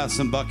that. We'll have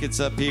some buckets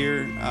up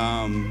here.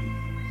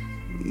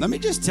 Let me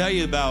just tell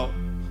you about,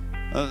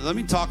 let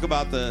me talk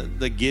about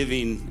the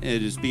giving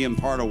and just being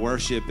part of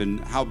worship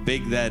and how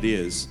big that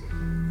is.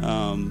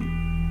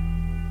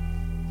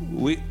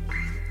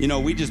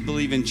 We just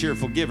believe in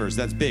cheerful givers.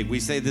 That's big. We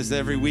say this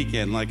every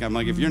weekend. I'm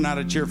like, if you're not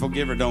a cheerful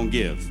giver, don't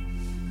give.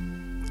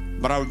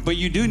 But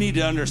you do need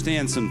to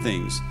understand some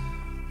things.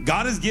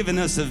 God has given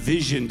us a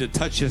vision to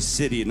touch a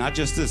city, not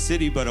just a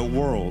city, but a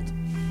world.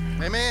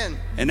 Amen.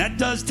 And that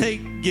does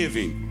take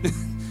giving.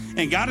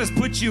 And God has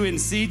put you in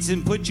seats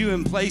and put you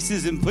in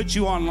places and put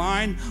you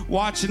online,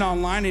 watching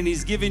online, and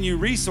he's given you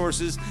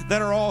resources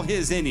that are all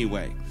his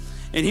anyway.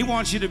 And he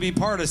wants you to be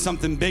part of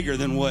something bigger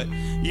than what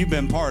you've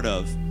been part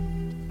of.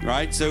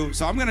 Right? So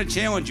I'm going to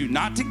challenge you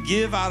not to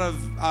give out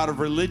of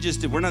religious.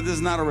 This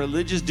is not a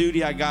religious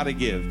duty I got to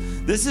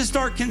give. This is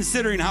start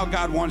considering how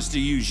God wants to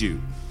use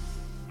you.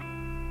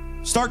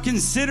 Start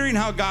considering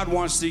how God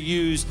wants to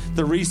use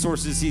the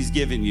resources he's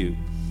given you.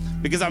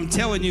 Because I'm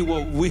telling you,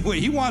 what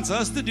he wants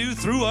us to do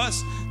through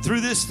us,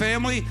 through this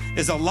family,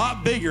 is a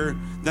lot bigger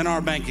than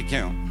our bank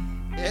account.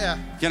 Yeah.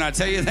 Can I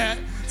tell you that?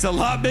 It's a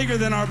lot bigger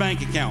than our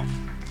bank account.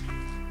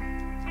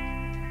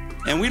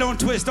 And we don't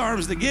twist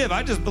arms to give.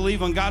 I just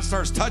believe when God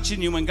starts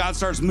touching you, when God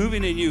starts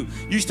moving in you,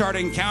 you start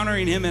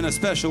encountering him in a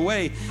special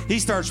way. He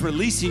starts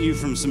releasing you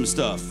from some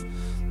stuff.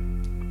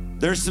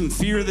 There's some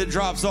fear that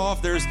drops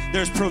off. There's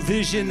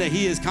provision that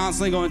he is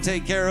constantly going to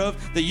take care of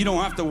that you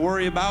don't have to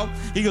worry about.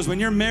 He goes, when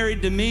you're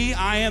married to me,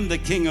 I am the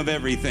king of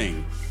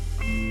everything.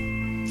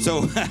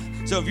 So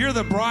if you're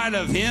the bride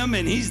of him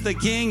and he's the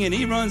king and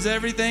he runs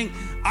everything,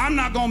 I'm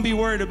not going to be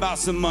worried about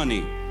some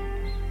money.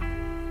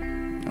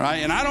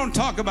 Right? And I don't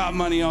talk about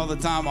money all the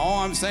time. All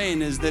I'm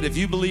saying is that if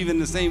you believe in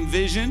the same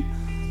vision,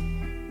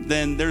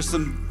 then there's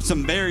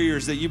some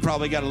barriers that you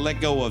probably got to let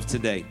go of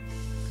today.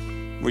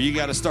 Where you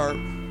got to start,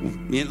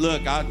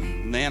 look,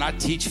 I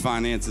teach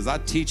finances. I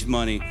teach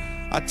money.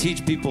 I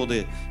teach people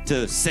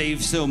to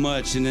save so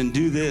much and then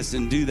do this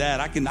and do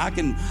that. I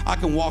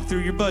can walk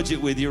through your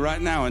budget with you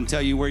right now and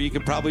tell you where you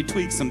could probably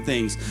tweak some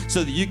things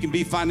so that you can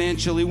be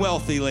financially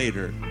wealthy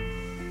later.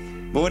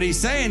 But what he's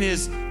saying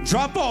is,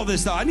 drop all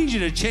this thought. I need you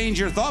to change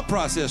your thought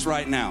process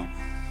right now.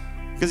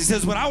 Because he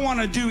says, what I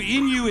want to do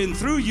in you and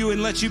through you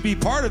and let you be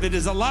part of it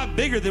is a lot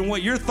bigger than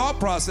what your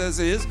thought process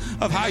is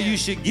of how you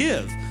should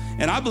give.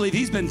 And I believe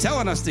he's been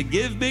telling us to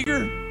give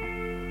bigger.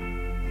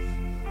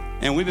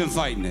 And we've been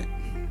fighting it.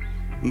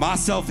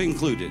 Myself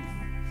included.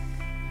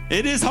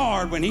 It is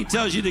hard when he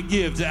tells you to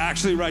give to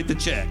actually write the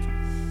check.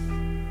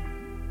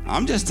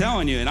 I'm just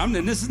telling you, and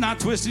this is not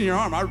twisting your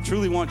arm. I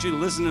truly want you to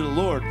listen to the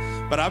Lord.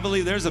 But I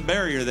believe there's a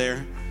barrier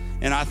there.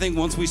 And I think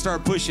once we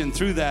start pushing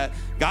through that,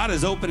 God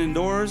is opening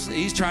doors.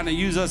 He's trying to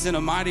use us in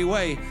a mighty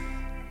way.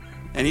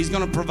 And he's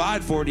going to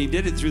provide for it. He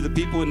did it through the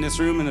people in this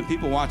room and the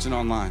people watching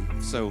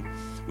online. So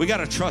we got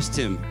to trust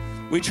him.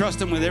 We trust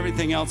him with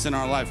everything else in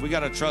our life. We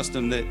got to trust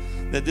him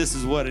that this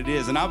is what it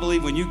is. And I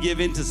believe when you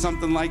give into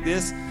something like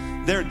this,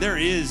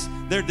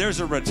 there's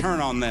a return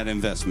on that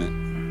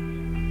investment.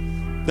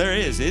 There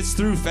is. It's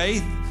through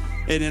faith.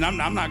 And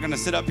I'm not going to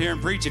sit up here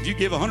and preach. If you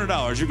give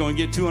 $100, you're going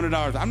to get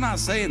 $200. I'm not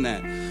saying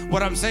that.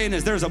 What I'm saying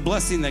is there's a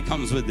blessing that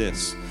comes with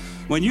this.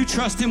 When you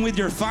trust him with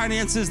your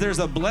finances, there's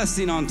a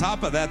blessing on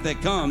top of that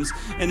comes.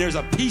 And there's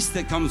a peace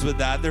that comes with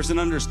that. There's an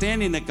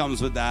understanding that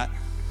comes with that.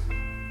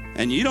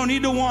 And you don't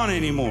need to want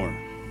anymore.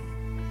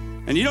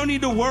 And you don't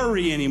need to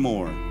worry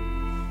anymore.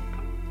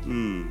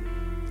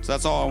 So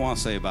that's all I want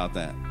to say about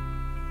that.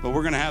 But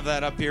we're going to have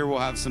that up here. We'll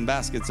have some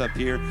baskets up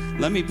here.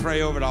 Let me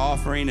pray over the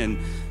offering and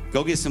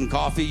go get some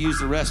coffee, use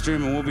the restroom,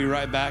 and we'll be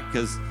right back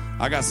because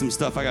I got some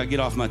stuff I got to get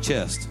off my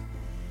chest.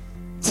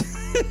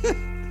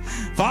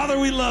 Father,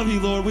 we love you,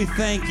 Lord. We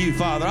thank you,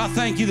 Father. I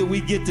thank you that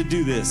we get to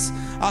do this.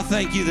 I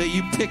thank you that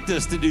you picked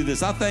us to do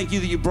this. I thank you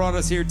that you brought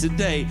us here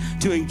today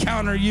to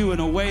encounter you in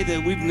a way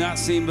that we've not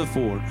seen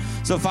before.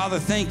 So, Father,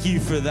 thank you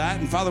for that.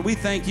 And, Father, we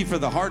thank you for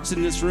the hearts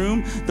in this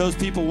room, those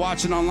people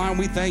watching online.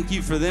 We thank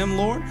you for them,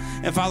 Lord.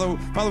 And, Father,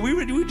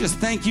 we just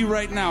thank you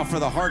right now for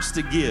the hearts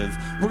to give.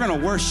 We're going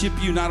to worship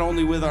you not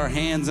only with our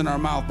hands and our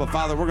mouth, but,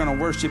 Father, we're going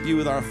to worship you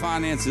with our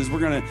finances. We're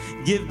going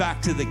to give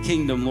back to the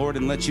kingdom, Lord,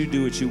 and let you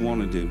do what you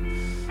want to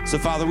do. So,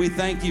 Father, we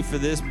thank you for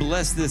this.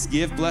 Bless this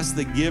gift. Bless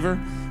the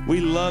giver. We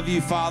love you,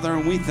 Father,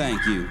 and we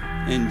thank you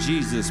in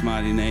Jesus'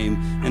 mighty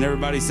name. And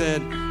everybody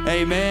said,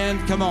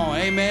 amen. Come on,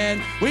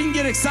 amen. We can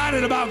get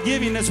excited about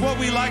giving. That's what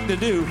we like to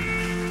do.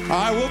 All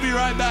right, we'll be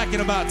right back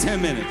in about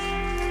 10 minutes.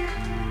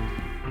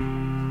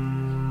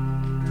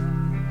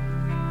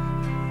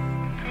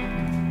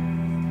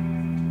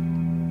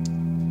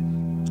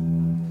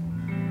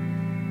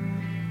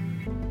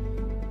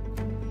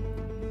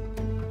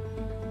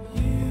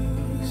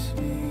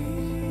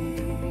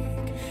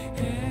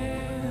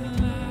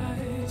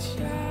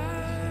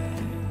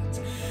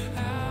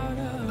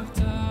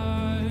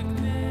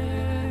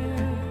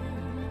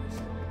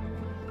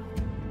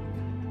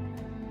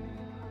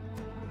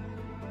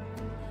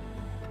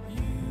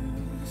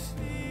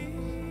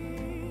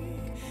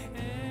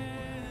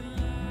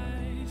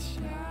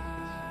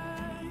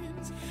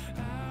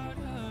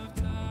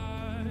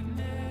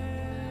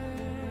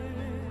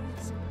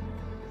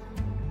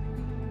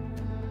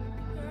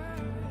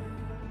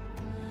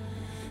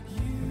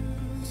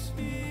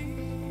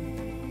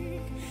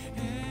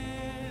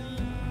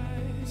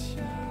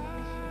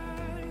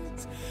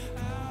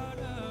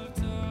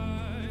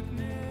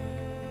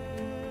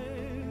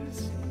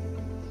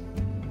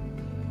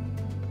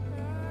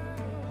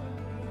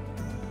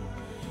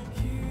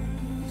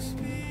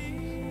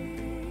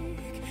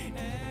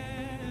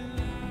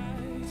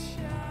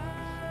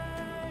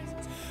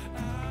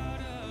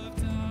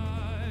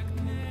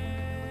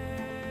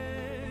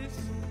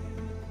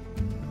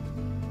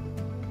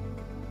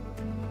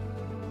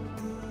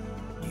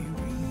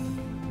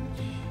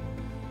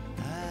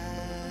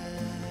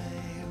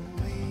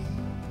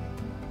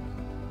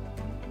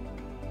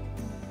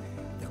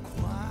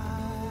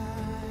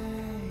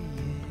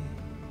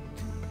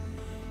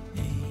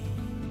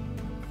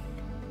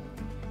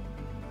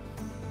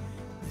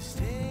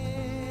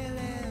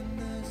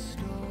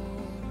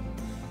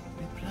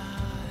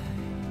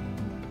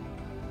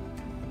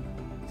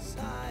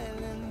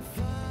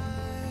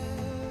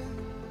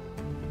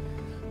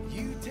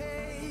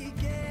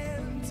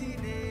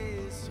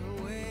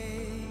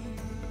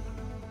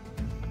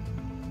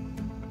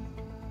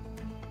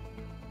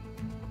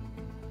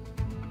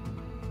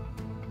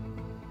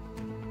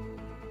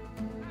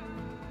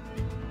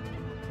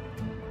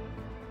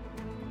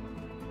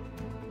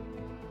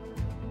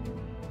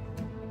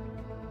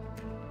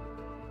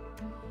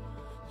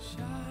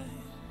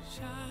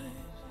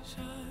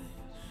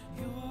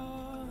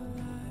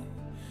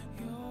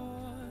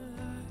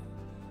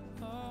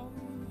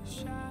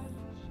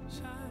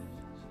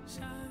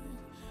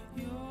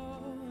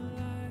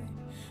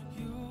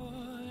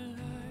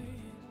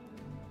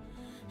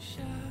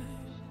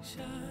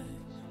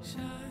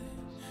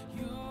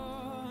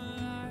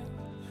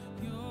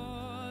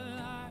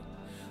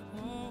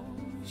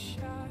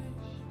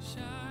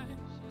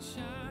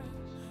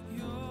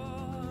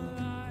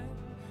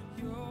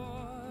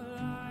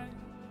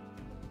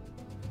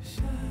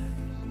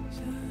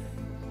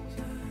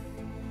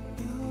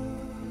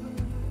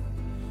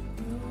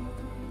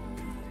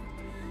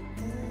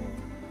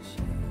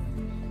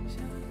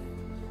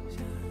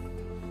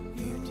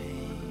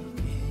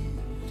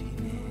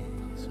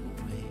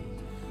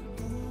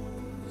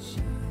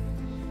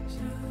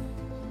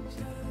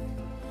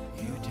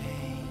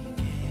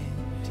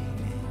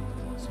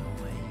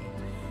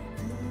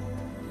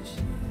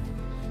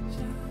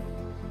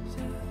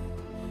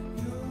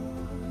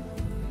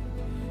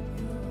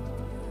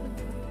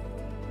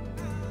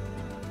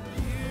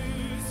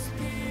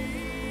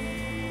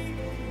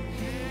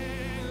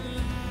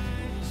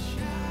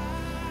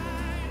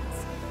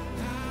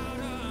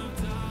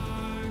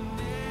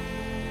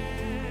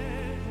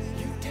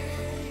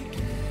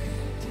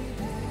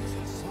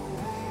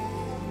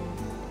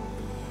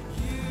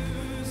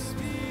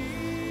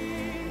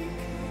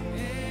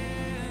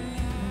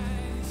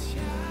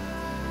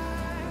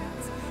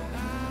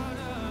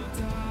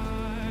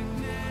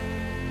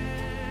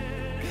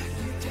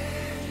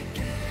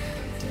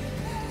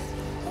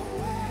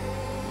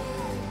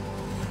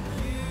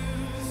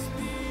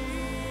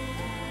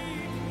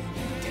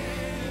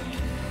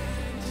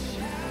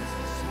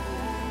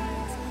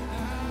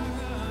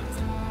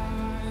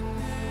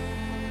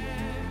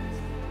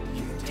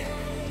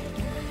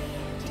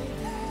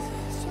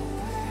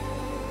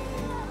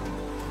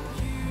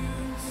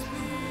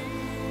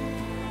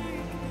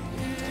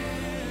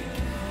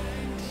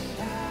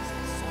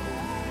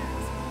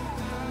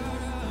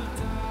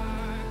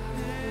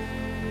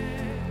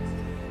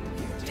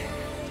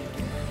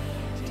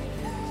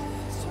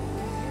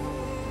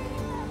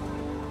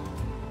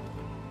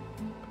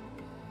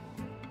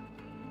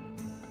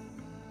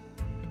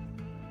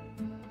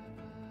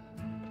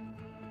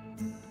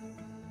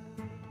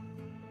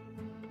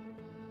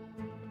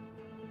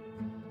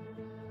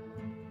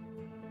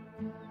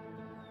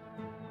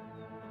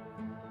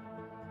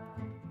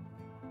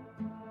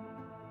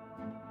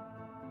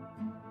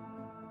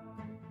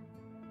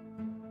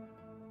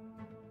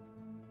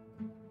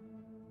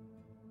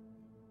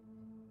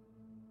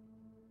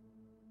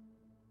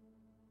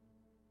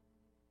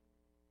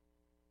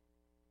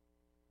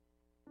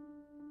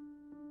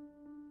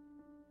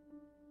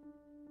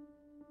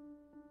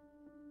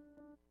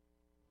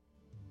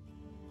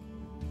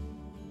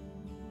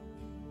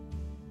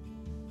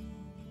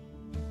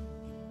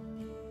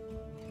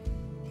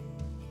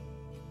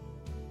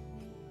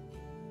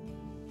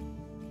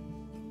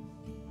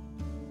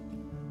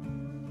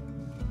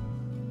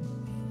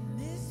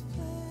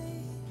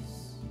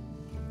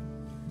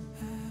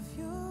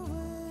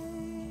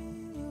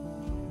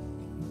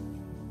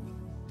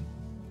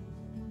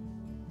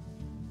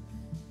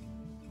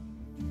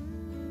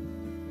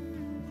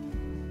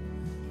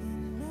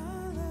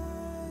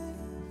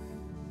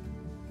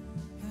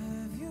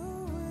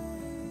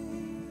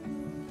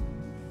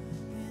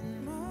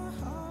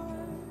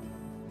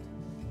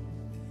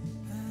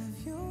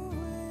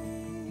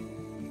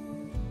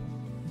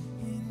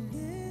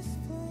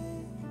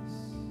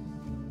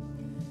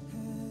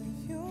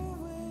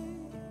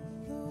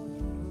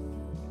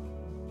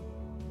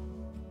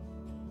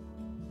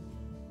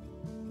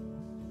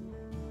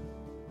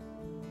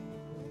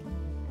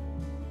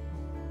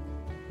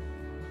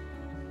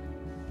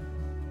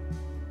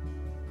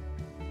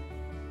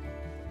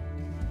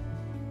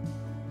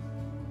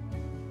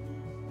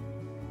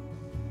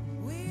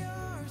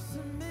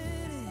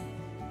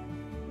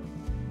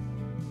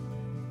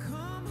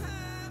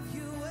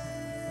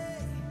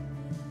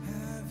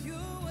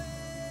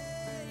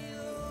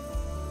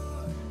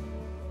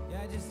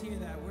 just hear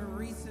that. We're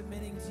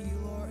resubmitting to you,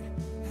 Lord.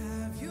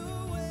 Have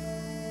your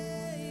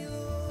way,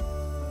 Lord.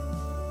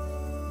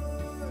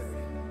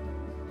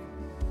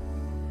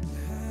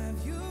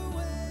 Have your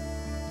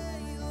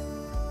way,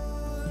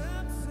 Lord.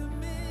 I'm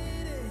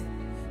submitted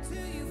to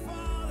you,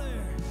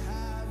 Father.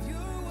 Have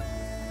your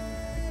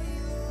way,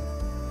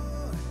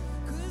 Lord.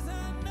 'Cause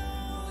I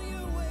know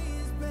your way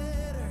is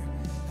better.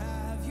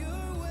 Have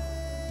your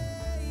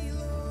way,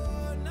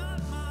 Lord. Not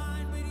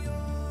mine, but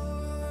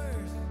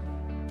yours.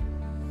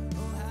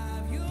 Oh,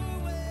 have your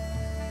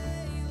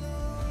way,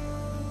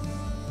 Lord.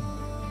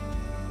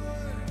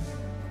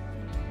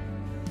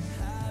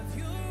 Have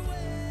your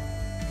way,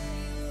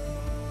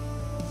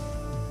 Lord.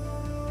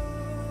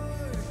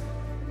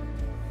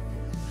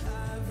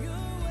 Have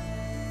your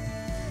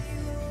way,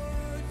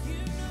 Lord.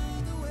 You know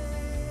the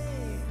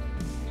way.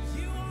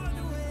 You are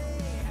the way.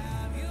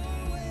 Have your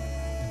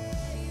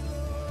way,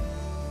 Lord.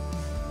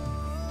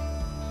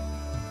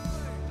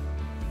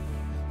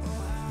 Oh,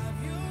 have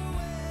your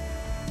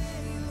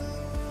way,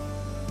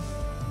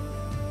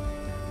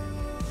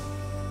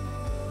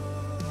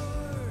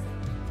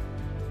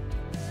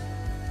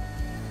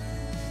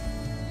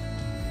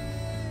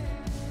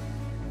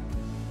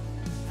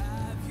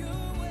 Have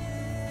your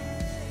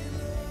way,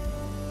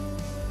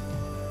 Lord.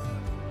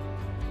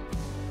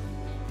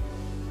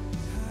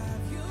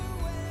 Have your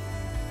way,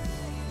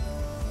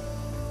 Lord.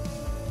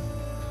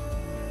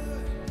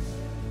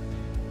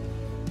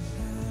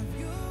 Have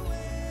your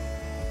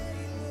way,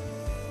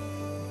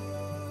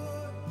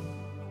 Lord.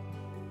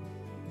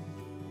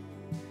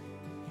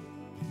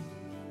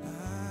 I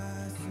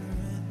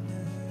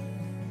surrender.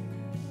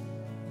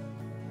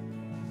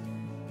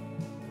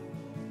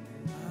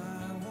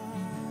 I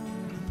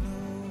want to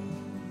know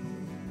you.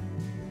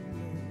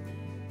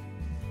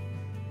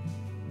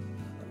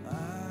 I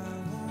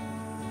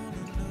want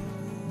to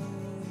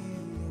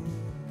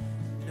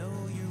know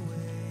your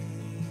way.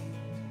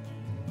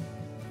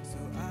 So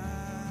I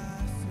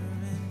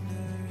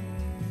surrender.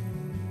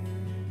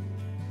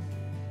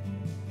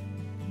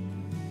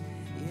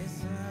 Yes,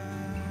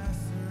 I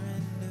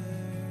surrender.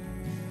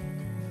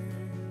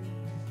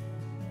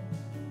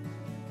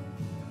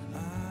 I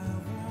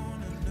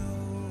want to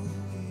know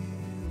you,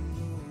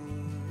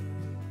 Lord.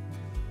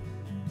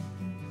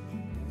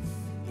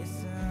 Yes,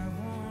 I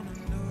want to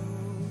know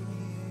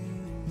you,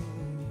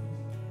 Lord.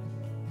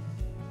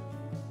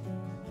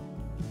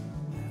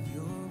 Have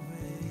your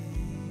way,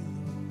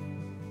 Lord.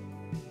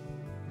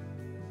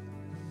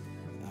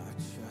 I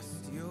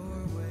trust your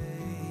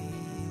way,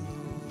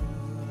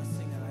 Lord. Let's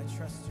sing that. I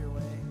trust your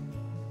way.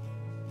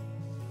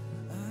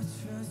 I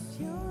trust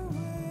your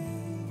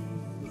way,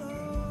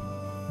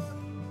 Lord.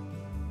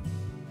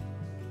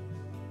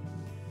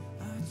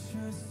 I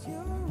trust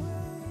your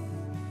way,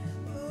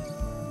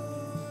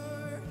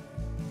 Lord.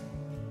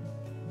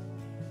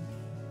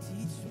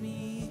 Teach me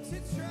to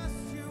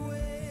trust your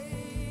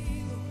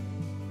way, Lord.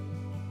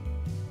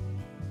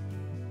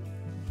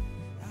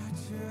 I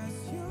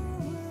trust your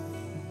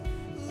way,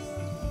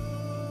 Lord.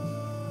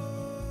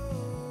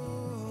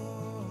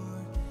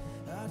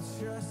 I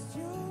trust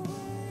your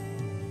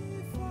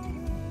way,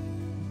 Father.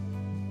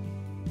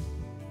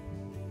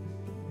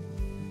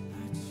 I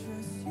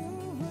trust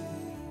your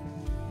way,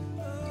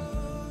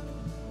 Lord.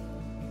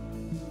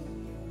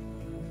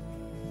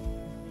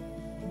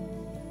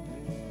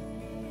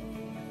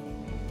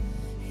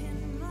 In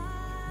my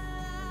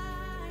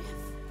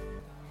life,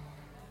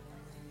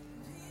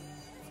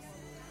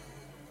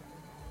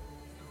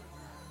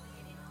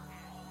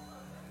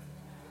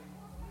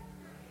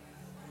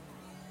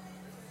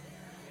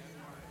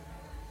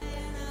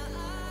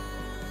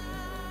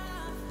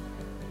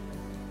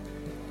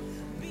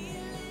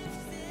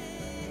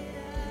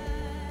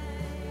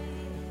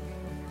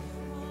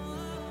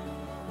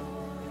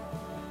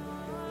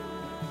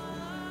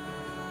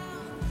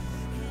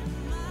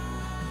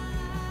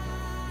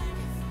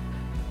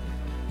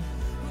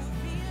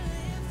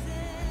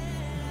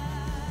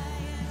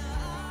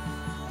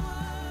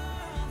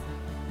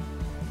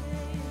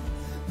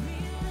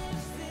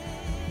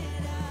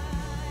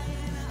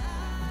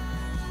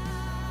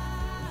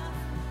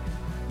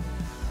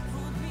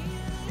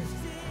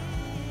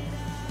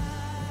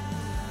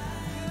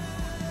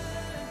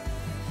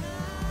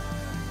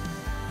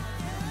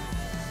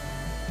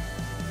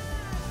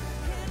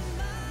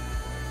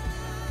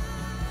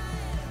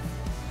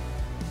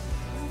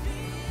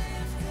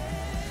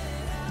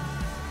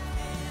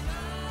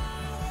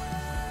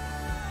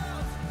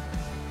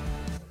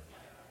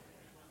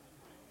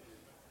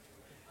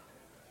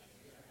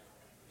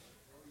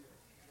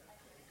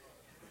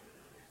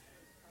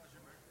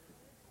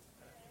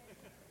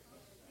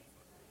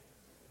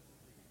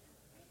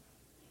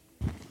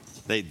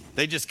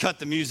 They just cut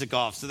the music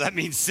off, so that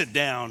means sit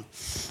down.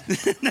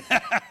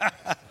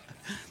 That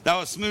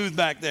was smooth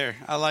back there.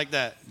 I like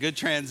that. Good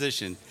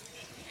transition.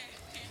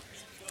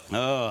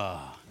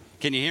 Oh,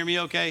 can you hear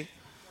me okay?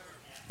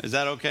 Is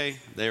that okay?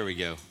 There we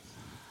go.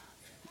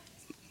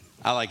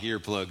 I like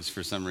earplugs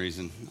for some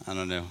reason. I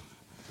don't know.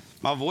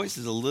 My voice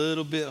is a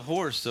little bit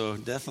hoarse, so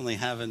definitely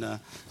having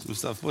some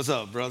stuff. What's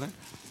up, brother?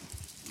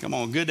 Come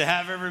on, good to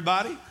have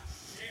everybody.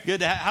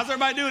 How's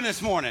everybody doing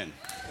this morning?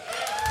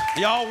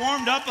 Y'all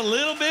warmed up a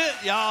little bit?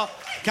 Y'all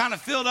kind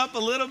of filled up a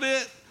little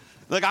bit?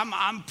 Look,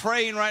 I'm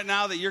praying right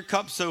now that your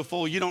cup's so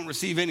full you don't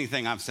receive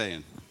anything I'm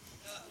saying.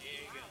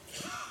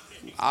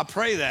 I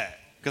pray that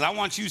because I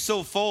want you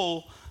so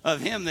full of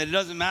him that it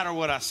doesn't matter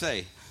what I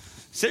say.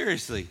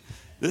 Seriously,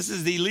 this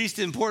is the least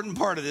important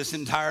part of this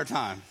entire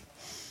time,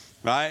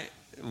 right?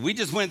 We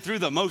just went through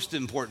the most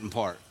important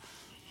part,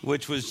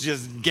 which was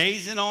just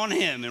gazing on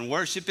him and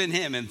worshiping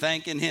him and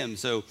thanking him.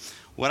 So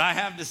what I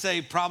have to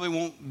say probably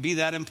won't be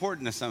that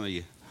important to some of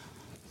you.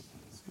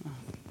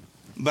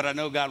 But I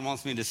know God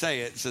wants me to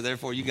say it, so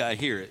therefore you got to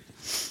hear it.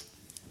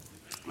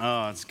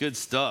 Oh, it's good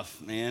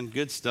stuff, man.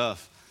 Good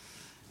stuff.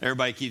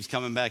 Everybody keeps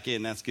coming back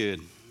in. That's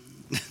good.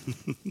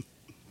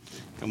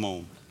 Come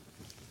on.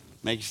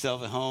 Make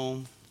yourself at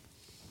home.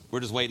 We're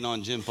just waiting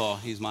on Jim Paul.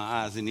 He's my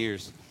eyes and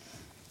ears.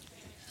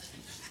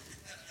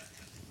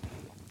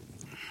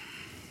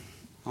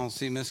 I don't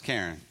see Miss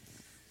Karen.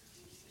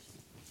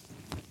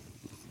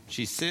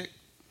 She's sick.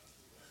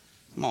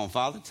 Come on,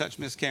 Father, touch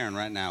Miss Karen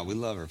right now. We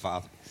love her,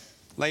 Father.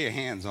 Lay your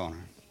hands on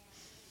her.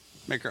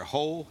 Make her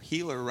whole,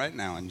 heal her right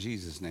now in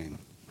Jesus' name.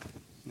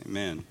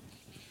 Amen.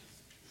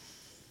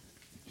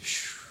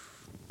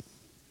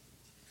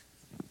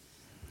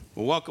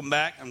 Well, welcome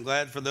back. I'm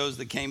glad for those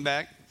that came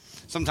back.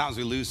 Sometimes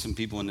we lose some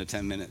people in the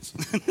 10 minutes.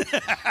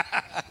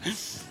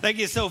 They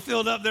get so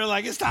filled up, they're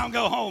like, it's time to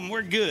go home.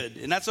 We're good.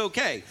 And that's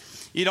okay.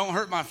 You don't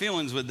hurt my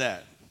feelings with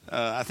that.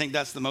 I think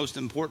that's the most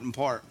important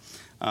part.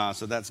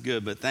 So that's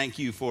good. But thank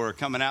you for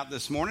coming out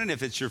this morning.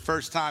 If it's your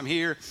first time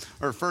here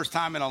or first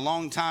time in a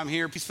long time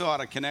here, please fill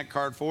out a Connect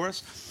card for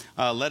us.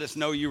 Let us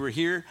know you were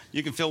here.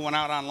 You can fill one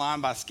out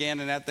online by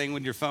scanning that thing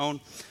with your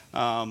phone.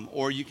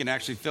 Or you can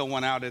actually fill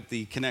one out at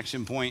the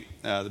connection point,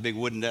 the big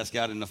wooden desk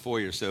out in the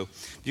foyer. So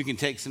if you can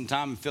take some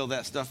time and fill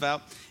that stuff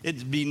out,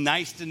 it'd be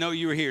nice to know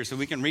you were here so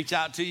we can reach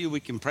out to you. We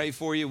can pray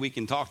for you. We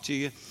can talk to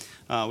you.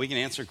 We can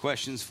answer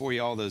questions for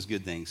you, all those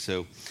good things.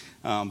 So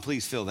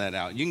please fill that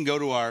out. You can go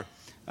to our,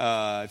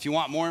 if you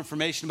want more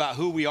information about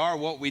who we are,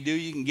 what we do,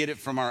 you can get it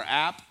from our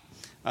app.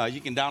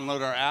 You can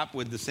download our app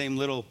with the same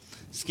little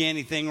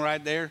scanny thing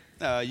right there.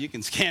 You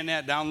can scan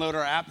that, download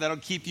our app. That'll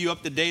keep you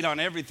up to date on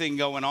everything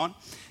going on.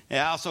 It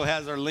also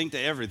has our link to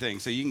everything,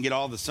 so you can get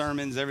all the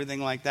sermons, everything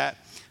like that.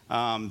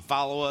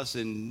 Follow us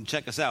and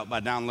check us out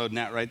by downloading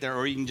that right there.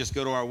 Or you can just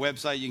go to our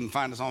website. You can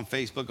find us on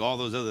Facebook, all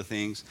those other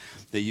things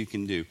that you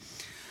can do.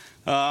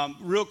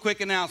 Real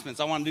quick announcements.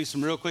 I want to do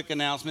some real quick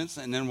announcements,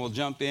 and then we'll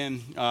jump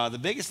in. The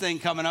biggest thing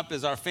coming up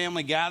is our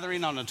family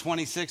gathering on the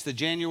 26th of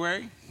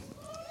January.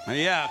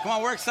 Yeah, come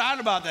on. We're excited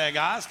about that,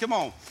 guys. Come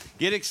on.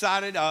 Get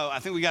excited. I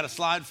think we got a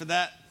slide for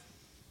that.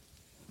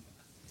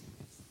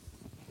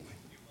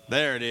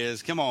 There it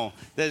is. Come on.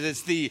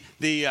 It's the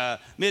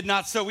mid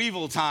not so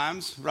evil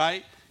times,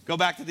 right? Go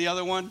back to the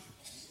other one.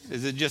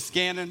 Is it just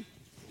scanning?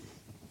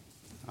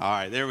 All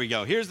right, there we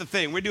go. Here's the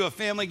thing. We do a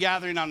family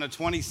gathering on the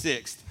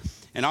 26th.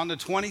 And on the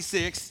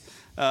 26th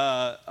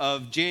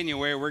of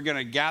January, we're going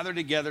to gather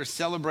together,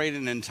 celebrate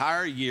an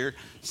entire year,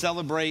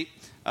 celebrate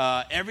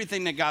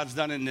everything that God's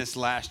done in this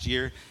last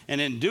year. And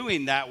in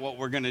doing that, what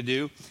we're going to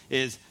do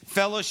is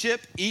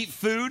fellowship, eat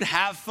food,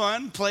 have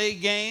fun, play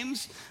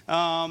games,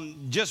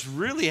 just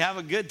really have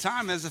a good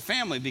time as a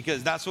family,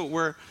 because that's what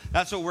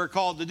we're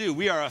called to do.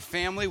 We are a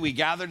family. We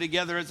gather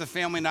together as a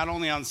family, not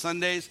only on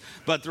Sundays,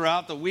 but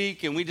throughout the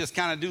week, and we just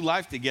kind of do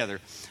life together.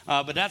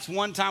 But that's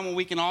one time when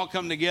we can all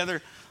come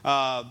together.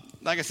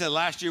 Like I said,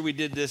 last year we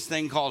did this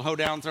thing called Ho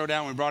Down, Throw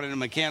Down. We brought in a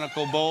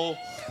mechanical bowl.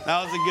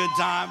 That was a good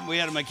time. We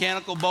had a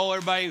mechanical bowl.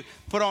 Everybody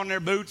put on their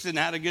boots and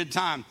had a good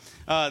time.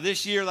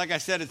 This year, like I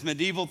said, it's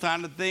medieval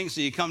kind of thing,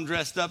 so you come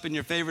dressed up in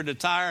your favorite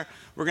attire.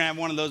 We're going to have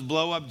one of those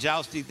blow-up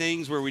jousty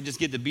things where we just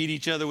get to beat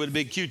each other with a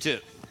big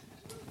Q-tip.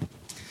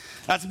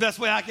 That's the best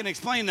way I can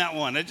explain that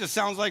one. It just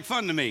sounds like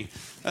fun to me.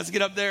 Let's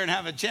get up there and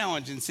have a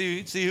challenge and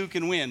see who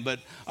can win. But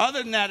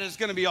other than that, it's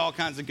going to be all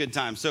kinds of good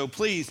times. So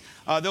please,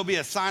 there'll be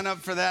a sign up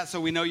for that so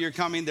we know you're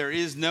coming. There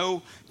is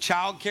no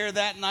childcare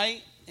that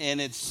night,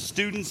 and it's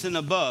students and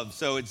above.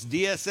 So it's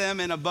DSM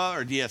and above,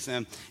 or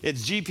DSM.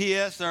 It's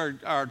GPS,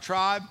 our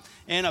tribe,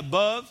 and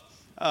above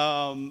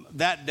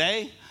that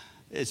day.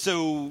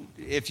 So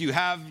if you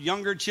have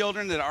younger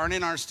children that aren't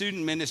in our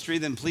student ministry,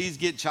 then please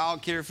get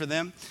childcare for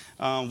them.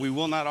 We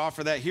will not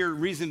offer that here.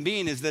 Reason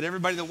being is that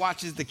everybody that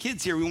watches the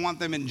kids here, we want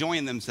them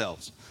enjoying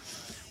themselves.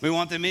 We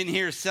want them in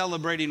here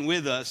celebrating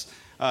with us,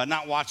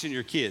 not watching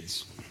your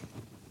kids.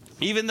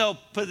 Even though,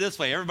 put it this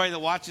way, everybody that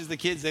watches the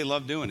kids, they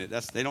love doing it.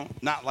 They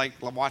don't not like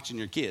watching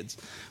your kids.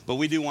 But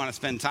we do want to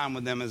spend time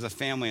with them as a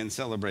family and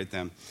celebrate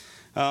them.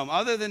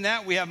 Other than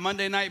that, we have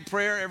Monday night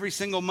prayer every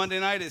single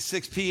Monday night at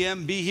 6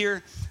 p.m. Be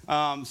here.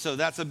 So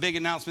that's a big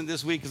announcement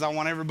this week because I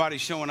want everybody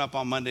showing up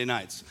on Monday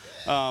nights.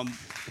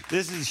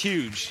 This is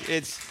huge.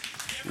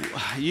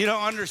 You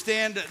don't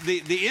understand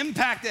the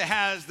impact it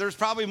has. There's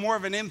probably more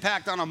of an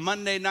impact on a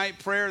Monday night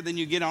prayer than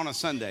you get on a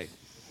Sunday.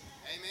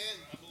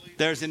 Amen.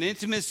 There's an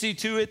intimacy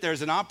to it.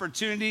 There's an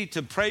opportunity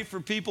to pray for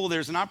people.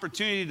 There's an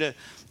opportunity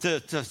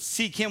to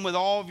seek him with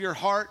all of your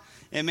heart.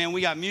 And man,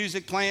 we got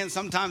music playing.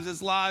 Sometimes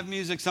it's live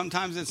music,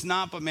 sometimes it's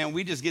not. But man,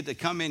 we just get to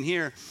come in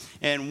here.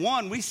 And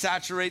one, we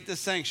saturate this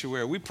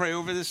sanctuary. We pray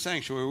over this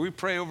sanctuary. We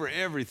pray over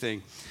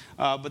everything.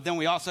 But then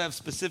we also have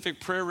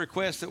specific prayer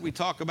requests that we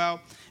talk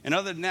about. And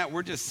other than that,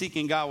 we're just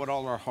seeking God with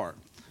all our heart.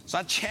 So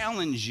I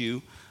challenge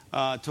you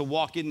to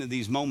walk into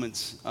these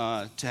moments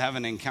to have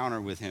an encounter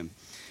with him.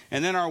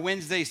 And then our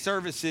Wednesday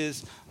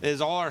services is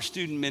all our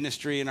student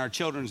ministry and our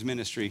children's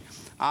ministry.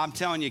 I'm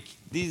telling you,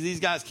 these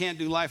guys can't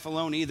do life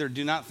alone either.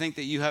 Do not think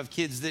that you have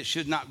kids that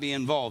should not be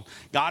involved.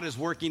 God is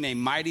working a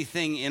mighty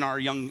thing in our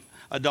young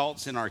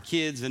adults and our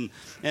kids and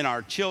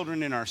our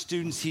children and our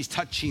students. He's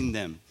touching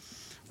them,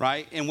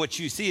 right? And what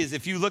you see is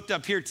if you looked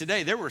up here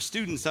today, there were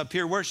students up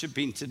here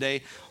worshiping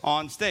today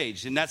on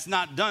stage. And that's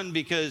not done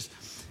because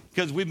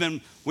we've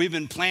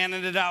been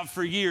planning it out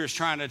for years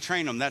trying to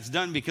train them. That's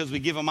done because we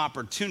give them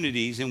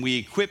opportunities and we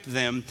equip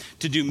them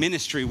to do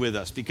ministry with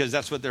us because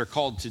that's what they're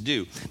called to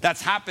do.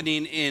 That's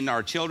happening in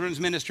our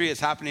children's ministry. It's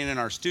happening in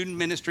our student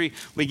ministry.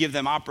 We give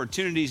them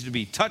opportunities to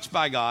be touched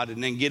by God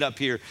and then get up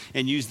here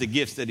and use the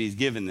gifts that he's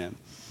given them,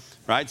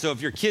 right? So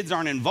if your kids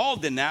aren't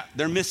involved in that,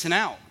 they're missing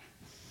out.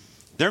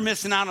 They're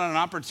missing out on an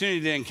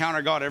opportunity to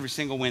encounter God every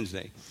single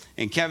Wednesday.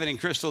 And Kevin and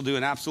Crystal do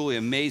an absolutely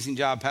amazing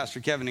job. Pastor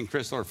Kevin and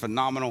Crystal are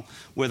phenomenal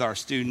with our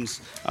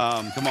students.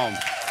 Come on.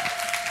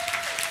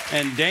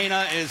 And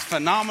Dana is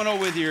phenomenal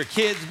with your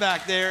kids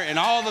back there and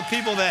all the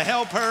people that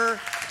help her.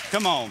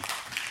 Come on.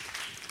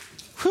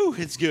 Whew,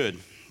 it's good.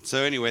 So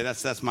anyway,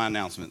 that's my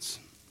announcements.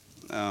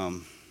 Let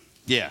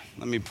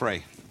me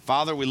pray.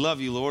 Father, we love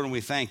you, Lord, and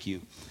we thank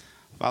you.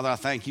 Father, I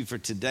thank you for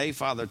today.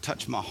 Father,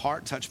 touch my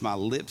heart, touch my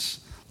lips.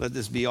 Let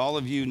this be all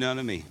of you, none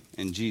of me.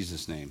 In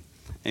Jesus' name,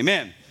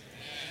 amen.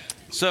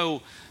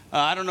 So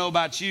I don't know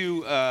about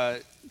you.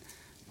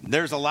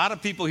 There's a lot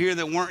of people here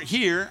that weren't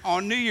here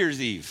on New Year's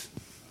Eve.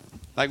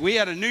 Like we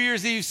had a New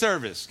Year's Eve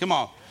service. Come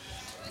on.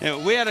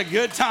 We had a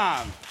good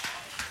time,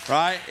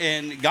 right?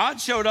 And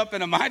God showed up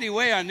in a mighty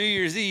way on New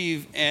Year's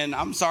Eve, and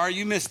I'm sorry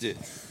you missed it.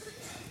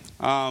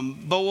 But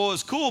what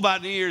was cool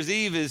about New Year's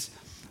Eve is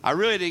I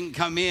really didn't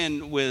come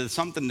in with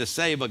something to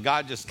say, but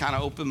God just kind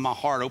of opened my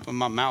heart, opened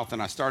my mouth,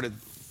 and I started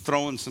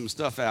throwing some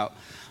stuff out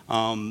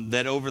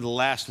that over the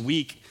last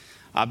week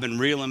I've been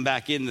reeling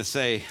back in to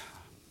say,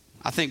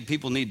 I think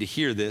people need to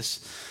hear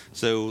this.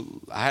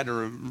 So I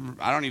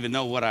don't even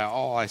know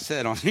all I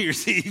said on New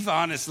Year's Eve,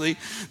 honestly.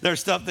 There's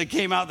stuff that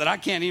came out that I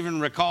can't even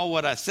recall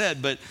what I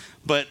said,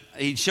 but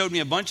he showed me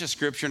a bunch of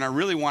scripture, and I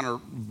really want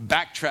to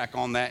backtrack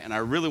on that, and I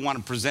really want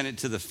to present it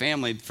to the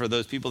family for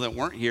those people that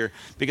weren't here,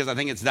 because I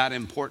think it's that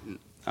important.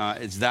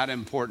 It's that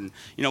important.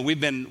 You know, we've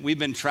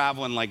been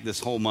traveling like this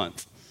whole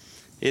month.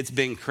 It's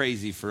been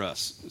crazy for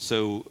us.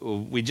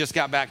 So we just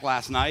got back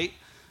last night.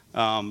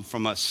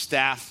 From a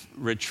staff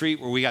retreat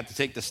where we got to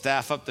take the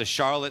staff up to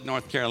Charlotte,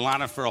 North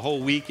Carolina for a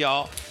whole week,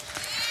 y'all.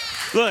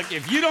 Look,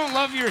 if you don't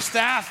love your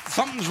staff,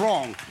 something's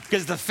wrong,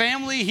 because the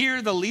family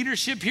here, the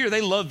leadership here,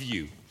 they love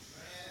you.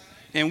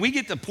 And we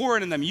get to pour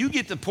into them. You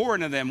get to pour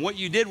into them. What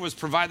you did was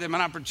provide them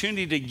an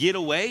opportunity to get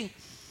away,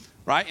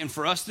 right? And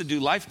for us to do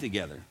life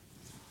together.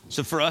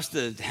 So for us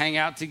to hang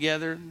out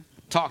together,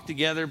 talk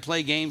together,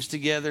 play games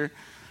together,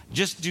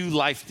 just do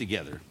life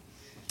together.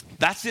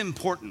 That's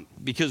important,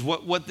 because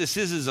what this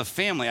is a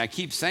family. I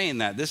keep saying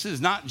that. This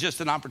is not just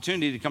an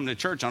opportunity to come to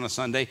church on a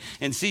Sunday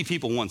and see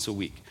people once a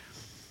week.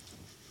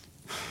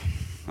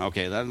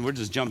 Okay, we'll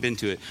just jump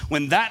into it.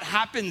 When that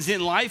happens in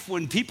life,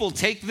 when people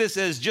take this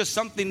as just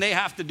something they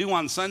have to do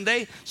on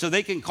Sunday so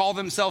they can call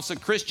themselves a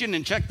Christian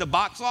and check the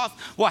box off,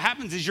 what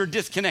happens is you're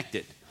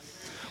disconnected.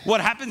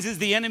 What happens is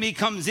the enemy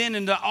comes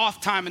in the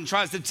off time and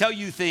tries to tell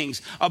you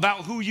things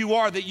about who you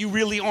are that you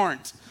really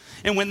aren't.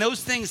 And when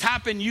those things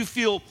happen, you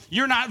feel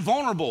you're not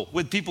vulnerable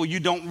with people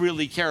you don't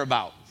really care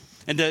about,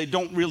 and they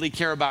don't really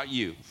care about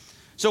you.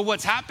 So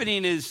what's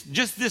happening is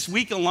just this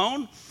week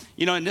alone,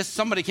 you know, and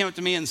somebody came up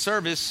to me in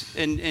service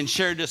and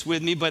shared this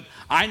with me, but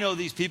I know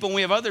these people, and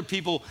we have other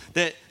people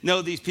that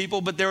know these people,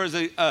 but there was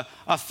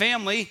a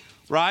family,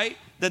 right,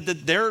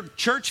 that their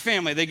church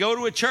family, they go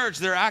to a church,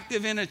 they're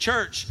active in a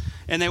church,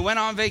 and they went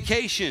on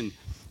vacation,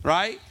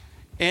 right,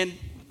 and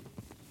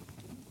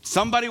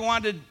somebody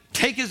wanted to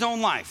take his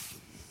own life.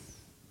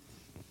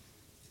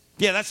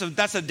 Yeah,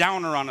 that's a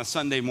downer on a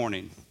Sunday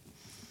morning.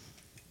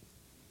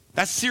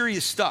 That's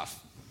serious stuff.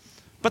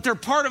 But they're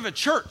part of a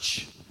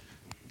church.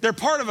 They're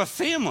part of a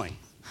family.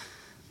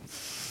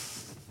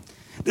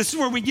 This is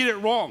where we get it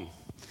wrong.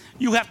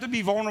 You have to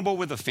be vulnerable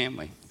with a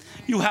family.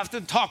 You have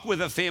to talk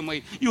with a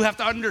family. You have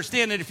to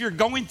understand that if you're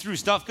going through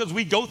stuff, because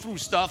we go through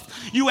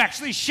stuff, you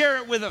actually share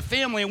it with a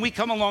family, and we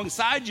come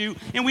alongside you,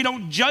 and we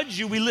don't judge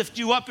you. We lift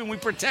you up, and we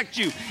protect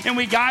you, and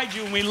we guide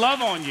you, and we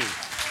love on you.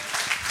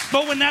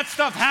 But when that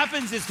stuff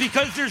happens, it's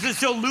because there's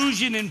this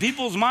illusion in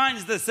people's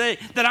minds that say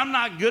that I'm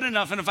not good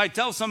enough. And if I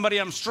tell somebody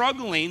I'm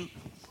struggling,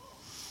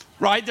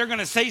 right, they're going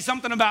to say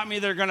something about me.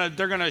 They're going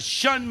to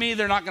shun me.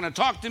 They're not going to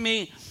talk to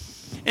me.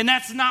 And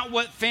that's not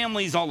what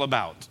family's all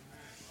about.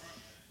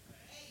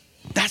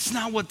 That's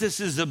not what this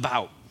is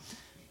about.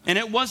 And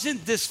it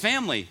wasn't this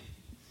family.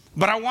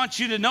 But I want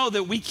you to know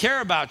that we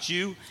care about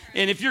you.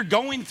 And if you're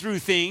going through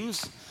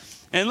things,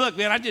 and look,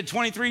 man, I did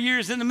 23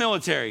 years in the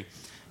military.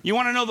 You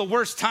want to know the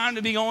worst time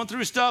to be going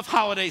through stuff?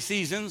 Holiday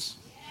seasons.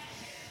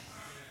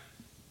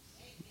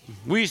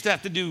 We used to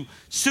have to do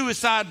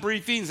suicide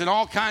briefings and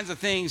all kinds of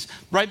things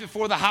right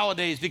before the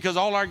holidays because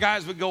all our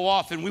guys would go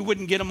off and we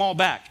wouldn't get them all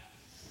back.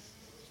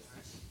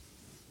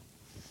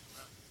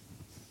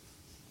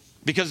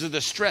 Because of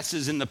the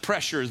stresses and the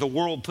pressure the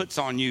world puts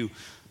on you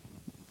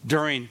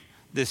during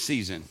this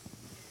season.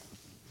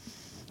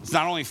 It's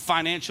not only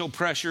financial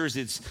pressures,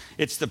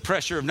 it's the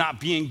pressure of not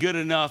being good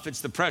enough.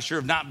 It's the pressure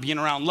of not being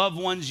around loved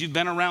ones you've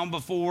been around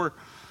before,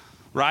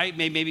 right?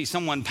 Maybe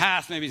someone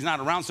passed, maybe he's not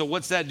around. So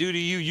what's that do to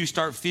you? You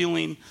start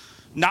feeling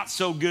not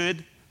so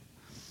good.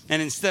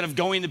 And instead of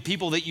going to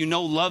people that you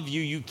know love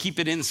you, you keep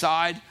it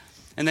inside.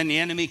 And then the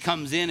enemy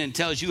comes in and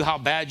tells you how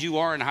bad you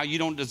are and how you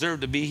don't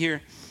deserve to be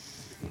here.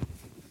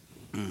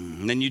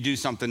 And then you do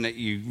something that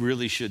you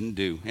really shouldn't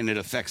do. And it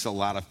affects a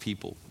lot of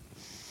people.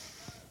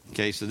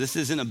 Okay, so this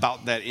isn't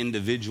about that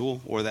individual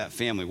or that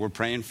family. We're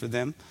praying for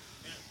them.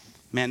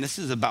 Man, this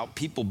is about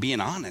people being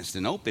honest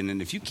and open.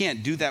 And if you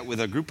can't do that with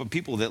a group of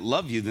people that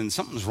love you, then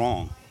something's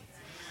wrong.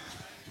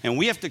 And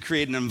we have to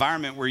create an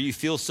environment where you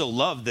feel so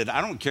loved that I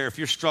don't care if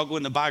you're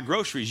struggling to buy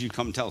groceries, you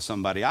come tell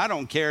somebody. I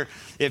don't care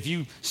if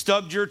you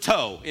stubbed your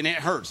toe and it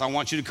hurts. I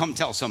want you to come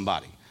tell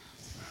somebody.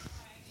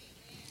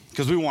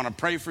 Because we want to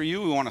pray for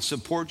you. We want to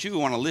support you. We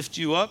want to lift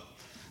you up.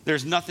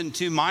 There's nothing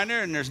too minor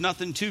and there's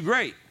nothing too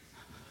great.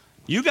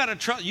 You got to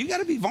trust. You got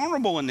to be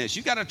vulnerable in this.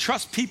 You got to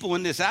trust people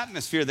in this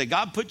atmosphere that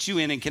God put you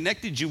in and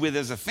connected you with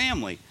as a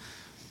family.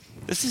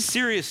 This is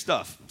serious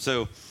stuff.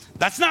 So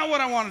that's not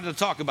what I wanted to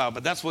talk about,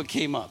 but that's what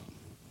came up.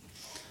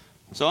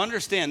 So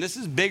understand, this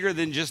is bigger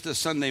than just a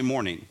Sunday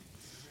morning.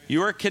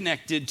 You are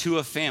connected to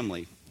a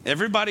family.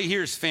 Everybody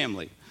here is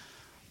family.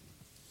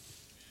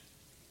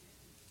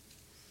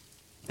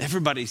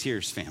 Everybody's here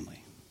is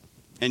family.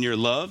 And you're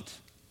loved,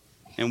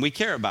 and we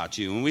care about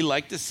you, and we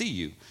like to see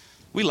you.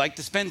 We like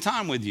to spend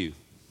time with you.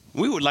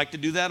 We would like to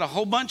do that a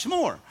whole bunch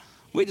more.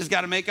 We just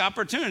got to make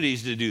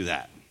opportunities to do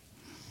that.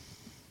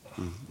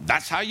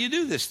 That's how you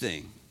do this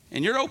thing.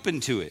 And you're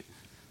open to it.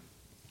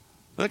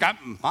 Look,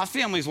 my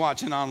family's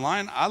watching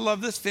online. I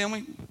love this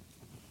family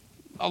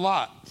a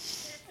lot.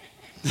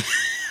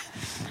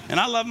 And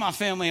I love my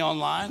family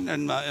online.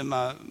 And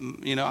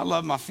I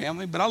love my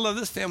family. But I love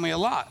this family a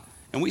lot.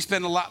 And we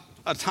spend a lot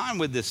of time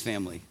with this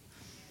family.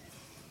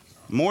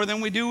 More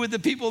than we do with the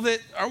people that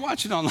are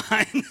watching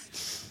online.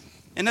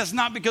 And that's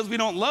not because we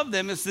don't love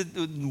them. It's that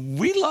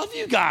we love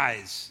you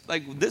guys.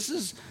 Like,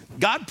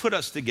 God put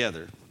us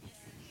together.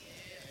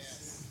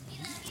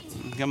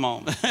 Come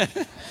on.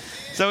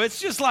 So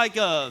it's just like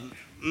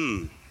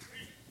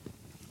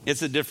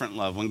it's a different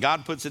love. When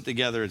God puts it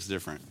together, it's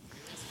different.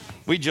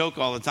 We joke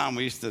all the time.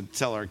 We used to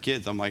tell our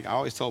kids, I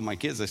always told my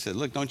kids, I said,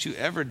 look, don't you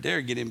ever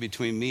dare get in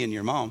between me and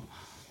your mom.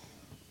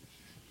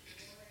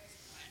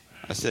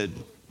 I said,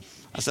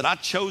 I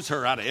chose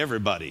her out of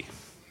everybody.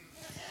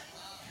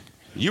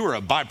 You were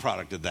a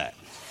byproduct of that.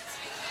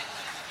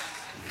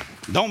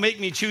 Don't make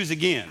me choose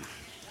again.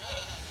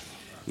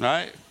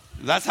 Right?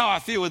 That's how I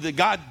feel with it.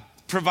 God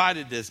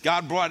provided this.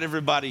 God brought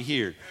everybody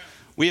here.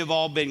 We have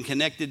all been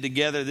connected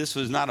together. This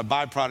was not a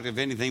byproduct of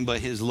anything but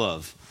his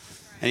love.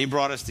 And he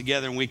brought us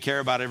together, and we care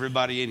about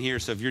everybody in here.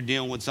 So if you're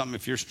dealing with something,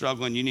 if you're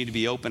struggling, you need to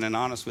be open and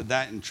honest with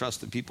that and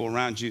trust the people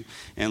around you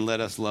and let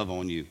us love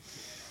on you.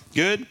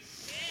 Good?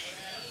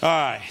 All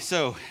right,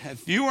 so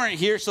if you weren't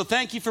here, so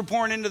thank you for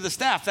pouring into the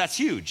staff. That's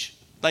huge.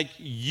 Like,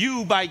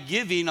 you, by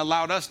giving,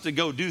 allowed us to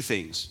go do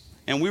things.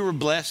 And we were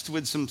blessed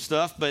with some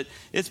stuff, but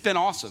it's been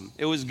awesome.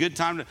 It was a good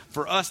time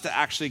for us to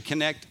actually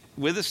connect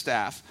with the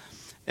staff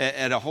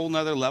at a whole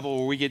nother level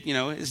where we get,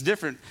 it's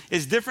different.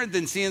 It's different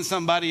than seeing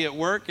somebody at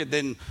work and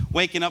then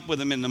waking up with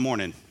them in the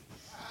morning.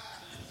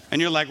 And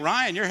you're like,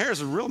 Ryan, your hair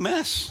is a real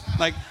mess.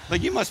 Like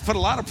you must put a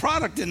lot of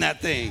product in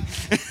that thing.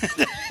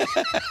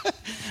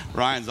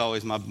 Ryan's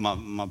always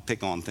my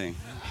pick-on thing.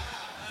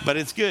 But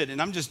it's good,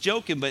 and I'm just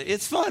joking, but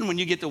it's fun when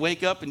you get to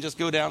wake up and just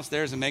go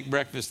downstairs and make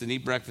breakfast and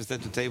eat breakfast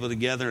at the table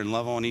together and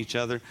love on each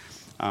other.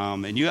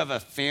 And you have a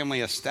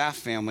family, a staff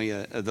family,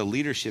 the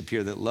leadership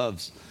here that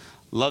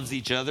loves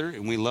each other,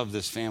 and we love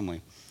this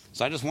family.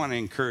 So I just want to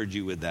encourage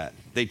you with that.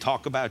 They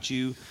talk about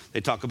you.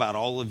 They talk about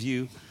all of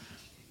you.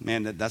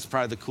 Man, that's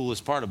probably the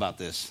coolest part about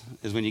this,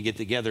 is when you get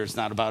together, it's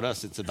not about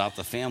us, it's about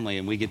the family,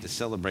 and we get to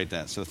celebrate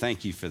that. So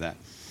thank you for that.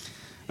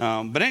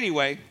 But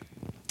anyway,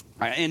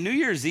 in New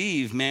Year's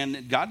Eve,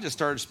 man, God just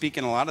started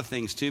speaking a lot of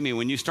things to me.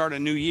 When you start a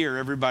new year,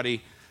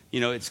 everybody,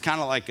 it's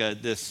kind of like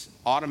this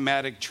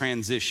automatic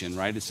transition,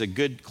 right? It's a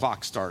good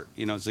clock start.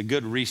 It's a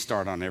good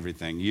restart on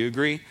everything. You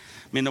agree? I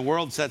mean, the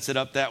world sets it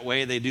up that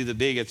way. They do the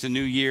big, it's a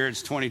new year,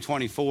 it's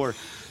 2024.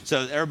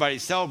 So everybody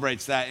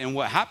celebrates that. And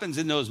what happens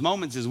in those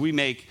moments is we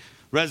make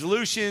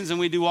resolutions and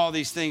we do all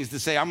these things to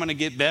say, I'm going to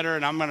get better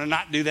and I'm going to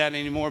not do that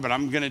anymore, but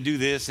I'm going to do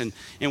this. And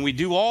we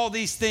do all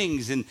these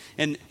things. And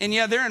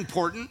yeah, they're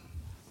important.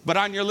 But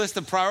on your list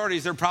of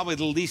priorities, they're probably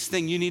the least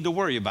thing you need to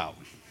worry about.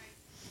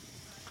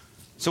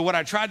 So what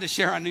I tried to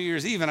share on New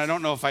Year's Eve, and I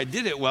don't know if I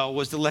did it well,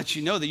 was to let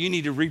you know that you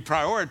need to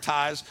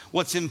reprioritize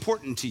what's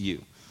important to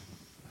you.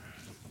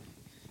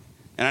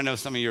 And I know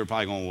some of you are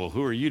probably going, well,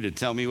 who are you to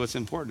tell me what's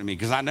important to me?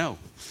 Because I know.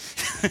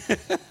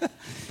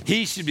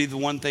 He should be the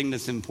one thing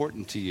that's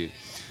important to you.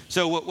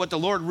 So what the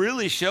Lord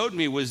really showed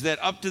me was that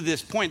up to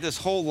this point, this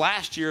whole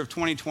last year of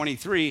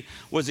 2023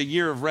 was a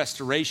year of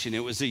restoration.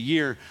 It was a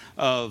year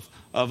of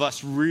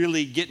us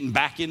really getting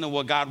back into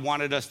what God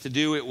wanted us to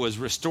do. It was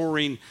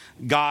restoring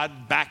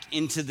God back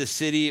into the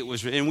city.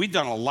 And we've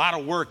done a lot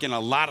of work and a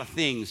lot of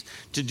things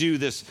to do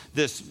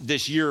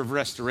this year of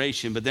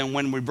restoration. But then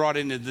when we brought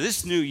into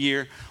this new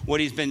year, what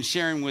he's been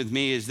sharing with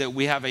me is that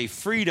we have a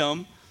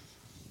freedom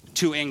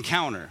to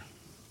encounter.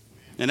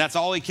 And that's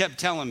all he kept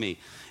telling me.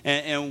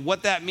 And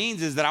what that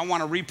means is that I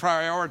want to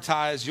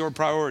reprioritize your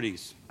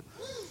priorities.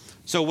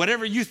 So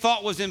whatever you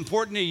thought was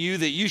important to you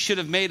that you should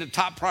have made a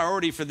top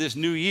priority for this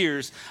New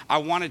Year's, I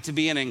want it to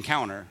be an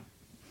encounter.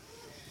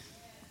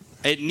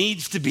 It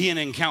needs to be an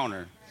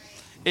encounter.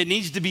 It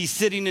needs to be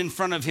sitting in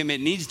front of him.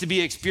 It needs to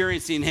be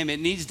experiencing him. It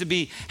needs to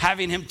be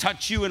having him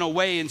touch you in a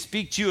way and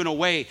speak to you in a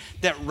way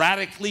that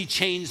radically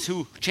changes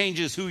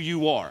who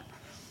you are.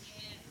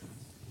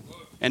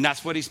 And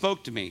that's what he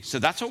spoke to me. So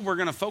that's what we're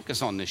going to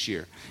focus on this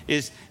year,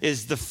 is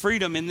the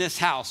freedom in this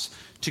house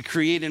to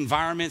create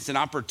environments and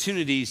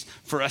opportunities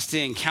for us to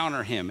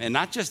encounter him. And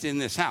not just in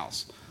this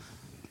house.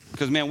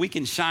 Because, man, we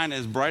can shine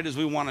as bright as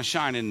we want to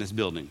shine in this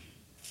building.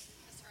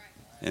 That's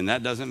right. And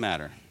that doesn't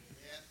matter.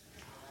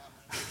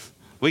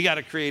 We got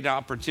to create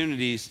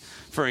opportunities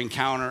for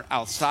encounter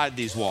outside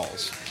these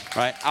walls,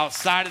 right?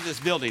 Outside of this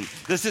building.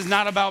 This is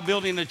not about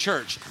building a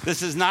church.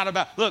 This is not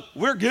about, look,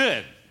 we're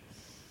good.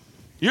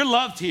 You're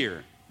loved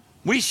here.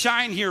 We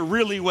shine here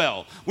really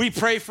well. We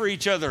pray for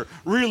each other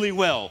really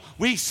well.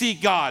 We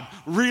seek God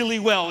really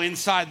well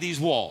inside these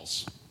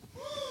walls.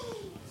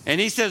 And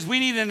he says we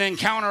need an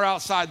encounter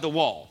outside the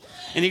wall.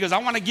 And he goes, I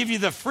want to give you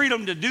the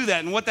freedom to do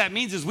that. And what that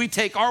means is we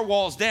take our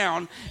walls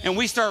down and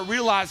we start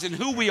realizing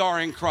who we are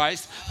in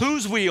Christ,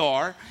 whose we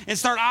are, and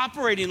start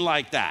operating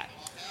like that.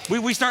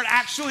 We start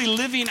actually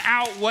living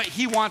out what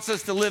he wants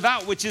us to live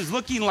out, which is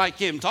looking like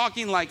him,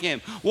 talking like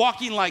him,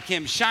 walking like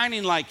him,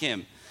 shining like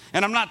him.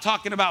 And I'm not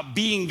talking about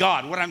being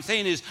God. What I'm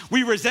saying is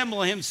we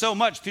resemble him so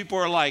much, people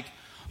are like,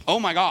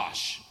 oh my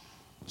gosh,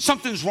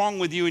 something's wrong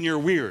with you and you're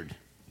weird.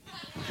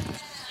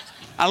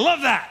 I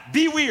love that.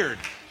 Be weird.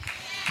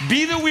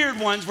 Be the weird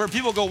ones where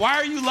people go, why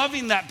are you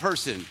loving that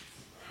person?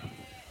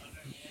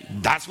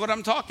 That's what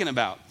I'm talking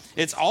about.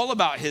 It's all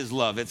about his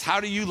love. It's how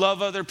do you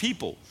love other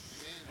people?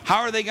 How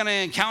are they going to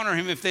encounter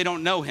him if they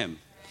don't know him?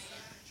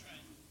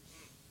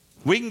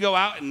 We can go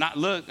out and not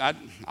look.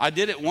 I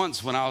did it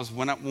once when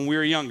we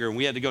were younger, and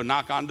we had to go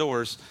knock on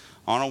doors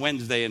on a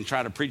Wednesday and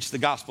try to preach the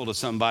gospel to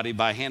somebody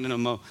by handing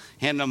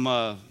them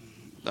a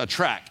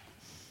tract.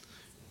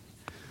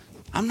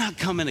 I'm not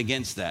coming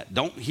against that.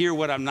 Don't hear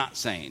what I'm not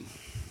saying.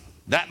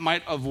 That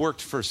might have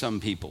worked for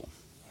some people.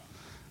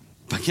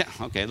 But yeah,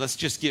 okay, let's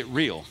just get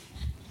real.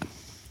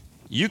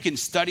 You can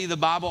study the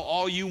Bible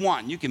all you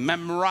want. You can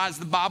memorize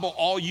the Bible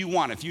all you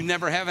want. If you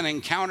never have an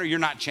encounter, you're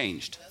not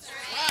changed.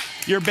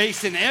 You're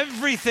basing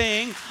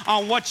everything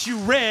on what you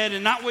read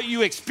and not what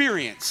you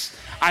experience.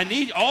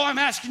 All I'm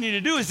asking you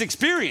to do is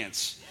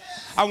experience.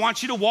 I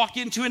want you to walk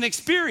into an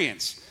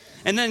experience.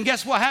 And then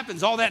guess what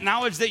happens? All that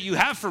knowledge that you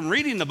have from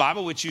reading the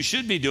Bible, which you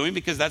should be doing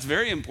because that's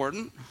very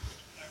important.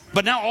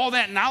 But now all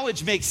that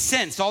knowledge makes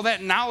sense. All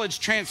that knowledge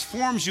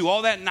transforms you.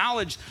 All that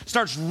knowledge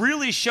starts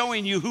really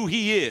showing you who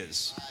he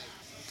is.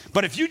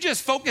 But if you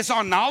just focus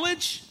on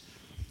knowledge,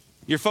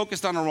 you're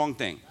focused on the wrong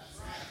thing.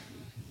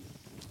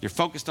 You're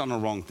focused on the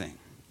wrong thing.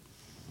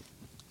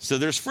 So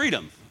there's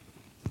freedom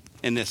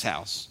in this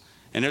house.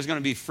 And there's going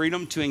to be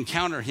freedom to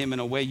encounter him in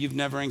a way you've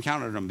never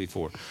encountered him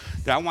before.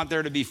 I want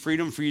there to be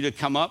freedom for you to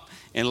come up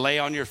and lay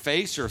on your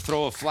face or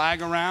throw a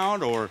flag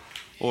around or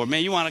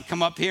man, you want to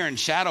come up here and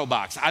shadow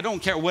box. I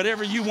don't care.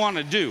 Whatever you want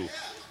to do.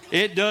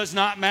 It does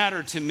not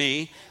matter to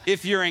me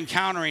if you're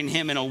encountering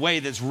him in a way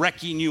that's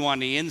wrecking you on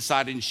the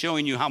inside and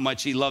showing you how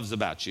much he loves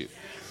about you.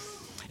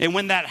 And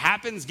when that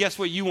happens, guess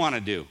what you want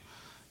to do?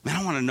 Man,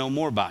 I want to know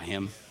more about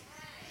him.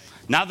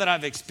 Now that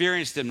I've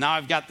experienced him, now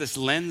I've got this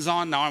lens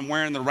on. Now I'm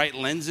wearing the right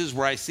lenses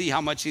where I see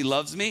how much he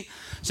loves me.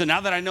 So now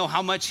that I know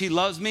how much he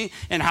loves me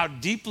and how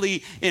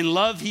deeply in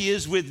love he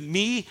is with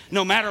me,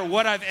 no matter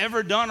what I've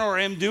ever done or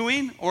am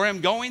doing or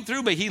am going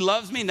through, but he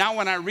loves me. Now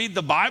when I read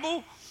the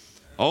Bible,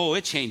 oh,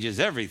 it changes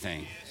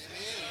everything.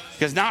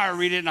 Because now I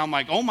read it and I'm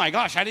like, oh my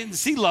gosh, I didn't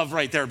see love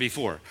right there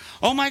before.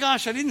 Oh my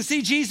gosh, I didn't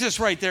see Jesus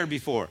right there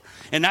before.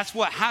 And that's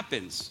what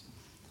happens.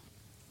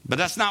 But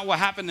that's not what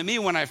happened to me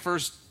when I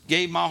first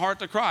gave my heart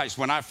to Christ,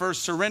 when I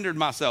first surrendered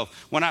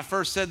myself, when I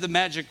first said the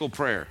magical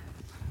prayer.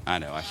 I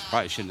know, I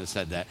probably shouldn't have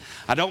said that.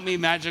 I don't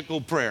mean magical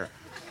prayer.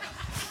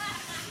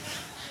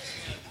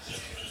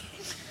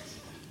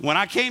 When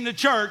I came to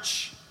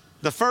church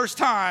the first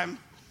time,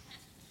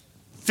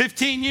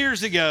 15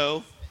 years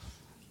ago,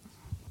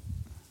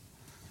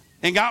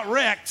 and got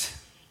wrecked,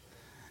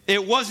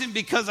 it wasn't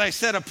because I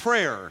said a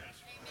prayer.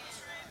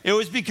 It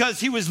was because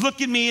he was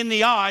looking me in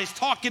the eyes,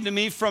 talking to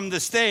me from the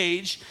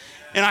stage,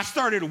 and I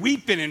started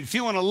weeping and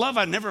feeling a love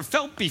I never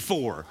felt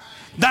before.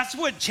 That's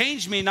what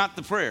changed me, not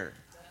the prayer.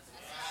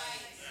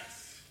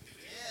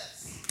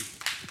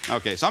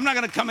 Okay, so I'm not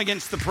going to come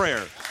against the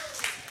prayer.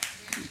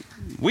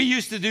 We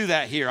used to do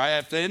that here. I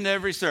have to end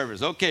every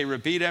service. Okay,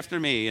 repeat after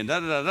me, and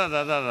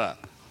da-da-da-da-da-da.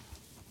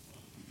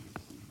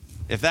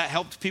 If that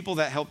helped people,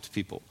 that helped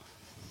people.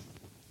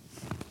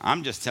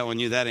 I'm just telling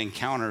you that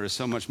encounter is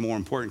so much more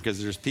important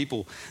because there's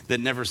people that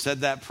never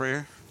said that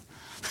prayer.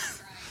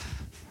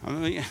 I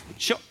mean,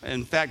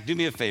 in fact, do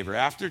me a favor.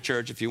 After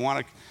church, if you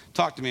want to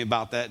talk to me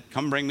about that,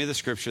 come bring me the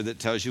scripture that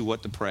tells you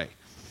what to pray.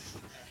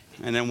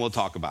 And then we'll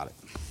talk about it.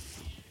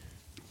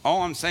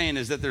 All I'm saying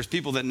is that there's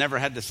people that never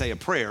had to say a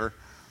prayer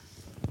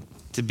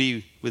to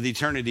be with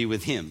eternity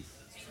with him.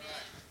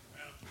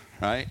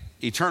 Right?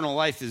 Eternal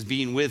life is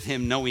being with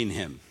him, knowing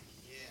him.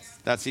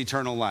 That's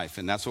eternal life,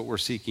 and that's what we're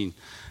seeking.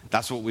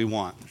 That's what we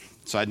want.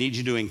 So I need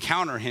you to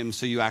encounter him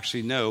so you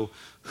actually know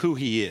who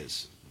he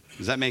is.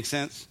 Does that make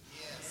sense?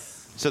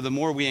 Yes. So the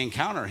more we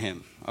encounter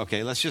him,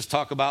 okay, let's just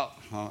talk about,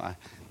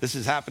 this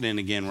is happening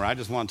again where I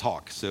just want to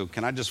talk. So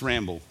can I just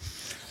ramble?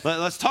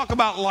 Let's talk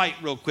about light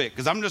real quick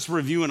because I'm just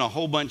reviewing a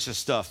whole bunch of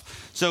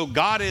stuff. So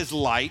God is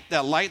light.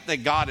 That light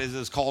that God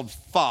is called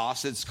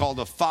phos. It's called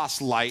a phos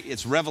light.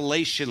 It's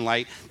revelation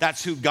light.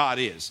 That's who God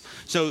is.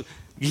 So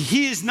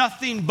he is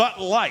nothing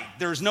but light.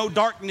 There's no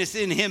darkness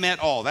in him at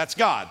all. That's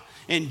God.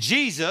 And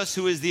Jesus,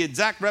 who is the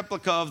exact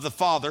replica of the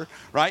Father,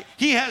 right?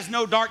 He has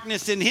no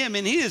darkness in him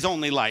and he is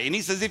only light. And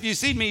he says, if you've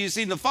seen me, you've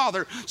seen the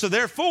Father. So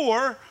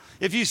therefore,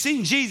 if you've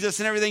seen Jesus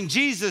and everything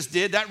Jesus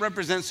did, that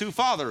represents who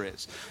Father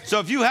is. So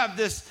if you have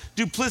this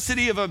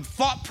duplicity of a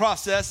thought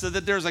process so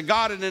that there's a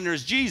God and then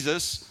there's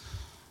Jesus,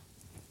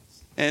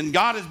 and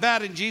God is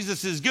bad and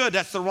Jesus is good,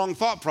 that's the wrong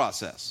thought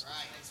process.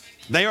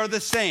 They are the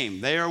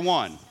same. They are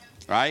one,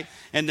 right?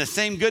 And the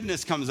same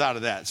goodness comes out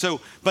of that. So,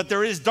 but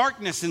there is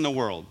darkness in the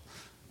world,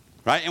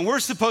 right? And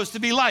we're supposed to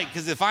be light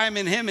because if I am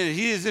in him and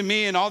he is in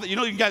me and all that,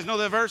 you guys know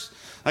that verse?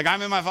 Like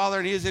I'm in my Father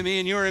and he is in me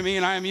and you are in me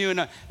and I am you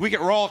and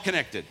we're all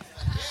connected.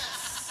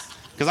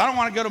 Because I don't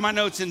want to go to my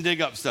notes and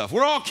dig up stuff.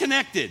 We're all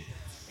connected.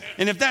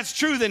 And if that's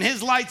true, then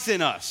his light's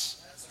in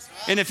us.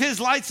 And if his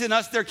light's in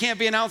us, there can't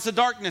be an ounce of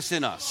darkness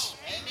in us.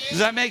 Does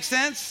that make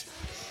sense?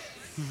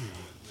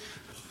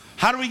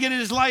 How do we get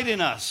his light in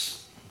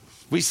us?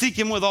 We seek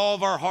him with all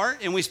of our heart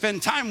and we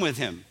spend time with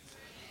him.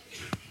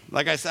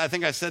 Like I said, I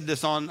think I said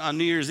this on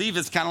New Year's Eve.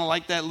 It's kind of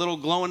like that little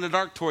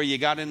glow-in-the-dark toy you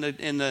got in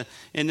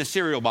the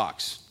cereal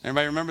box.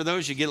 Everybody remember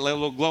those? You get a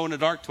little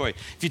glow-in-the-dark toy.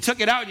 If you took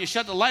it out and you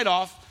shut the light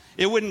off,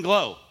 it wouldn't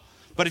glow.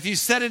 But if you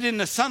set it in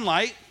the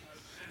sunlight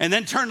and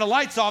then turn the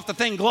lights off, the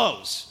thing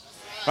glows.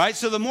 Right?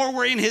 So the more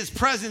we're in his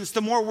presence,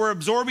 the more we're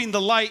absorbing the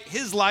light,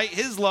 his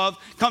love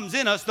comes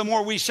in us, the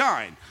more we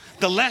shine.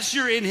 The less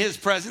you're in his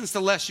presence,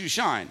 the less you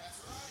shine.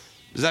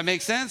 Does that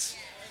make sense?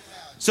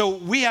 So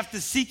we have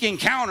to seek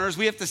encounters.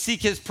 We have to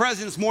seek his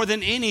presence more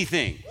than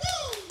anything.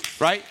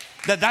 Right?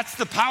 That's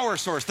the power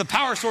source. The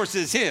power source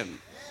is him.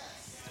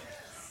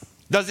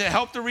 Does it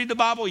help to read the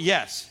Bible?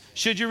 Yes.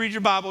 Should you read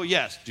your Bible?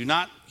 Yes. Do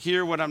not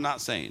hear what I'm not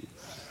saying.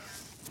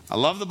 I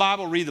love the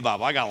Bible. Read the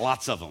Bible. I got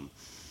lots of them.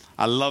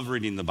 I love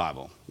reading the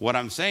Bible. What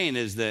I'm saying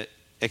is that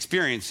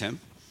experience him.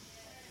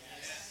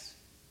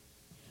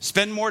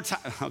 Spend more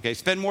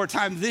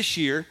time this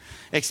year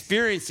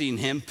experiencing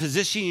him,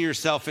 positioning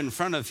yourself in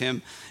front of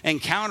him,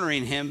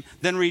 encountering him,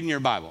 then reading your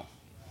Bible.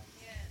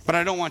 But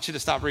I don't want you to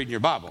stop reading your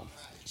Bible.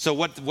 So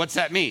what's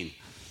that mean?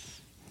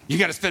 You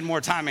got to spend more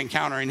time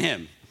encountering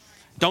him.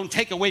 Don't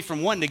take away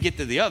from one to get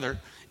to the other.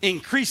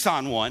 Increase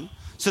on one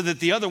so that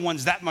the other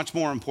one's that much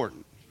more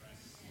important.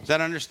 Does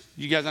that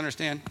you guys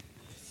understand?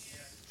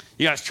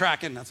 You guys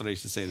tracking? That's what I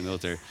used to say in the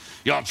military.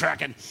 Y'all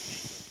tracking?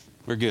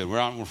 We're good.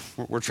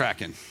 We're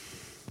tracking.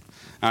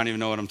 I don't even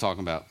know what I'm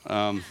talking about.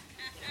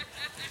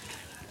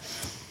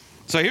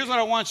 So here's what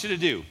I want you to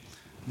do.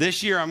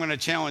 This year, I'm going to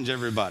challenge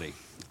everybody.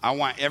 I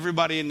want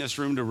everybody in this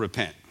room to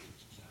repent.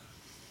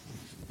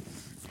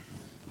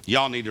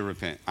 Y'all need to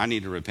repent. I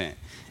need to repent.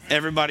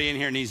 Everybody in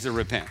here needs to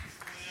repent.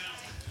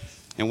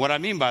 And what I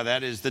mean by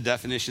that is the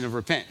definition of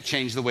repent.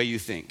 Change the way you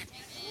think.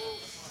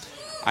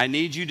 I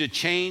need you to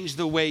change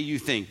the way you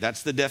think.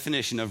 That's the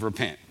definition of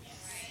repent.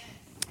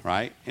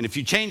 Right? And if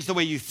you change the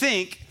way you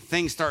think,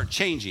 things start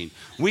changing.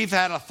 We've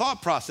had a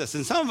thought process,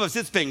 and some of us,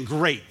 it's been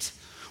great.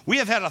 We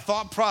have had a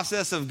thought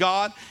process of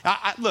God.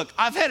 Look,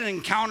 I've had an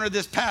encounter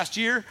this past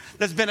year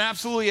that's been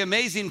absolutely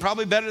amazing,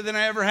 probably better than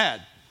I ever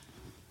had.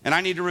 And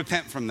I need to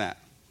repent from that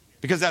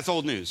because that's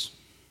old news.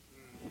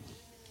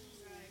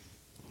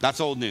 That's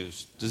old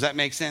news. Does that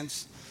make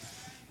sense?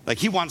 Like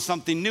he wants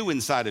something new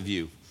inside of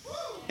you.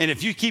 And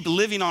if you keep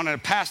living on a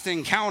past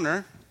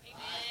encounter,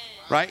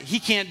 right, he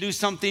can't do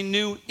something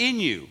new in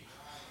you.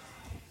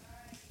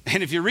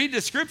 And if you read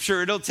the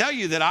scripture, it'll tell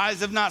you that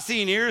eyes have not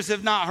seen, ears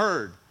have not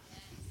heard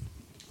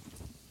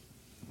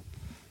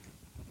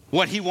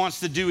what he wants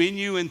to do in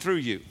you and through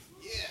you.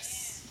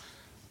 Yes.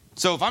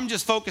 So if I'm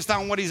just focused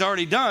on what he's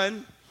already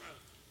done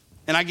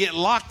and I get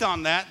locked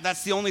on that,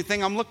 that's the only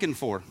thing I'm looking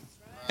for.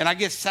 And I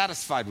get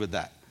satisfied with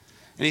that.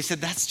 And he said,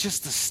 that's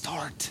just the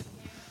start.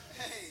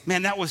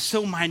 Man, that was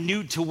so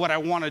minute to what I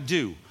want to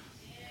do.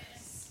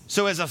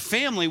 So as a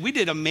family, we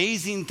did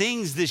amazing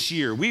things this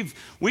year. We've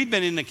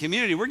been in the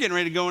community. We're getting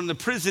ready to go into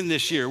prison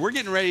this year. We're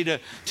getting ready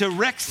to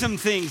wreck some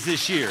things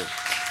this year.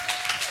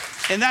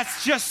 And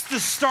that's just the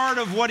start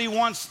of what he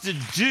wants to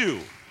do.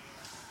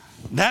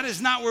 That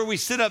is not where we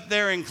sit up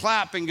there and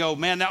clap and go,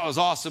 man, that was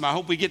awesome. I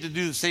hope we get to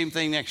do the same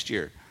thing next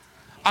year.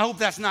 I hope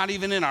that's not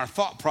even in our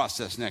thought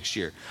process next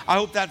year. I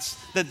hope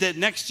that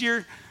next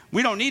year,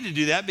 we don't need to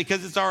do that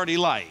because it's already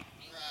light.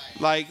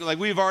 Like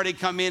we've already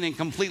come in and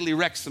completely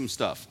wrecked some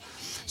stuff.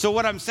 So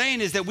what I'm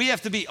saying is that we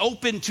have to be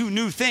open to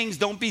new things.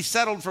 Don't be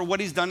settled for what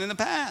he's done in the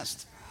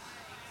past.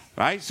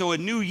 Right? So a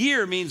new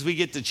year means we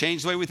get to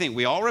change the way we think.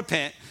 We all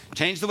repent,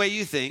 change the way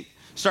you think,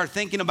 start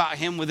thinking about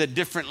him with a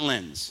different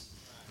lens.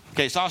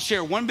 Okay, so I'll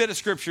share one bit of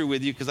scripture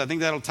with you because I think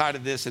that'll tie to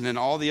this, and then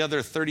all the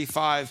other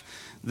 35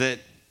 that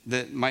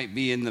might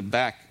be in the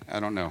back, I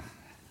don't know.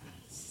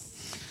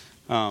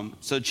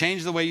 So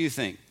change the way you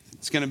think.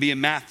 It's going to be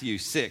in Matthew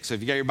 6. So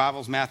if you got your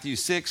Bibles, Matthew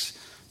 6,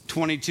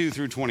 22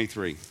 through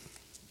 23.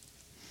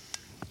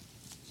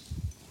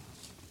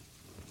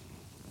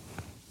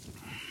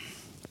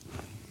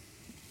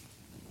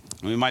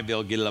 We might be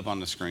able to get it up on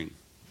the screen.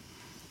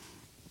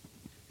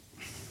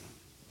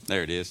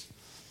 There it is.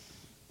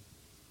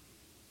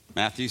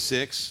 Matthew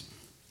 6,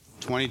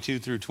 22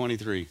 through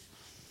 23.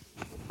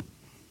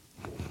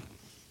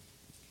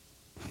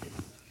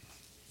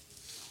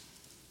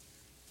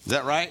 Is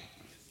that right?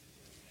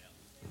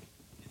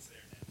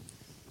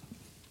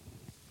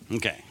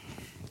 Okay,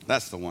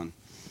 that's the one.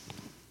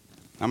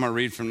 I'm going to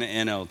read from the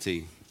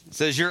NLT. It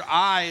says, your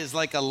eye is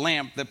like a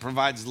lamp that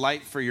provides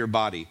light for your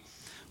body.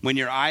 When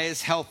your eye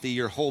is healthy,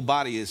 your whole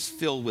body is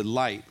filled with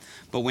light.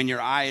 But when your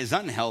eye is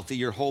unhealthy,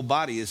 your whole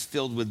body is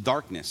filled with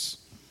darkness.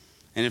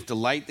 And if the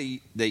light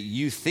that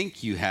you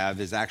think you have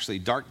is actually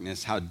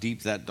darkness, how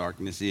deep that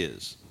darkness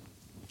is.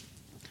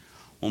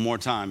 One more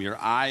time. Your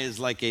eye is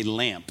like a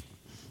lamp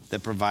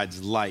that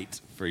provides light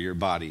for your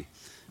body.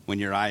 When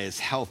your eye is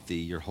healthy,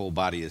 your whole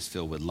body is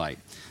filled with light.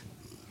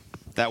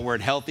 That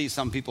word healthy,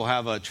 some people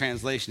have a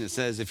translation that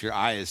says if your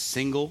eye is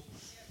single.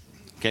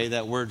 Okay,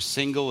 that word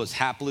single is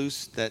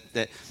haplous.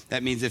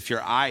 That means if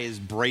your eye is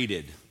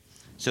braided.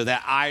 So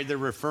that eye they're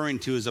referring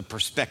to is a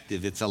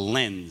perspective. It's a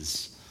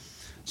lens.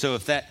 So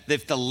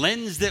if the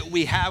lens that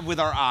we have with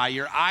our eye,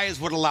 your eye is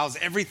what allows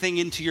everything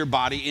into your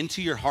body,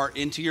 into your heart,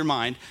 into your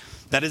mind.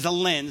 That is a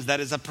lens. That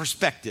is a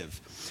perspective.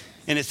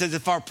 And it says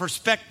if our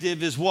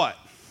perspective is what?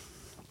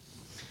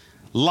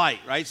 Light,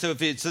 right? So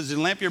if it says a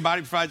lamp of your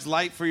body provides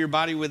light for your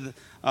body with,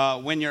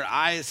 when your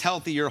eye is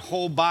healthy, your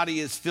whole body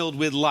is filled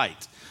with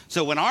light.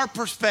 So when our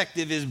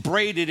perspective is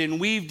braided and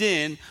weaved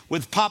in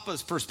with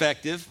Papa's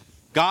perspective,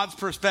 God's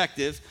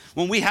perspective,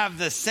 when we have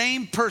the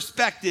same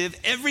perspective,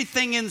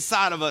 everything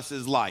inside of us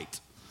is light.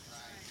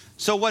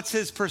 So what's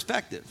his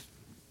perspective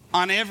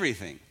on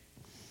everything?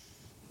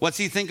 What's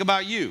he think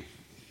about you?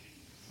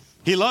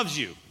 He loves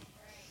you.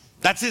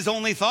 That's his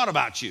only thought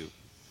about you.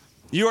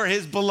 You are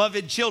his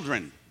beloved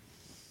children.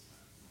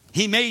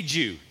 He made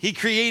you. He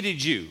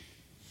created you.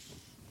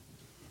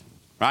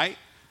 Right?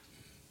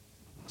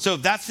 So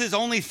if that's his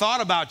only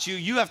thought about you,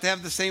 you have to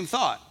have the same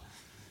thought.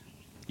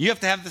 You have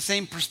to have the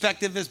same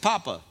perspective as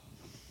Papa.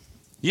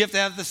 You have to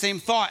have the same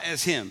thought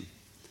as him.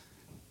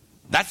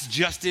 That's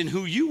just in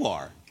who you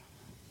are.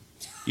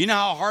 You know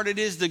how hard it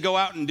is to go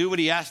out and do what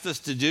he asked us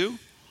to do?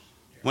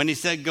 When he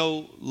said,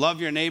 go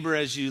love your neighbor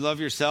as you love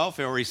yourself,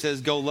 or he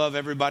says, go love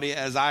everybody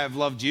as I have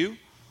loved you.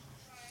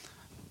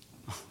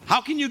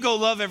 How can you go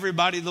love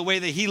everybody the way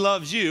that he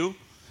loves you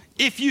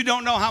if you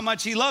don't know how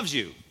much he loves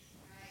you?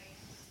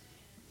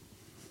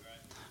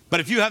 But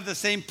if you have the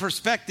same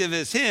perspective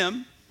as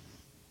him,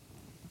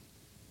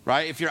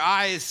 right? If your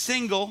eye is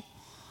single,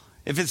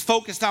 if it's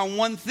focused on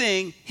one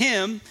thing,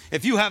 him,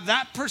 if you have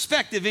that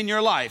perspective in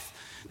your life,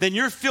 then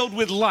you're filled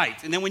with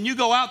light. And then when you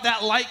go out,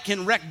 that light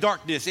can wreck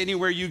darkness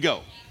anywhere you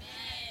go.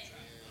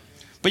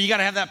 But you got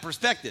to have that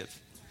perspective,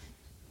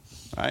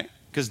 right?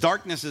 Because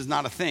darkness is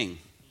not a thing.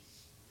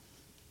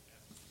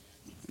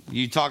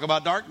 You talk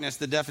about darkness,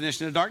 the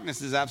definition of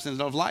darkness is absence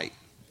of light.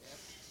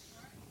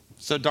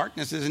 So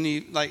darkness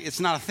isn't like,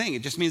 it's not a thing.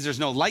 It just means there's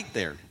no light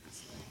there.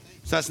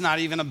 So that's not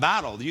even a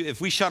battle.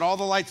 If we shut all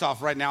the lights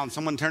off right now and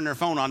someone turned their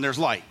phone on, there's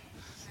light.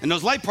 And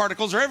those light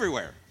particles are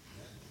everywhere.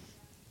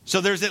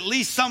 So there's at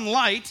least some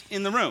light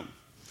in the room.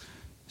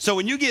 So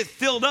when you get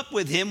filled up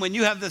with him, when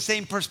you have the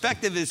same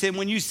perspective as him,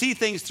 when you see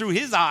things through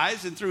his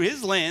eyes and through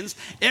his lens,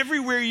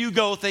 everywhere you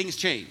go, things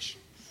change.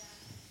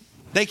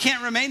 They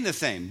can't remain the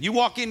same. You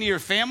walk into your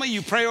family,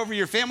 you pray over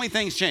your family,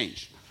 things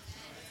change.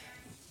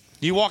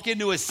 You walk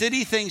into a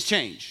city, things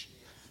change.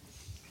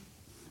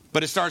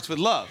 But it starts with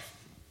love.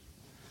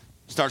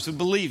 It starts with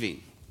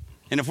believing.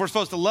 And if we're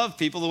supposed to love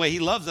people the way he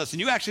loves us, and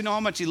you actually know how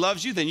much he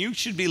loves you, then you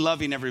should be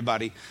loving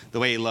everybody the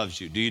way he loves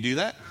you. Do you do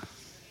that?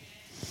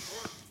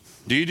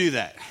 Do you do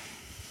that?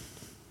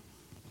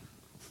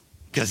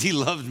 Because he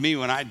loved me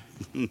when I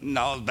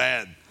was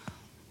bad.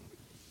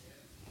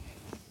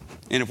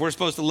 And if we're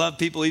supposed to love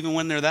people even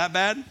when they're that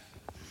bad,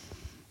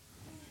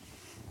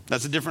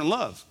 that's a different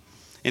love.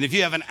 And if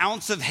you have an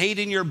ounce of hate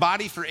in your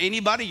body for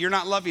anybody, you're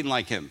not loving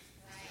like him.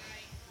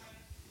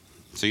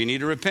 So you need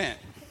to repent.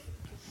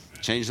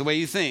 Change the way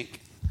you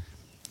think.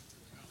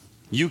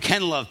 You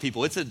can love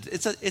people. It's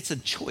a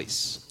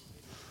choice.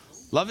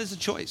 Love is a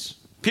choice,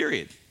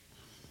 period.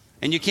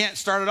 And you can't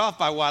start it off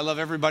by, well, I love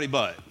everybody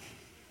but.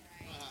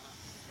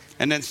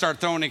 And then start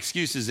throwing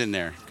excuses in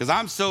there. Because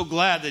I'm so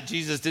glad that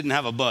Jesus didn't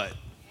have a but.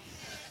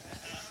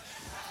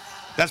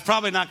 That's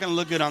probably not going to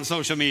look good on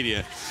social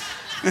media.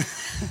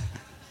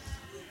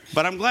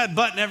 But I'm glad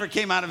but never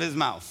came out of his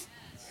mouth.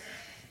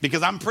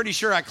 Because I'm pretty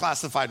sure I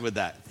classified with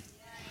that.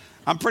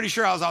 I'm pretty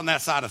sure I was on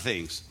that side of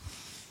things.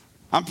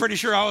 I'm pretty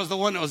sure I was the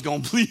one that was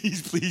going,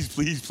 please, please,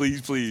 please,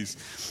 please,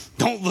 please.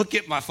 Don't look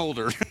at my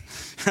folder.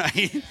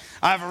 I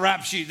have a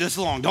rap sheet this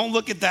long. Don't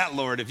look at that,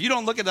 Lord. If you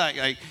don't look at that,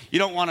 like, you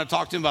don't want to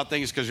talk to him about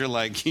things because you're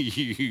like, and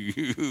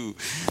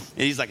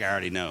he's like, I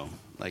already know.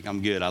 Like,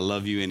 I'm good. I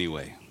love you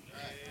anyway.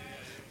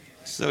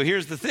 So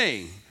here's the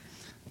thing.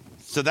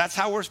 So that's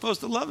how we're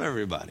supposed to love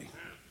everybody.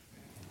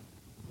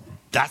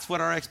 That's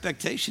what our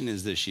expectation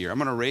is this year. I'm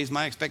going to raise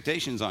my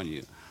expectations on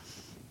you.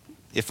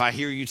 If I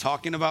hear you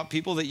talking about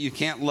people that you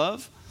can't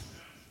love,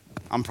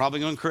 I'm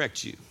probably going to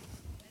correct you.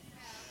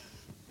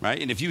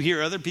 Right? And if you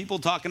hear other people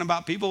talking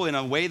about people in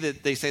a way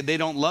that they say they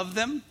don't love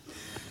them,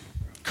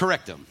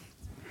 correct them.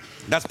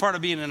 That's part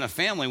of being in a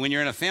family. When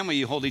you're in a family,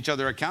 you hold each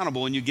other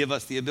accountable and you give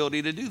us the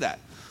ability to do that.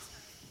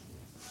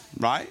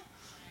 Right?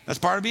 That's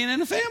part of being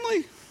in a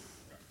family.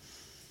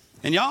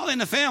 And y'all in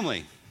the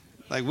family,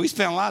 like, we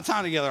spent a lot of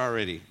time together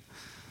already.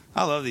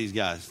 I love these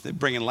guys. They're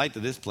bringing light to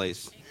this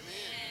place.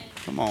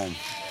 Come on.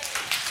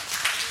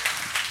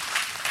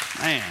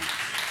 Man.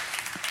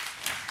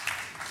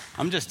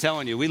 I'm just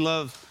telling you, we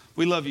love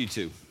you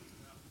too.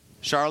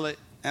 Charlotte,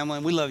 Emily,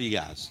 we love you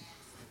guys.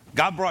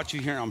 God brought you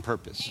here on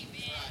purpose.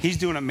 Amen. He's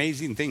doing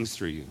amazing things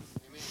through you.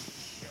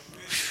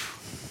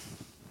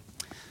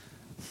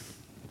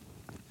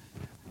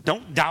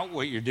 Don't doubt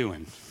what you're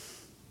doing.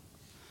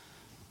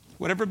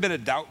 Whatever bit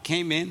of doubt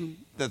came in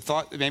that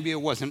thought that maybe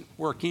it wasn't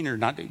working or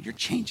not, you're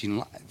changing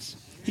lives.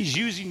 He's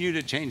using you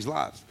to change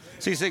lives.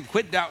 So he said,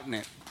 quit doubting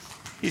it.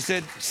 He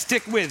said,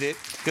 stick with it,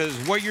 because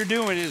what you're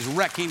doing is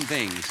wrecking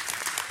things.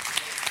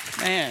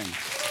 Man.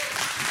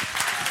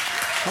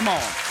 Come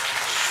on.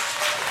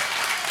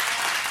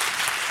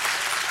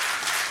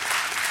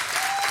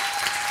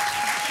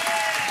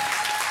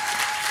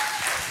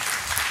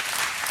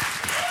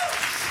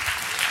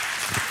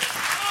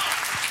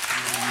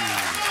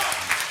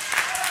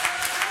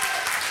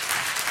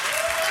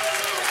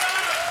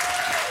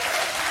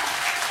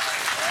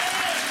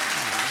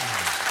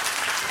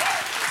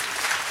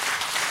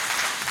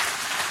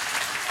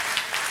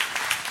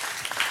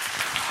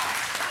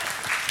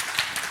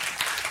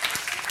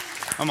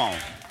 Come on.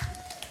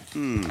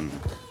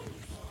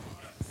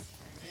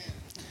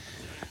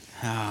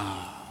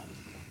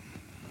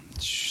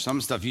 Some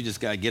stuff you just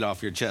got to get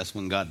off your chest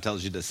when God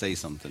tells you to say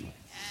something.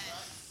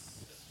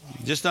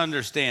 Just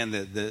understand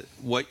that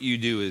what you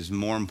do is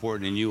more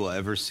important than you will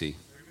ever see.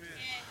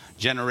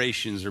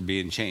 Generations are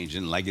being changed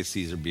and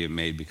legacies are being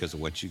made because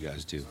of what you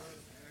guys do.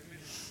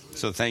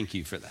 So thank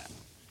you for that.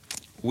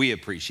 We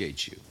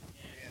appreciate you.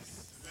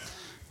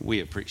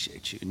 We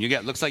appreciate you.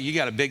 And looks like you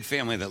got a big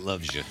family that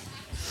loves you.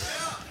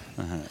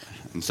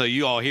 And so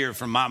you all hear it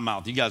from my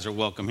mouth. You guys are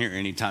welcome here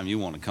anytime you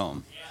want to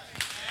come.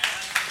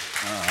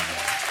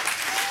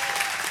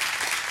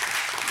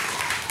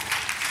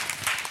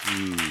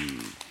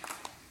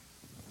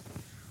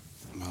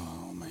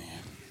 Oh, man.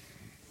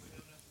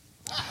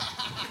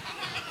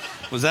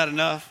 Was that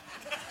enough?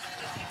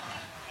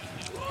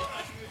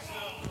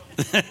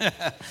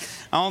 I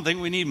don't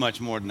think we need much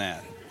more than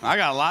that. I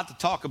got a lot to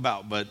talk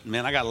about, but,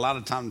 man, I got a lot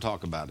of time to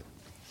talk about it.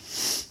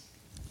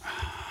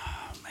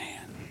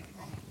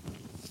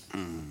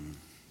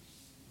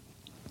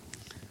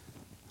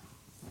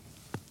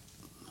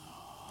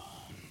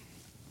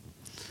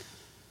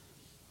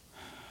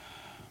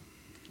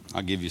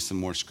 I'll give you some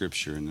more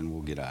scripture and then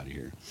we'll get out of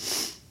here.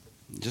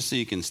 Just so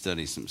you can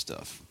study some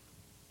stuff.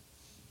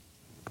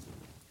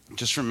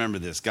 Just remember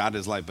this. God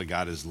is light, but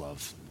God is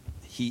love.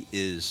 He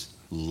is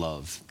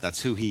love.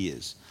 That's who he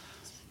is.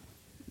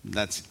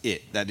 That's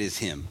it. That is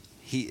him.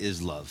 He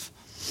is love.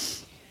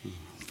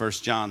 1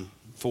 John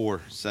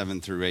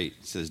 4:7-8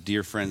 says,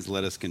 Dear friends,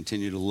 let us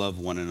continue to love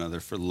one another,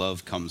 for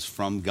love comes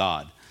from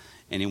God.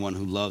 Anyone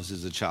who loves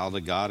is a child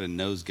of God and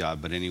knows God,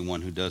 but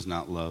anyone who does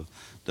not love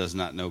does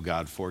not know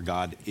God, for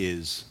God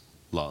is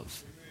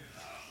love.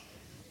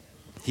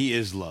 He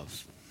is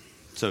love.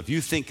 So if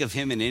you think of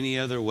him in any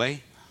other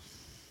way,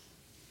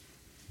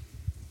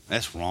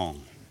 that's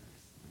wrong.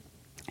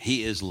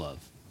 He is love.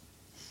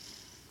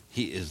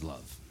 He is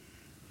love.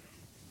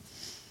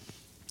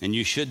 And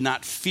you should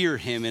not fear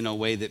him in a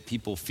way that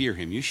people fear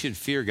him. You should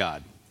fear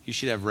God. You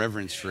should have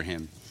reverence for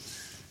him.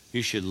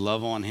 You should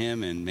love on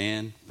him, and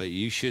man, but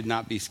you should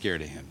not be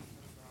scared of him.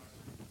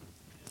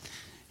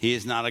 He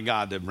is not a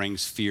God that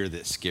brings fear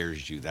that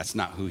scares you. That's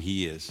not who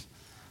he is.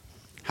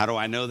 How do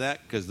I know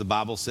that? Because the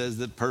Bible says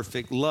that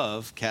perfect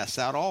love casts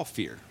out all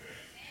fear.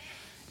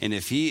 And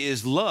if he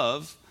is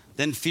love,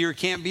 then fear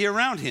can't be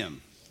around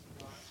him.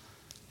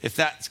 If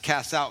that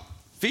casts out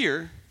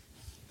fear,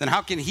 then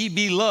how can he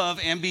be love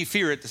and be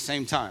fear at the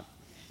same time?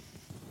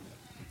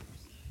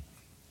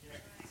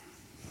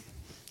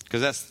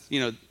 Because that's,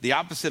 the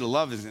opposite of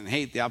love isn't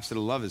hate. The opposite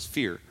of love is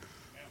fear.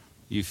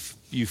 You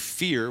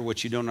fear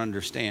what you don't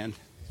understand.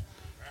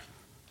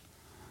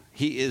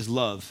 He is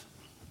love.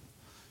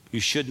 You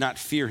should not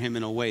fear him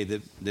in a way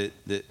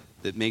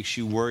that makes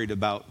you worried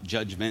about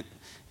judgment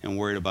and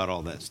worried about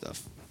all that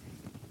stuff.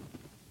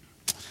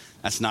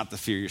 That's not the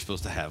fear you're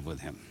supposed to have with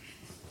him.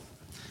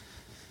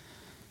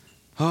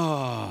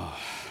 Oh,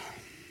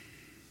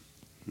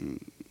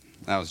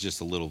 that was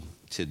just a little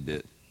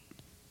tidbit.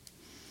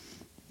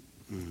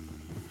 And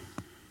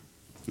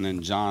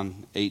then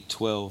John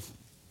 8:12.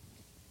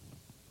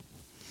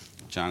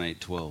 John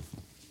 8:12.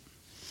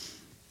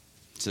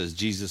 It says,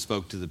 Jesus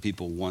spoke to the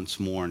people once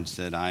more and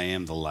said, I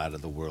am the light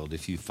of the world.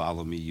 If you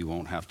follow me, you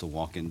won't have to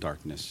walk in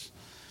darkness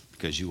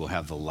because you will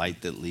have the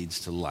light that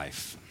leads to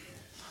life.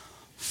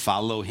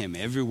 Follow him.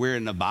 Everywhere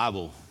in the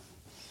Bible,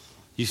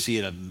 you see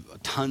it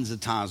tons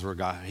of times where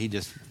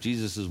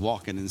Jesus is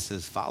walking and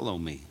says, follow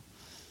me.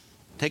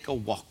 Take a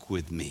walk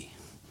with me.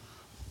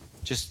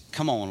 Just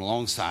come on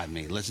alongside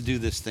me. Let's do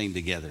this thing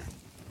together.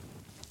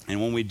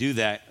 And when we do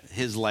that,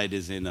 his light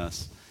is in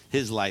us.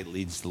 His light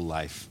leads to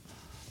life.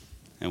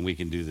 And we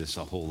can do this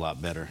a whole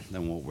lot better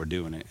than what we're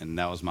doing it. And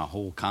that was my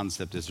whole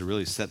concept, is to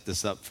really set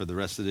this up for the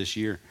rest of this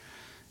year,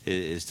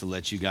 is to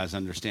let you guys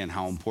understand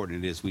how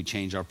important it is we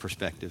change our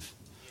perspective.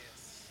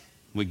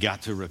 We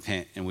got to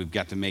repent, and we've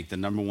got to make the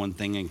number one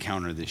thing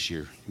encounter this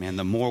year. Man,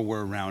 the more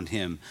we're around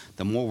him,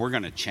 the more we're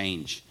going to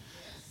change.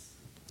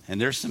 And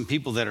there's some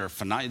people that are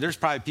phenomenal. There's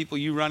probably people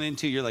you run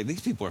into, you're like,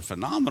 these people are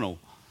phenomenal.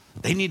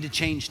 They need to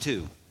change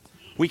too.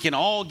 We can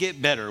all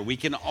get better. We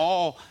can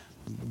all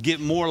get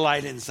more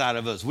light inside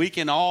of us. We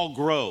can all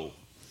grow.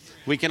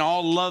 We can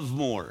all love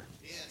more.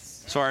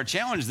 So our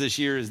challenge this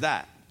year is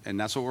that. And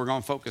that's what we're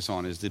going to focus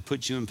on, is to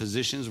put you in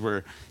positions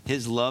where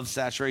his love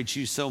saturates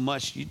you so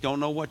much you don't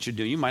know what you're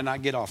doing. You might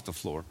not get off the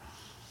floor.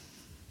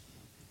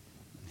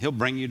 He'll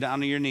bring you down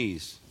to your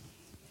knees.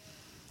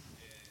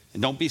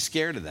 And don't be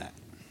scared of that.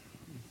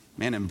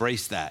 Man,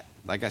 embrace that.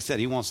 Like I said,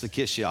 he wants to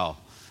kiss y'all.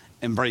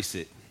 Embrace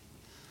it.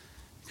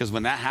 Because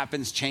when that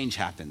happens, change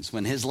happens.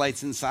 When his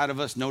light's inside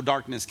of us, no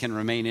darkness can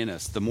remain in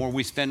us. The more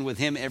we spend with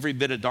him, every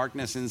bit of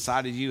darkness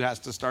inside of you has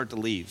to start to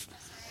leave.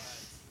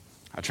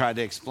 I tried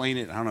to explain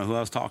it. I don't know who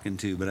I was talking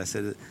to, but I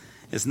said,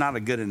 it's not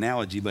a good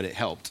analogy, but it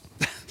helped.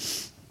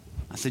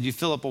 I said, you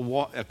fill up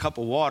a cup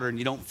of water and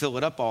you don't fill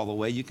it up all the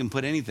way, you can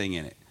put anything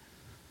in it.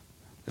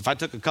 If I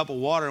took a cup of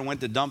water and went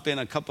to dump in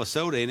a cup of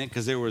soda in it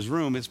because there was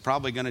room, it's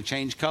probably going to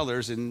change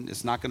colors and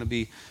it's not going to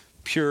be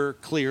pure,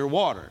 clear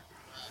water.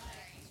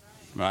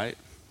 Right?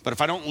 But if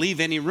I don't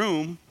leave any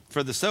room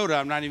for the soda,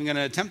 I'm not even going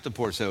to attempt to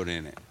pour soda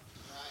in it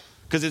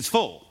because it's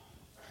full.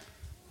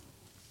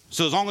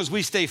 So as long as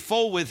we stay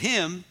full with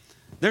him,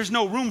 there's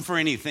no room for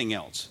anything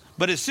else.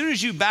 But as soon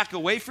as you back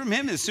away from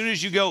him, as soon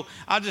as you go,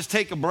 I'll just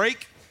take a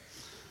break.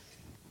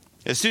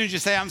 As soon as you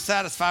say, I'm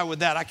satisfied with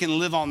that, I can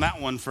live on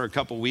that one for a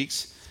couple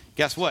weeks.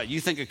 Guess what? You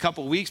think a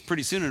couple weeks,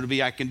 pretty soon it'll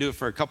be I can do it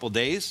for a couple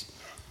days.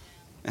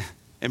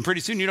 And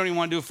pretty soon you don't even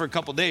want to do it for a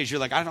couple days. You're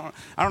like, I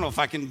don't know if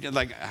I can,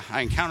 like,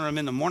 I encounter him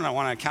in the morning. I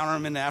want to encounter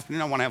him in the afternoon.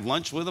 I want to have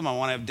lunch with him. I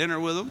want to have dinner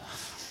with him.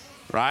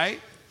 Right?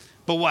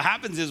 But what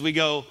happens is we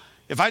go,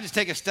 if I just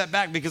take a step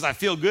back because I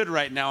feel good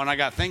right now and I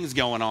got things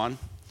going on,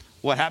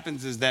 what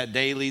happens is that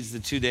day leads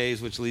to 2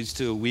 days, which leads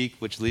to a week,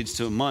 which leads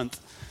to a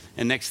month.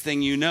 And next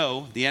thing you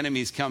know, the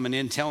enemy's coming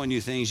in telling you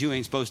things you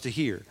ain't supposed to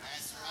hear.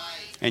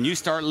 And you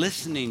start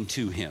listening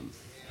to him.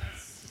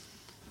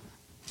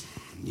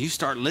 You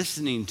start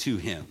listening to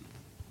him.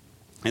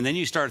 And then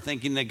you start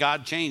thinking that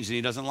God changed and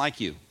he doesn't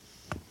like you.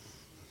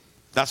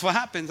 That's what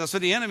happens. That's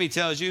what the enemy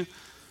tells you.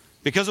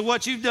 Because of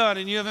what you've done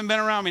and you haven't been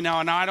around me now,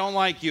 and now I don't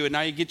like you, and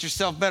now you get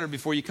yourself better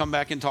before you come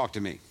back and talk to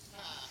me.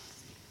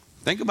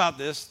 Think about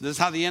this. This is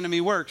how the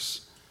enemy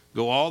works.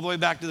 Go all the way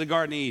back to the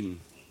Garden of Eden.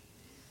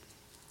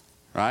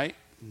 Right?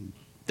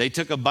 They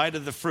took a bite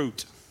of the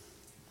fruit.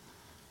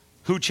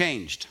 Who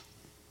changed?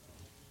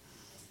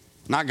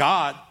 Not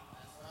God.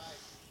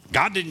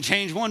 God didn't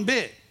change one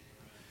bit.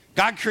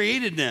 God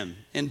created them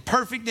in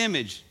perfect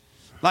image,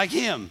 like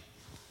him.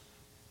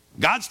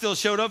 God still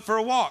showed up for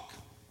a walk.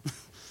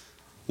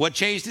 What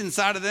changed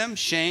inside of them?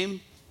 Shame,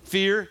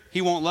 fear,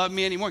 he won't love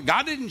me anymore.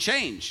 God didn't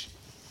change.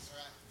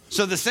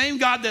 So the same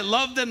God that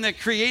loved them, that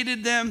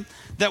created them,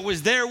 that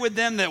was there with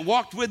them, that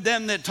walked with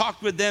them, that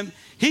talked with them,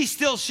 he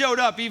still showed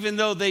up even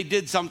though they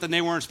did something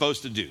they weren't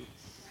supposed to do.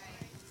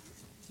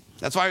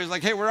 That's why he was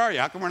like, hey, where are you?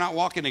 How come we're not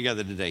walking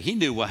together today? He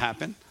knew what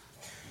happened.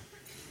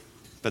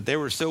 But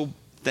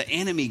the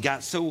enemy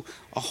got so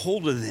a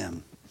hold of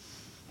them,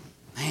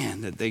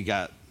 man, that they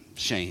got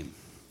shame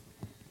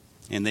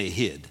and they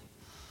hid.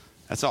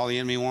 That's all the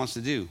enemy wants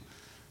to do.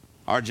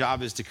 Our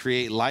job is to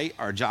create light.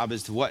 Our job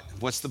is to what?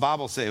 What's the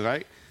Bible say,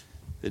 right?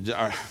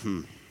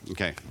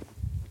 Okay.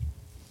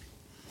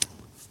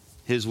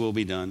 his will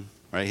be done,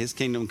 right? His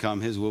kingdom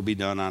come, his will be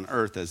done on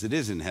earth as it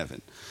is in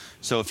heaven.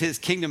 So if his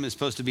kingdom is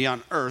supposed to be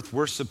on earth,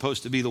 we're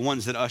supposed to be the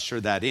ones that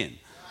usher that in,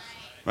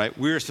 right?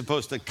 We're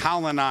supposed to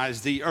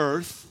colonize the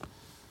earth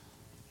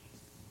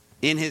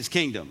in his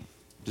kingdom.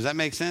 Does that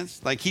make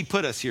sense? Like he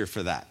put us here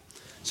for that.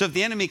 So if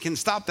the enemy can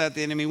stop that,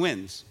 the enemy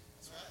wins.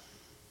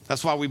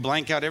 That's why we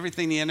blank out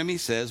everything the enemy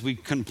says. We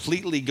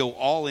completely go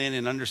all in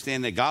and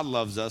understand that God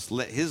loves us.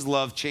 Let his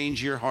love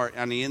change your heart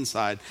on the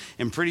inside.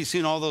 And pretty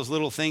soon all those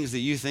little things that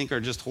you think are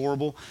just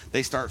horrible,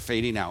 they start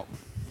fading out.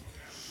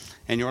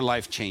 And your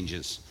life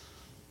changes.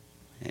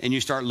 And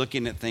you start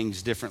looking at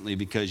things differently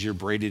because you're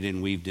braided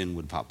and weaved in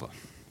with Papa.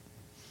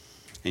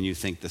 And you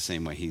think the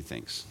same way he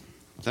thinks.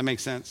 Does that make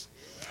sense?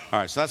 All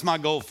right, so that's my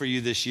goal for you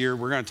this year.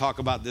 We're going to talk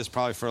about this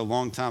probably for a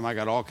long time. I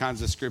got all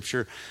kinds of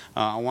scripture.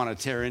 I want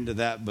to tear into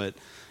that, but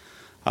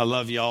I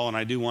love y'all, and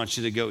I do want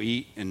you to go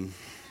eat and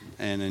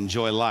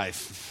enjoy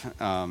life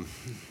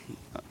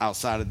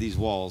outside of these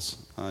walls.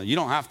 You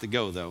don't have to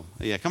go, though.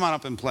 Yeah, come on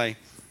up and play.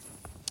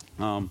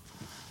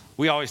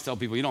 We always tell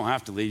people you don't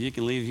have to leave. You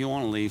can leave if you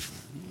want to leave.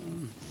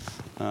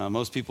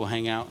 Most people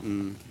hang out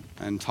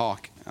and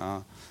talk.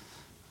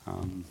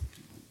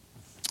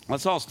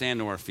 Let's all stand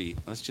to our feet.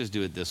 Let's just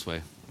do it this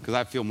way, because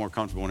I feel more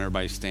comfortable when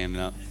everybody's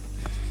standing up.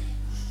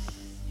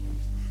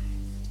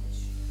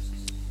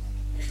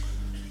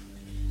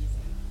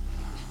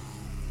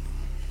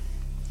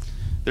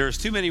 There's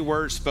too many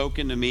words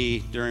spoken to me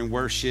during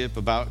worship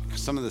about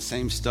some of the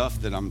same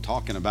stuff that I'm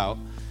talking about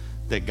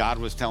that God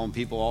was telling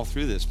people all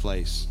through this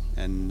place.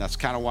 And that's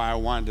kind of why I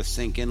wanted to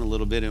sink in a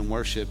little bit in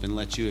worship and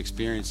let you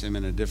experience him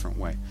in a different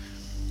way.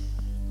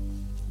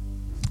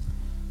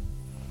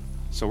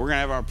 So we're going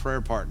to have our prayer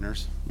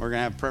partners. We're going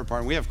to have prayer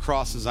partners. We have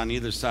crosses on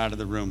either side of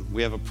the room.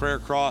 We have a prayer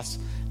cross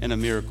and a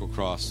miracle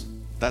cross.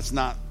 That's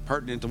not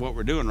pertinent to what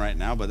we're doing right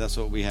now, but that's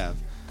what we have.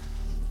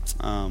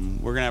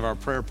 We're going to have our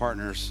prayer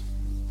partners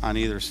on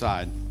either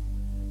side.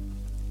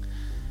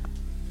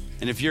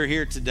 And if you're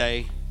here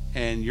today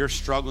and you're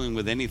struggling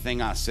with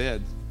anything I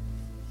said,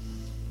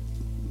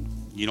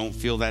 you don't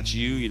feel that's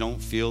you don't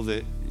feel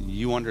that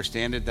you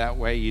understand it that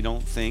way, you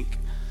don't think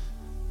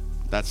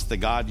that's the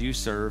God you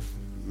serve,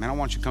 man, I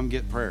want you to come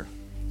get prayer.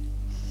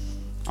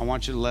 I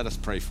want you to let us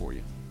pray for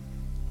you.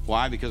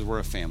 Why? Because we're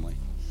a family.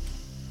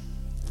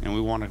 And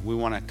we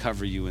want to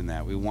cover you in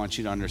that. We want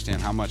you to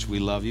understand how much we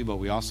love you, but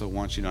we also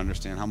want you to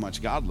understand how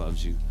much God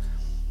loves you.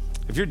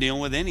 If you're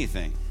dealing with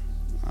anything,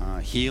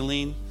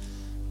 healing,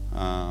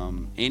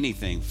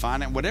 anything,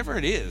 whatever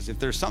it is, if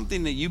there's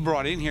something that you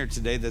brought in here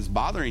today that's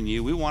bothering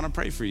you, we want to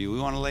pray for you. We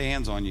want to lay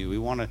hands on you. We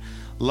want to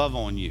love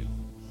on you.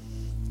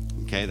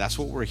 Okay, that's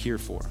what we're here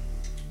for.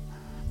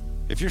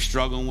 If you're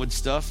struggling with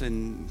stuff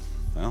and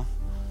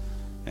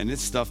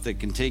it's stuff that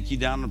can take you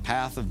down the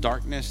path of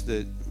darkness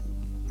that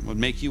would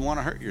make you want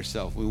to hurt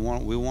yourself, we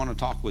want to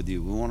talk with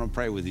you. We want to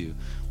pray with you.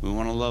 We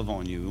want to love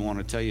on you. We want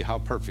to tell you how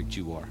perfect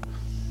you are,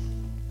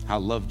 how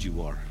loved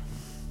you are.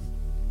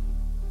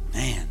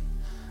 Man,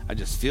 I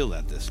just feel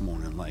that this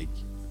morning. Like,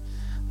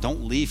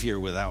 don't leave here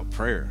without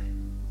prayer.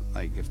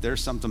 Like, if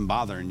there's something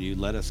bothering you,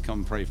 let us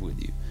come pray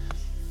with you.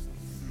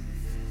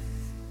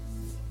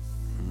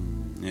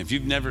 And if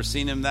you've never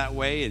seen him that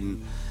way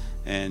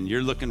and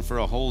you're looking for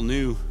a whole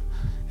new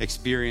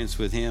experience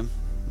with him,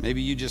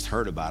 maybe you just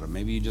heard about him,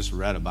 maybe you just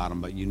read about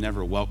him, but you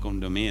never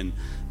welcomed him in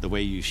the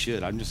way you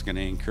should, I'm just going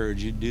to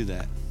encourage you to do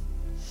that.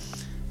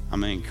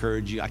 I'm going to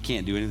encourage you. I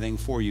can't do anything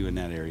for you in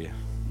that area.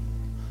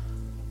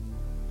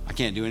 I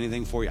can't do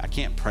anything for you. I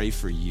can't pray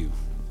for you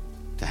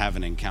to have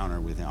an encounter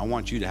with him. I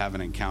want you to have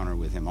an encounter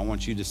with him. I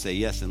want you to say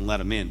yes and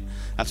let him in.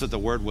 That's what the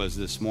word was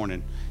this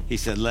morning. He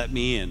said, let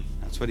me in.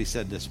 That's what he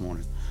said this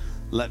morning.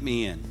 Let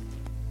me in.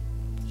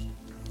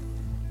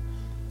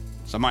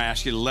 So I might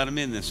ask you to let him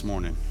in this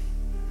morning.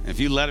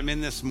 If you let him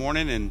in this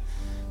morning and,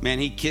 man,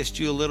 he kissed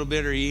you a little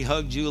bit or he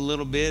hugged you a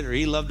little bit or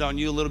he loved on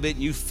you a little bit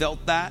and you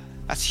felt that,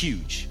 that's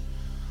huge.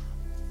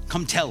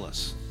 Come tell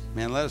us.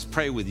 Man, let us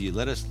pray with you.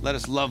 Let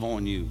us love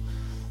on you.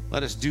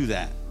 Let us do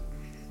that.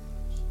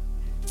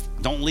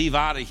 Don't leave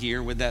out of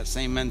here with that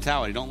same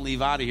mentality. Don't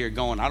leave out of here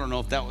going, I don't know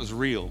if that was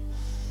real.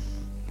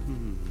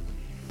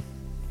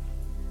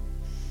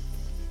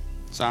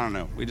 So I don't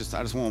know. I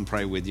just want to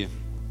pray with you.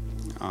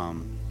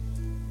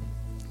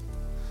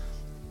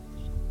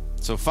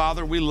 So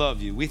Father, we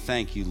love you. We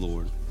thank you,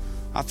 Lord.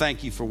 I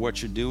thank you for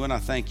what you're doing. I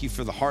thank you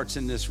for the hearts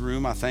in this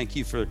room. I thank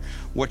you for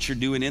what you're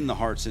doing in the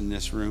hearts in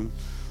this room.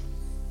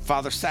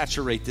 Father,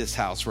 saturate this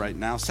house right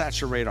now.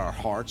 Saturate our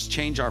hearts.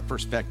 Change our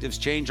perspectives.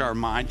 Change our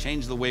mind.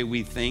 Change the way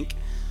we think.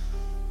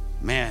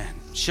 Man,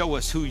 show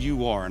us who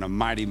you are in a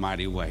mighty,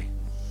 mighty way.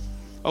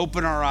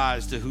 Open our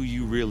eyes to who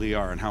you really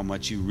are and how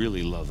much you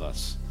really love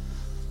us.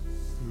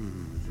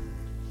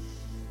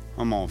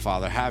 Come on,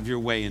 Father. Have your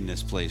way in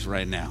this place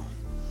right now.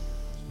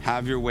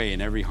 Have your way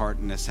in every heart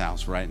in this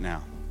house right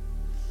now.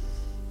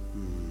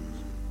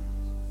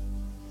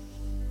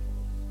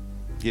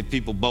 Give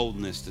people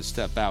boldness to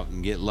step out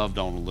and get loved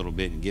on a little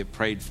bit and get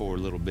prayed for a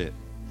little bit.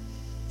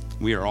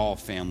 We are all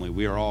family.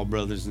 We are all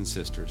brothers and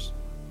sisters.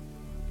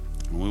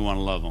 And we want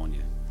to love on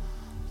you.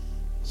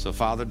 So,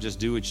 Father, just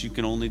do what you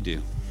can only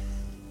do.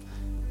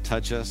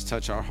 Touch us,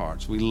 touch our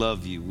hearts. We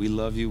love you. We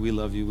love you. We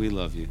love you. We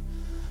love you.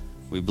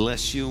 We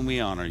bless you and we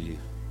honor you.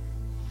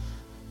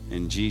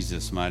 In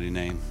Jesus' mighty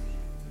name.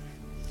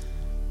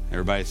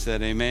 Everybody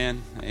said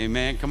amen.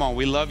 Amen. Come on.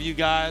 We love you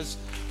guys.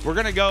 We're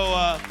going to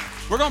go,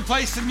 we're going to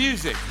play some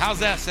music. How's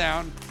that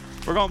sound?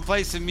 We're going to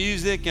play some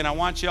music, and I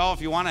want you all,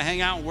 if you want to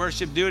hang out and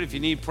worship, do it. If you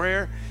need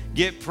prayer,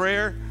 get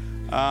prayer.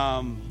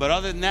 But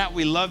other than that,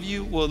 we love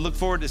you. We'll look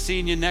forward to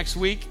seeing you next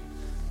week.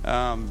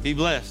 Be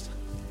blessed.